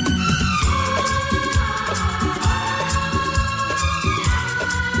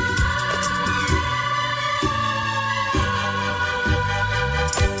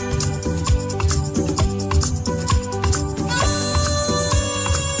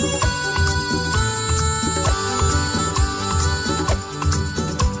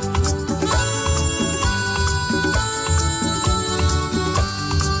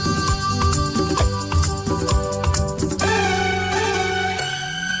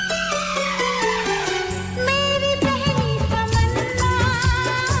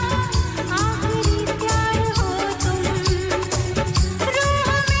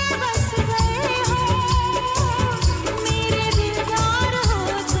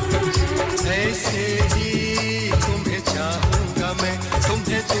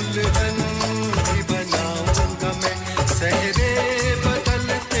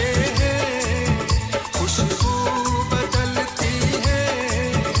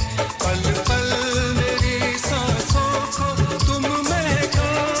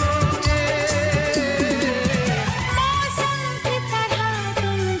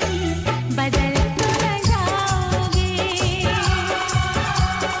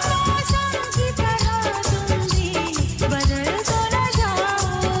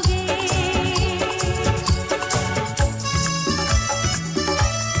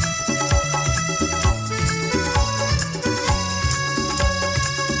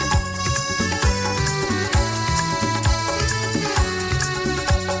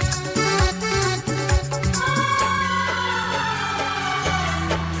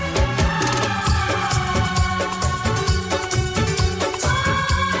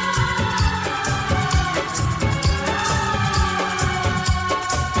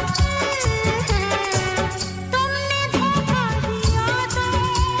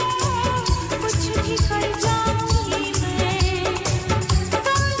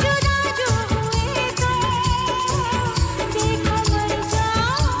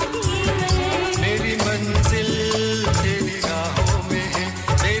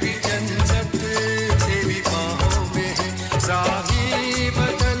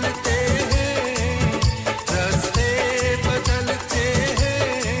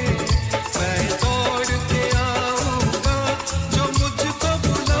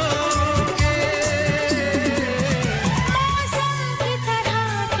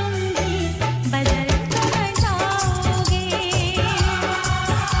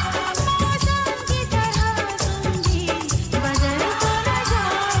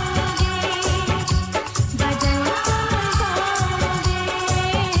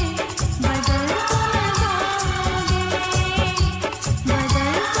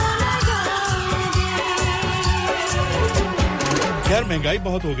महंगाई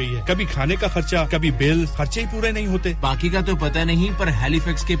बहुत हो गई है कभी खाने का खर्चा कभी बिल खर्चे ही पूरे नहीं होते बाकी का तो पता नहीं पर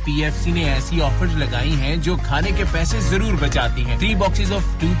हैलिफैक्स के पीएफसी ने ऐसी ऑफर्स लगाई हैं जो खाने के पैसे जरूर बचाती हैं 3 boxes of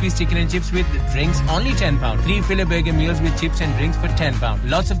 2-piece chicken and chips with drinks only £10 3 filet burger meals with chips and drinks for £10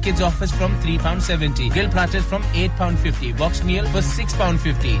 lots of kids offers from £3.70 grill platters from £8.50 box meal for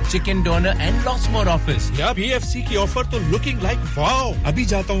 £6.50 chicken doner and lots more offers यार PFC की offer तो looking like wow अभी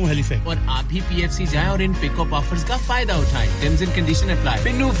जाता हूं Halifax और आप भी PFC जाएं और इन पिकअप ऑफर्स का फायदा उठाएं terms and condition apply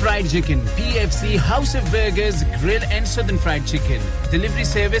Pinu fried chicken PFC House of Burgers Grill and Southern Fried Chicken delivery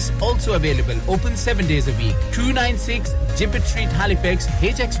service also available open 7 days a week 296 Gibbet Street Halifax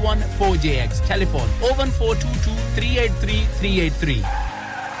HX1 4JX telephone 01422 383 383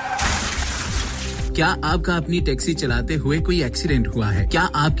 क्या आपका अपनी taxi चलाते हुए कोई accident हुआ है क्या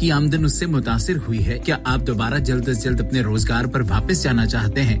आपकी आमदन उससे मुतासिर हुई है क्या आप दोबारा जल्द से जल्द अपने रोजगार पर वापस जाना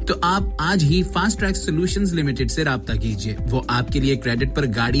चाहते हैं तो आप आज ही फास्ट ट्रैक सॉल्यूशंस लिमिटेड से राब्ता कीजिए वो आपके लिए क्रेडिट पर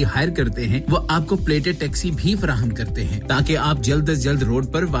गाड़ी हायर करते हैं वो आपको प्लेटेड टैक्सी भी फराहम करते हैं ताकि आप जल्द से जल्द रोड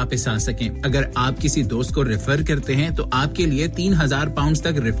पर वापस आ सकें अगर आप किसी दोस्त को रेफर करते हैं तो आपके लिए £3000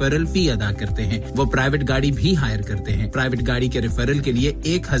 तक रेफरल फी अदा करते हैं वो प्राइवेट गाड़ी भी हायर करते हैं प्राइवेट गाड़ी के रेफरल के लिए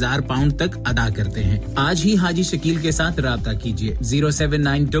 £1000 तक अदा करते हैं आज ही हाजी शकील के साथ राब्ता कीजिए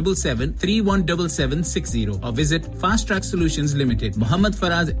 07977317760 और visit fast track solutions limited Mohammad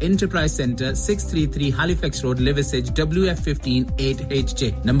Faraz enterprise centre 633 Halifax road Liversedge WF15 8HJ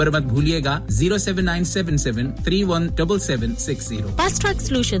number मत भूलिएगा 07977317760 Fast Track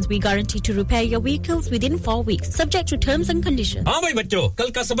Solutions we guarantee to repair your vehicles within 4 weeks subject to terms and conditions हां भाई बच्चों कल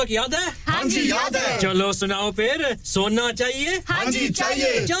का सबक याद है हां जी याद है चलो सुनाओ फिर सोना चाहिए हां जी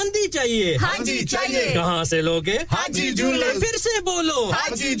चाहिए चांदी चाहिए हां जी चाहिए कहां से लोगे हाजी जूलर्स फिर से बोलो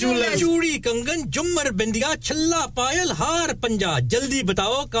हाजी जूलर्स चूड़ी कंगन झुमर बिंदिया छल्ला पायल हार पंजा जल्दी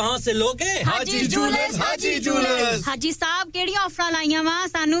बताओ कहां से लोगे हाजी जूलर्स हाजी साहब केड़ी ऑफर लाईया वा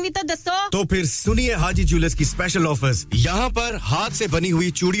सानू भी तो दसो तो फिर सुनिए हाजी जूलर्स की स्पेशल ऑफर्स यहां पर हाथ से बनी हुई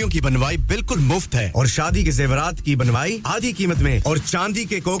चूड़ियों की बनवाई बिल्कुल मुफ्त है और शादी के जेवरात की बनवाई आधी कीमत में और चांदी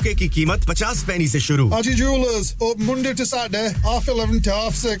के कोके की कीमत 50 पैसे से शुरू हाजी jewellers open Monday to Saturday 11:30 to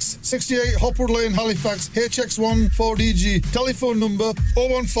 6:30 68 Hopwood Lane Halifax HX1 4DG telephone number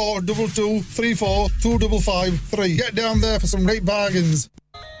 01422342553 get down there for some great bargains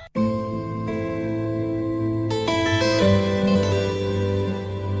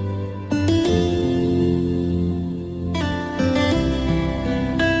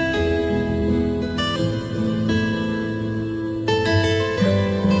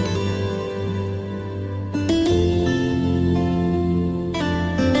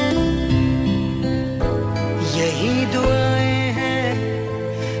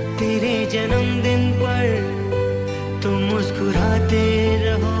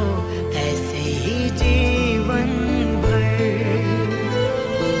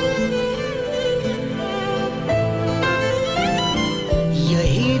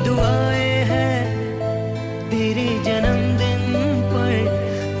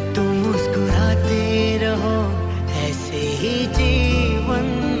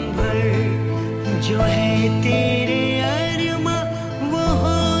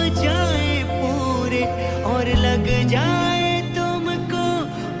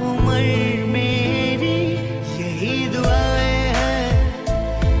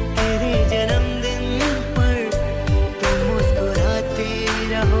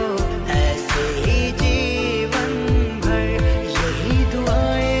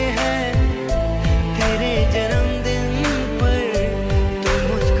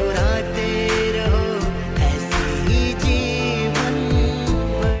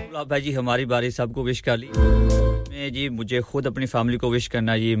भाई जी हमारी बारी सबको विश कर ली मैं जी मुझे खुद अपनी फैमिली को विश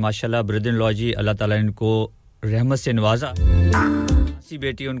करना ये माशाल्लाह ब्रदर इन लॉ जी अल्लाह ताला इनको रहमत से नवाजा ऐसी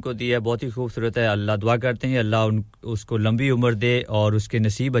बेटी उनको दी है बहुत ही खूबसूरत है अल्लाह दुआ करते हैं अल्लाह उसको लंबी उम्र दे और उसके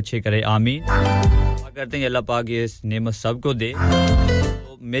नसीब अच्छे करे आमीन दुआ करते हैं अल्लाह पाक ये नेमत सबको दे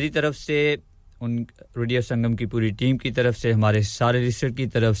तो मेरी तरफ से उन रेडियो संगम की पूरी टीम की तरफ से हमारे सारे रिसर्च की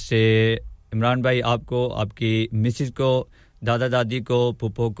तरफ से इमरान भाई आपको आपकी मिसेस को दादा दादी को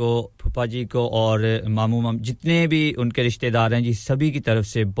पुप्पो को फूफा जी को और मामू माम जितने भी उनके रिश्तेदार हैं जी सभी की तरफ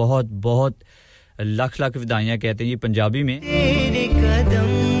से बहुत बहुत लाख लाख विदाइयां कहते हैं जी पंजाबी में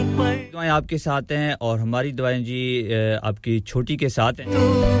दुआएं आपके साथ हैं और हमारी दुआएं जी आपकी छोटी के साथ हैं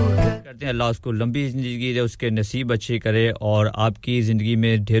करते हैं अल्लाह उसको लंबी जिंदगी दे उसके नसीब अच्छे करे और आपकी जिंदगी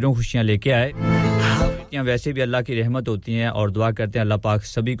में ढेरों खुशियां लेके आए बेटियां वैसे भी अल्लाह की रहमत होती हैं और दुआ करते हैं अल्लाह पाक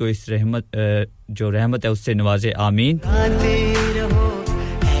सभी को इस रहमत जो रहमत है उससे नवाजे आमीन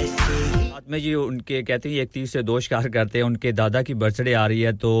मैं जी उनके कहते हैं 31 से 2 शिकार करते हैं उनके दादा की बर्थडे आ रही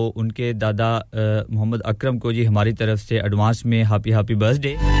है तो उनके दादा मोहम्मद अकरम को जी हमारी तरफ से एडवांस में हैप्पी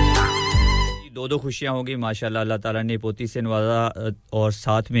बर्थडे दो खुशियां होंगी माशाल्लाह अल्लाह ताला ने पोती से नवाजा और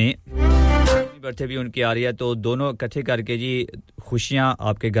साथ में बर्थडे भी उनकी आ रही है तो दोनों इकट्ठे करके जी खुशियां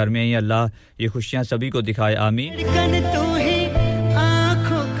आपके घर में ही अल्लाह ये खुशियां सभी को दिखाए आमीन तू ही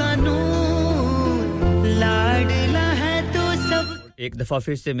आंखों का नूर लाडला है तू सब एक दफा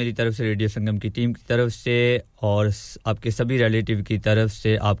फिर से मेरी तरफ से रेडियो संगम की टीम की तरफ से और आपके सभी रिलेटिव की तरफ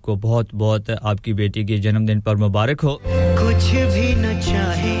से आपको बहुत-बहुत आपकी बेटी के जन्मदिन पर मुबारक हो कुछ भी न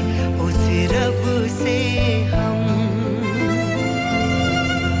चाहे उस रब से हम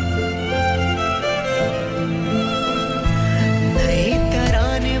नई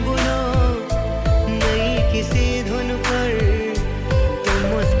तराने बुनो नई किसी धुन पर तुम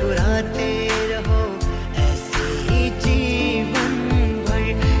मुस्कुराते रहो ऐसे ही जीवन भर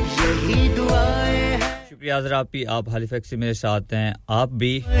यही दुआएं हैं शुक्रिया ज़रा आप हालिफैक्स से मेरे साथ हैं आप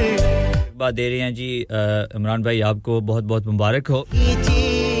भी बात दे रहे हैं जी इमरान भाई आपको बहुत-बहुत मुबारक हो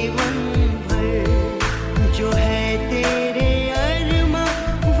जीवन भर जो है तेरे अरमा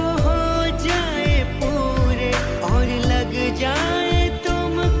वो हो जाए पूरे और लग जाए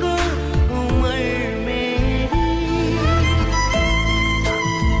तुमको उम्र मेरी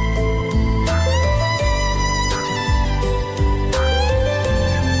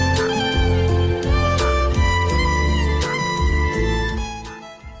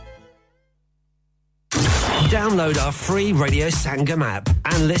Download our free Radio Sangam app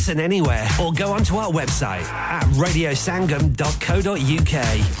and listen anywhere or go onto our website at radiosangam.co.uk.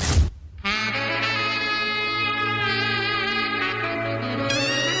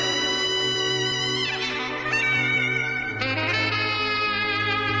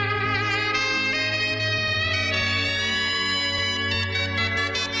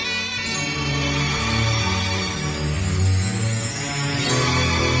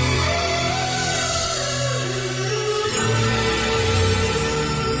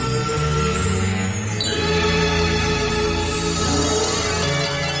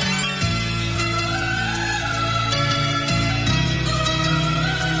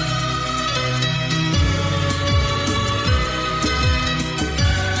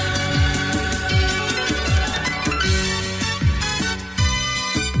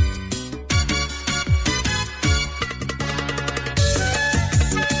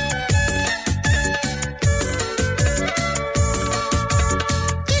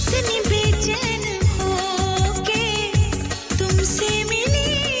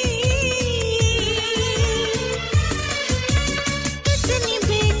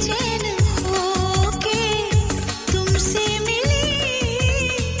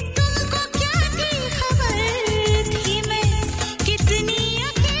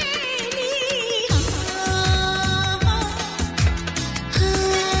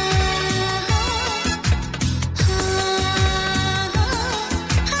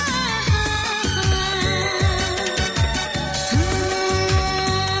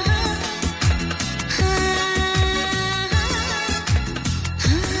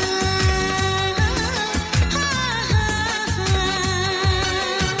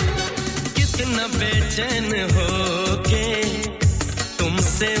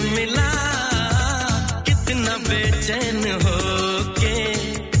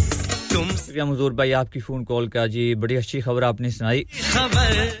 हुजूर भाई आपकी फोन कॉल का जी बड़ी अच्छी खबर आपने सुनाई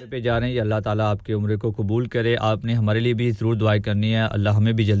खबर पे जा रहे हैं अल्लाह ताला आपके उम्र को कबूल करे आपने हमारे लिए भी जरूर दुआ करनी है अल्लाह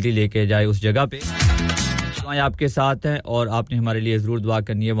हमें भी जल्दी लेके जाए उस जगह पे दुआएं आपके साथ हैं और आपने हमारे लिए जरूर दुआ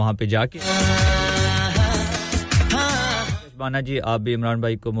करनी है वहां पे जाके बाना जी आप भी इमरान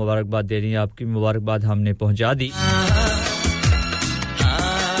भाई को मुबारकबाद दे रही हैं आपकी मुबारकबाद हमने पहुंचा दी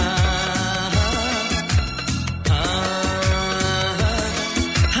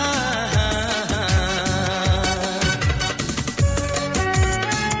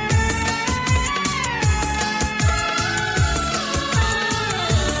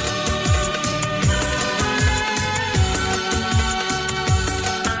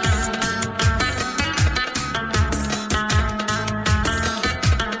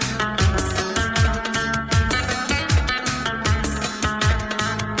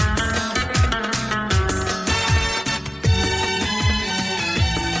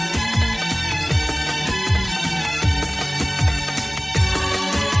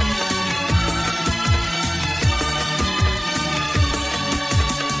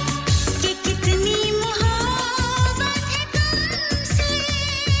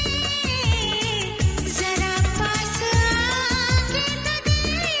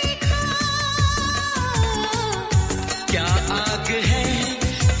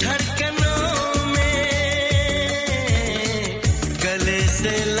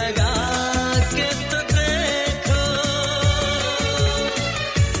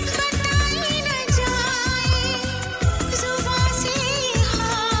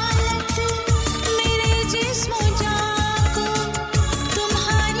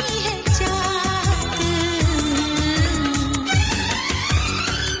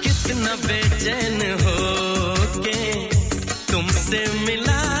कितना बेचैन हो के तुमसे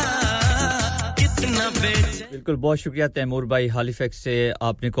मिला कितना बेचैन बिल्कुल बहुत शुक्रिया तैमूर भाई हैलिफैक्स से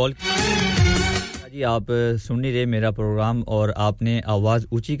आपने कॉल किया जी आप सुन नहीं रहे मेरा प्रोग्राम और आपने आवाज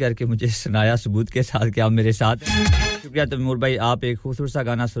ऊंची करके मुझे सुनाया सबूत के साथ कि आप मेरे साथ शुक्रिया तैमूर भाई आप एक खूबसूरत सा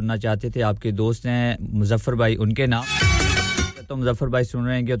गाना सुनना चाहते थे आपके दोस्त हैं मुजफ्फर भाई उनके नाम तो मुजफ्फर भाई सुन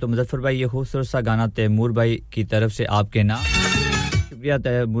रहे हैं तो मुजफ्फर भाई ये खूबसूरत सा गाना तैमूर भाई की तरफ से आपके नाम शुक्रिया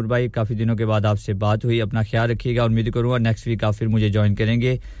तैमूर भाई काफी दिनों के बाद आपसे बात हुई अपना ख्याल रखिएगा उम्मीद करूंगा नेक्स्ट वीक आप फिर मुझे ज्वाइन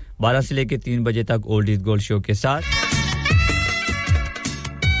करेंगे 12 से लेके 3 बजे तक ओल्ड इज गोल्ड शो के साथ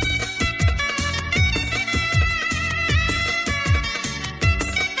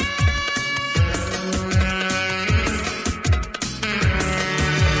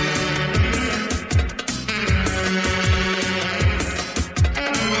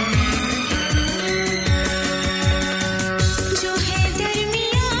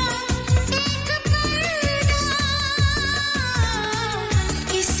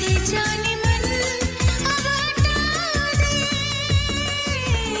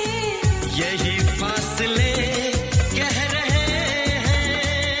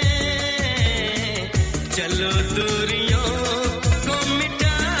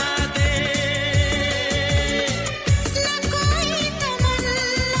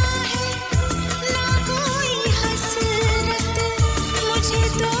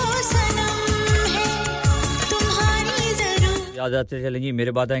आते चलेंगी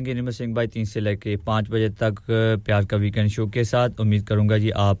मेरे बाद आएंगे निर्मल सिंह भाई 3 से लेके 5 बजे तक प्यार का वीकेंड शो के साथ उम्मीद करूंगा जी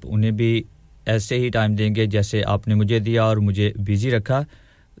आप उन्हें भी ऐसे ही टाइम देंगे जैसे आपने मुझे दिया और मुझे बिजी रखा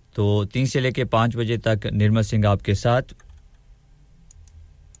तो 3 से लेके 5 बजे तक निर्मल सिंह आपके साथ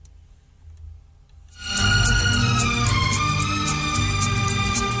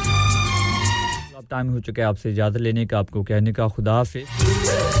अब टाइम हो चुका है आपसे इजाजत लेने का आपको कहने का खुदा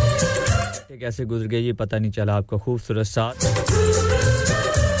हाफिज़ कैसे गुजर गई ये पता नहीं चला आपका खूबसूरत साथ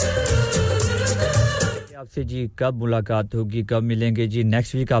आपसे जी कब मुलाकात होगी कब मिलेंगे जी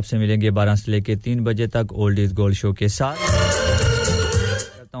नेक्स्ट वीक आपसे मिलेंगे 12 से लेके 3 बजे तक ओल्ड इज गोल्ड शो के साथ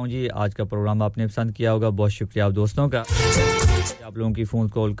करता हूं जी आज का प्रोग्राम आपने पसंद किया होगा बहुत शुक्रिया आप दोस्तों का आप लोगों की फोन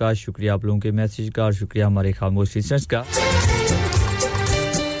कॉल का शुक्रिया आप लोगों के मैसेज का और शुक्रिया हमारे खामोश लिसनर्स का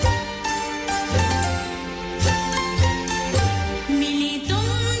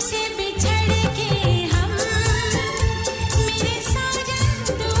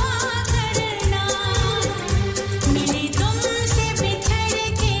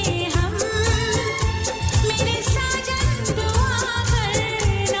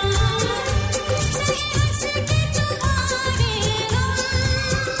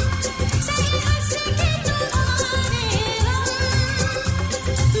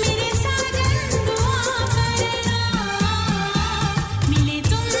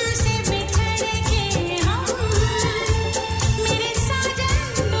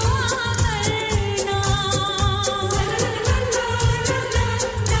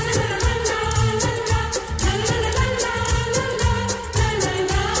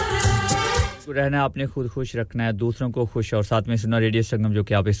रहना आपने खुद खुश रखना है दूसरों को खुश और साथ में सुनना रेडियो संगम जो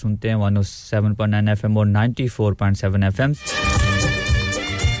कि आप सुनते हैं 107.9 एफएम और 94.7 एफएम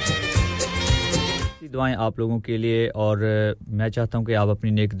दुआएं आप लोगों के लिए और मैं चाहता हूं कि आप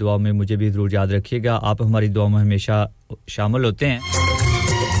अपनी नेक दुआ में मुझे भी जरूर याद रखिएगा आप हमारी दुआ में हमेशा शामिल होते हैं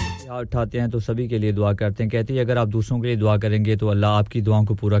याद उठाते हैं तो सभी के लिए दुआ करते हैं कहते हैं अगर आप दूसरों के लिए दुआ करेंगे तो अल्लाह आपकी दुआओं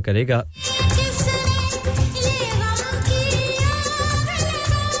को पूरा करेगा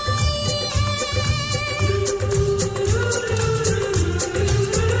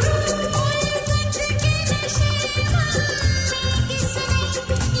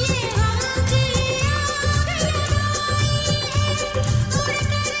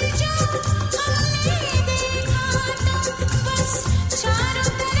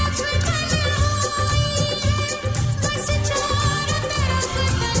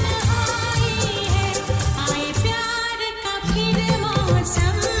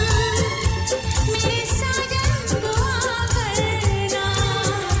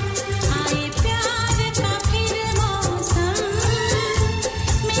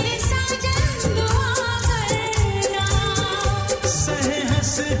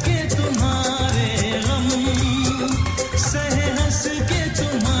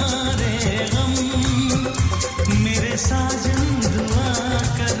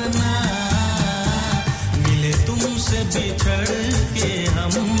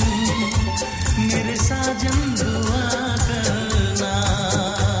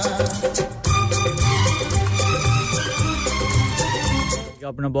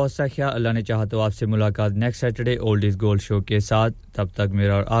अपना बहुत सा ख्याल अल्लाह ने चाहा तो आपसे मुलाकात next Saturday old is gold show के साथ तब तक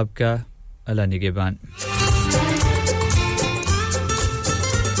मेरा और आपका अल्लाह निगहबान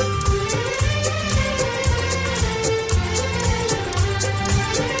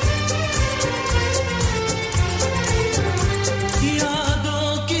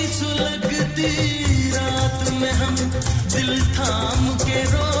दिल थाम के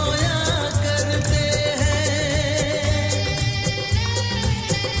रोया करते हैं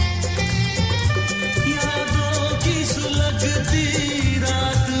यादों की सुलगती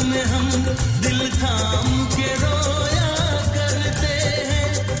रात में हम दिल थाम के रोया करते हैं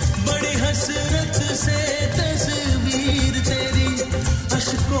बड़ी हसरत से तस्वीर तेरी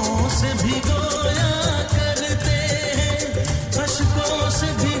अश्कों से भिगोया करते हैं अश्कों से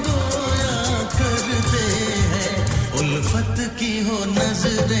भिगोया करते हैं उल्फत की हो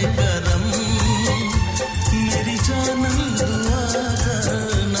नज़रे करम मेरी जानम दुआ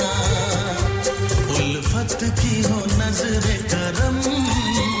करना उल्फत की हो नज़रे करम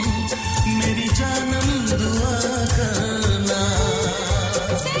मेरी जानम दुआ करना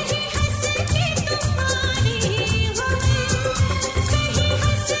सही हंस के तुम्हारी हमें सही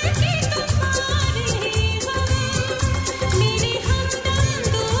हंस के तुम्हारी हमें मेरी हमदम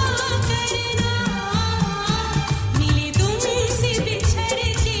दुआ करना मिले तुमसे बिछड़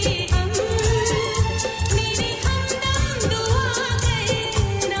के हम मेरी हमदम दुआ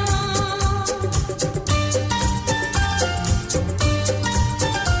करना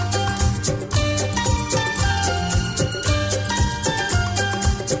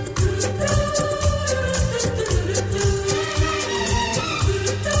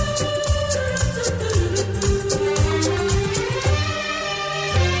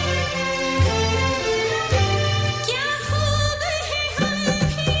क्या खूब है हम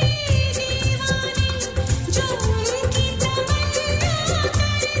भी दीवाने जो उनकी तमन्ना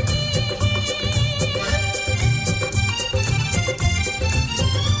करती है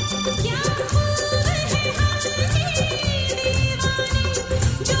क्या खूब है हम भी दीवाने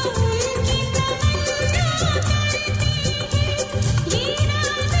जो उनकी तमन्ना करती है ये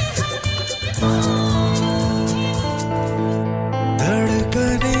राज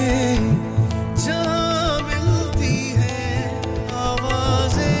धड़कनें जहाँ मिलती हैं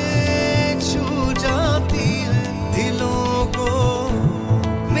आवाजें छू जाती हैं दिलों को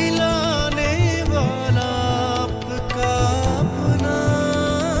मिलाने वाला आपका अपना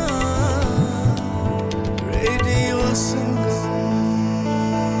radio Sangam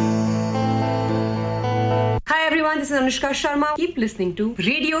Hi everyone, this is Anushka Sharma. Keep listening to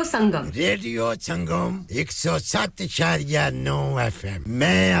Radio Sangam. Radio Sangam 107.9 FM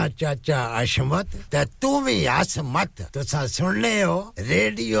मैं आ चाचा अशमत ते तू भी असमत तुसा सुन ले हो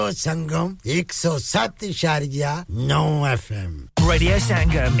radio Sangam 107.9 FM Radio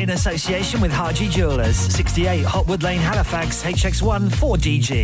Sangam in association with Haji Jewellers, 68 Hotwood Lane, Halifax, HX1 4DG.